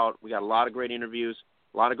check it out. We got a lot of great interviews,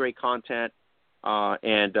 a lot of great content,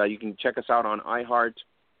 and you can check us out on iHeart,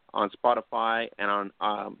 on Spotify, and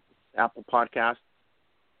on Apple Podcasts.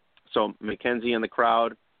 So Mackenzie and the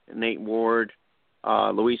crowd, Nate Ward,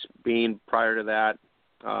 Luis Bean prior to that,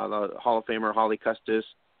 the Hall of Famer Holly Custis,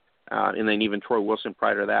 and then even Troy Wilson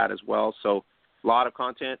prior to that as well. So a lot of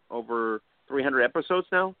content, over 300 episodes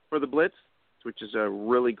now for the Blitz, which is a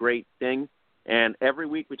really great thing. And every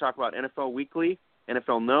week we talk about NFL Weekly,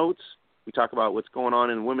 NFL Notes. We talk about what's going on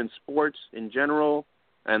in women's sports in general.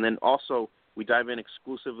 And then also we dive in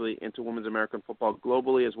exclusively into women's American football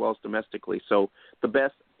globally as well as domestically. So the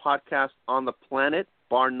best podcast on the planet,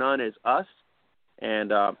 bar none, is us. And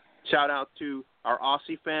shout out to our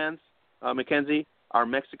Aussie fans, Mackenzie, our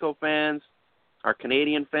Mexico fans, our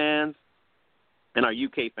Canadian fans, and our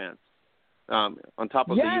UK fans. on top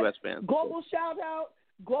of the U.S. fans. Global shout out.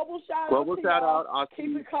 Global shout out.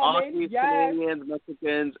 Keep it coming. Aussies, Canadians,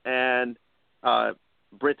 Mexicans, and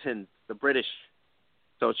Britons, the British.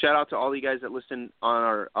 So shout out to all you guys that listen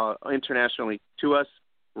on our internationally to us.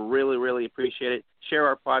 We really, really appreciate it. Share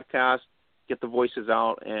our podcast, get the voices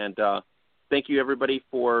out, and thank you everybody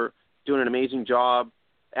for doing an amazing job.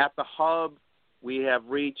 At the Hub, we have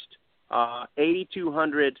reached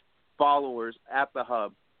 8,200 followers at the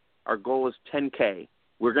Hub. Our goal is 10K.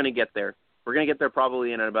 We're going to get there. We're going to get there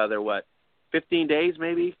probably in about 15 days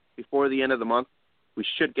maybe before the end of the month. We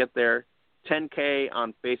should get there. 10K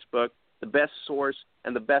on Facebook, the best source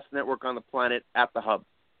and the best network on the planet at the Hub,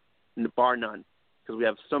 bar none, because we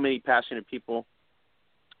have so many passionate people.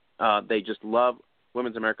 They just love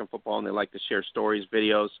women's American football, and they like to share stories,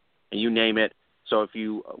 videos, and you name it. So if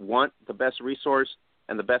you want the best resource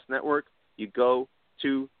and the best network, you go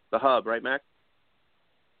to the Hub, right, Mac?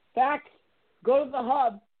 Facts. Go to the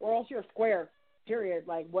Hub, or else you're square. Period.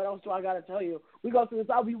 Like, what else do I got to tell you? We go through this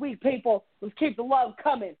every week, people. Let's keep the love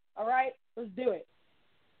coming. All right? Let's do it.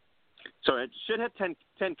 So it should hit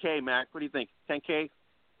 10K, Mac. What do you think? 10K?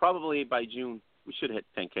 Probably by June we should hit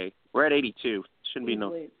 10K. We're at 82. Shouldn't be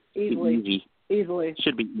easily.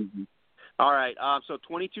 Should be easy. All right. So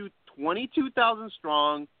 22,000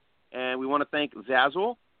 strong, and we want to thank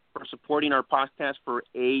Zazzle for supporting our podcast for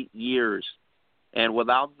 8 years. And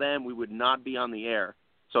without them, we would not be on the air.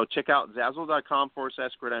 So check out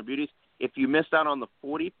Zazzle.com/Gridiron Beauties. If you missed out on the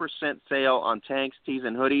 40% sale on tanks, tees,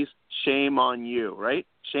 and hoodies, shame on you, right?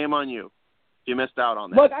 Shame on you. You missed out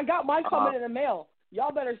on that. Look, I got mine coming in the mail.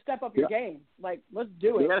 Y'all better step up your game. Like, let's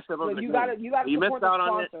do it. You got to support the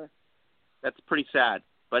sponsor. That's pretty sad.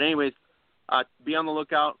 But anyways, be on the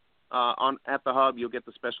lookout at the Hub. You'll get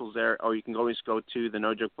the specials there, or you can always go to the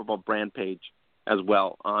No Joke Football brand page as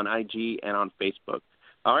well on IG and on Facebook.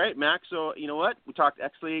 All right, Max. So you know what? We talked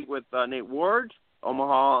X-League with Nate Ward,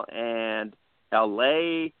 Omaha, and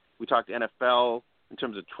LA. We talked NFL in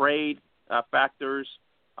terms of trade factors.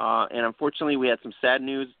 And unfortunately, we had some sad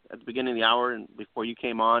news at the beginning of the hour and before you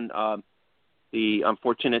came on. The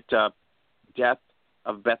unfortunate death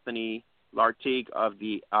of Bethany Lartigue of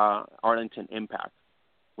the Arlington Impact,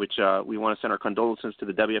 which we want to send our condolences to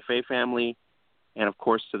the WFA family and, of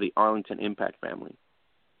course, to the Arlington Impact family.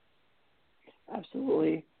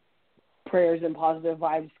 Absolutely. Prayers and positive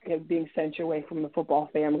vibes being sent your way from the football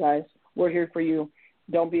fam, guys. We're here for you.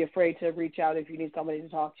 Don't be afraid to reach out if you need somebody to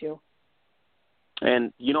talk to.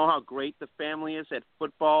 And you know how great the family is at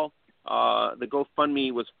football? The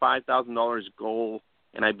GoFundMe was $5,000 goal,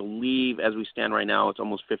 and I believe as we stand right now, it's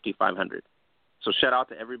almost $5,500. So shout out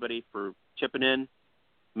to everybody for chipping in,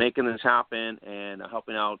 making this happen, and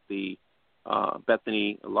helping out the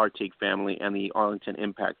Bethany Lartigue family and the Arlington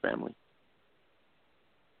Impact family.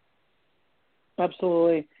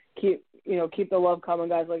 Absolutely. Keep the love coming,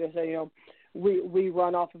 guys. Like I said, we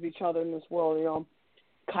run off of each other in this world.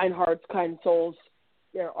 Kind hearts, kind souls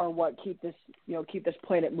are what keep this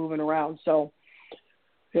planet moving around. So,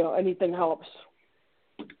 anything helps.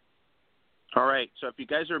 All right. So if you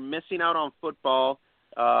guys are missing out on football,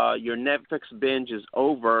 your Netflix binge is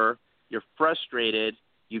over, you're frustrated,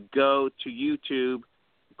 you go to YouTube,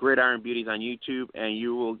 Gridiron Beauties on YouTube, and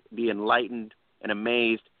you will be enlightened and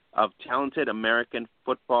amazed of talented American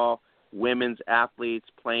football women's athletes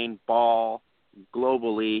playing ball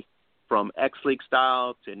globally, from X-League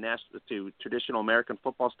style to traditional American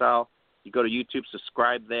football style. You go to YouTube,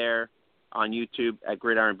 subscribe there on YouTube at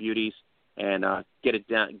Gridiron Beauties, and get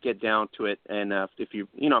down to it. And if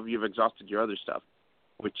you've exhausted your other stuff,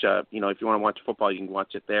 which if you want to watch football, you can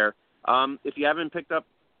watch it there. If you haven't picked up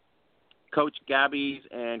Coach Gabby's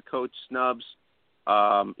and Coach Snub's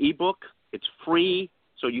ebook, it's free,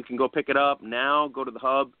 so you can go pick it up now. Go to the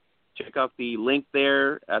Hub. Check out the link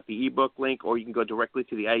there at the ebook link, or you can go directly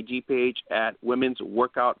to the IG page at Women's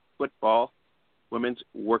Workout Football on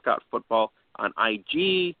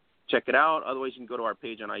IG. Check it out. Otherwise, you can go to our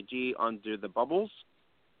page on IG under the bubbles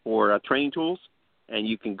for training tools, and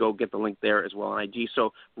you can go get the link there as well on IG.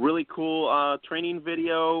 So really cool training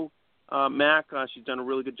video. Mac, she's done a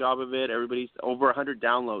really good job of it. Everybody's over 100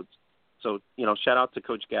 downloads. So, shout out to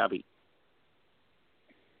Coach Gabby.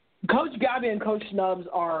 Coach Gabby and Coach Snubs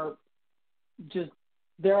are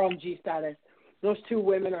they're on G status. Those two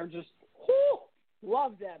women are just,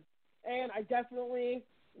 love them. And I definitely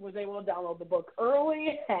was able to download the book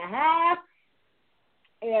early. And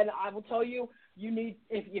I will tell you, you need,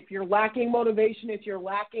 if you're lacking motivation, if you're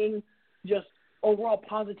lacking just overall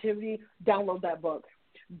positivity, download that book.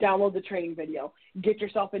 Download the training video. Get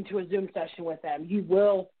yourself into a Zoom session with them. You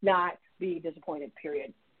will not be disappointed,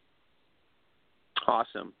 period.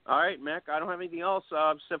 Awesome. All right, Mac, I don't have anything else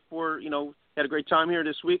except for, had a great time here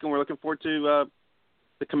this week, and we're looking forward to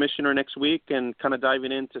the commissioner next week and kind of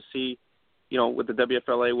diving in to see, what the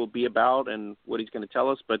WFLA will be about and what he's going to tell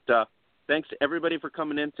us. But thanks to everybody for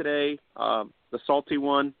coming in today, the Salty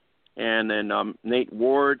One, and then Nate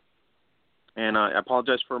Ward. And I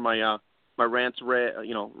apologize for my rant.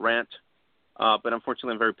 But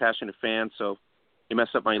unfortunately, I'm a very passionate fan, so you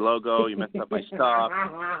messed up my logo, you messed up my stuff.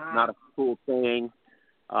 Not a cool thing.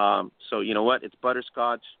 So you know what? It's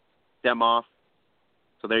butterscotch, dem off.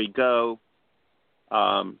 So there you go.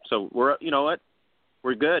 So we're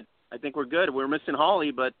good. I think we're good. We're missing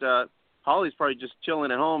Holly, but Holly's probably just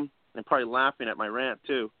chilling at home and probably laughing at my rant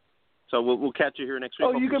too. So we'll catch you here next week.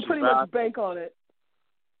 Oh, you can pretty much bank on it.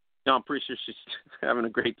 No, I'm pretty sure she's having a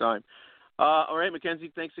great time. All right,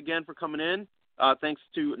 Mackenzie, thanks again for coming in. Thanks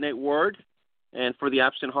to Nate Ward and for the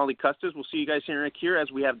absent Holly Custis. We'll see you guys here next year as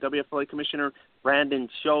we have WFLA Commissioner Brandon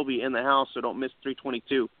Shelby in the house, so don't miss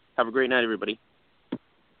 322. Have a great night, everybody.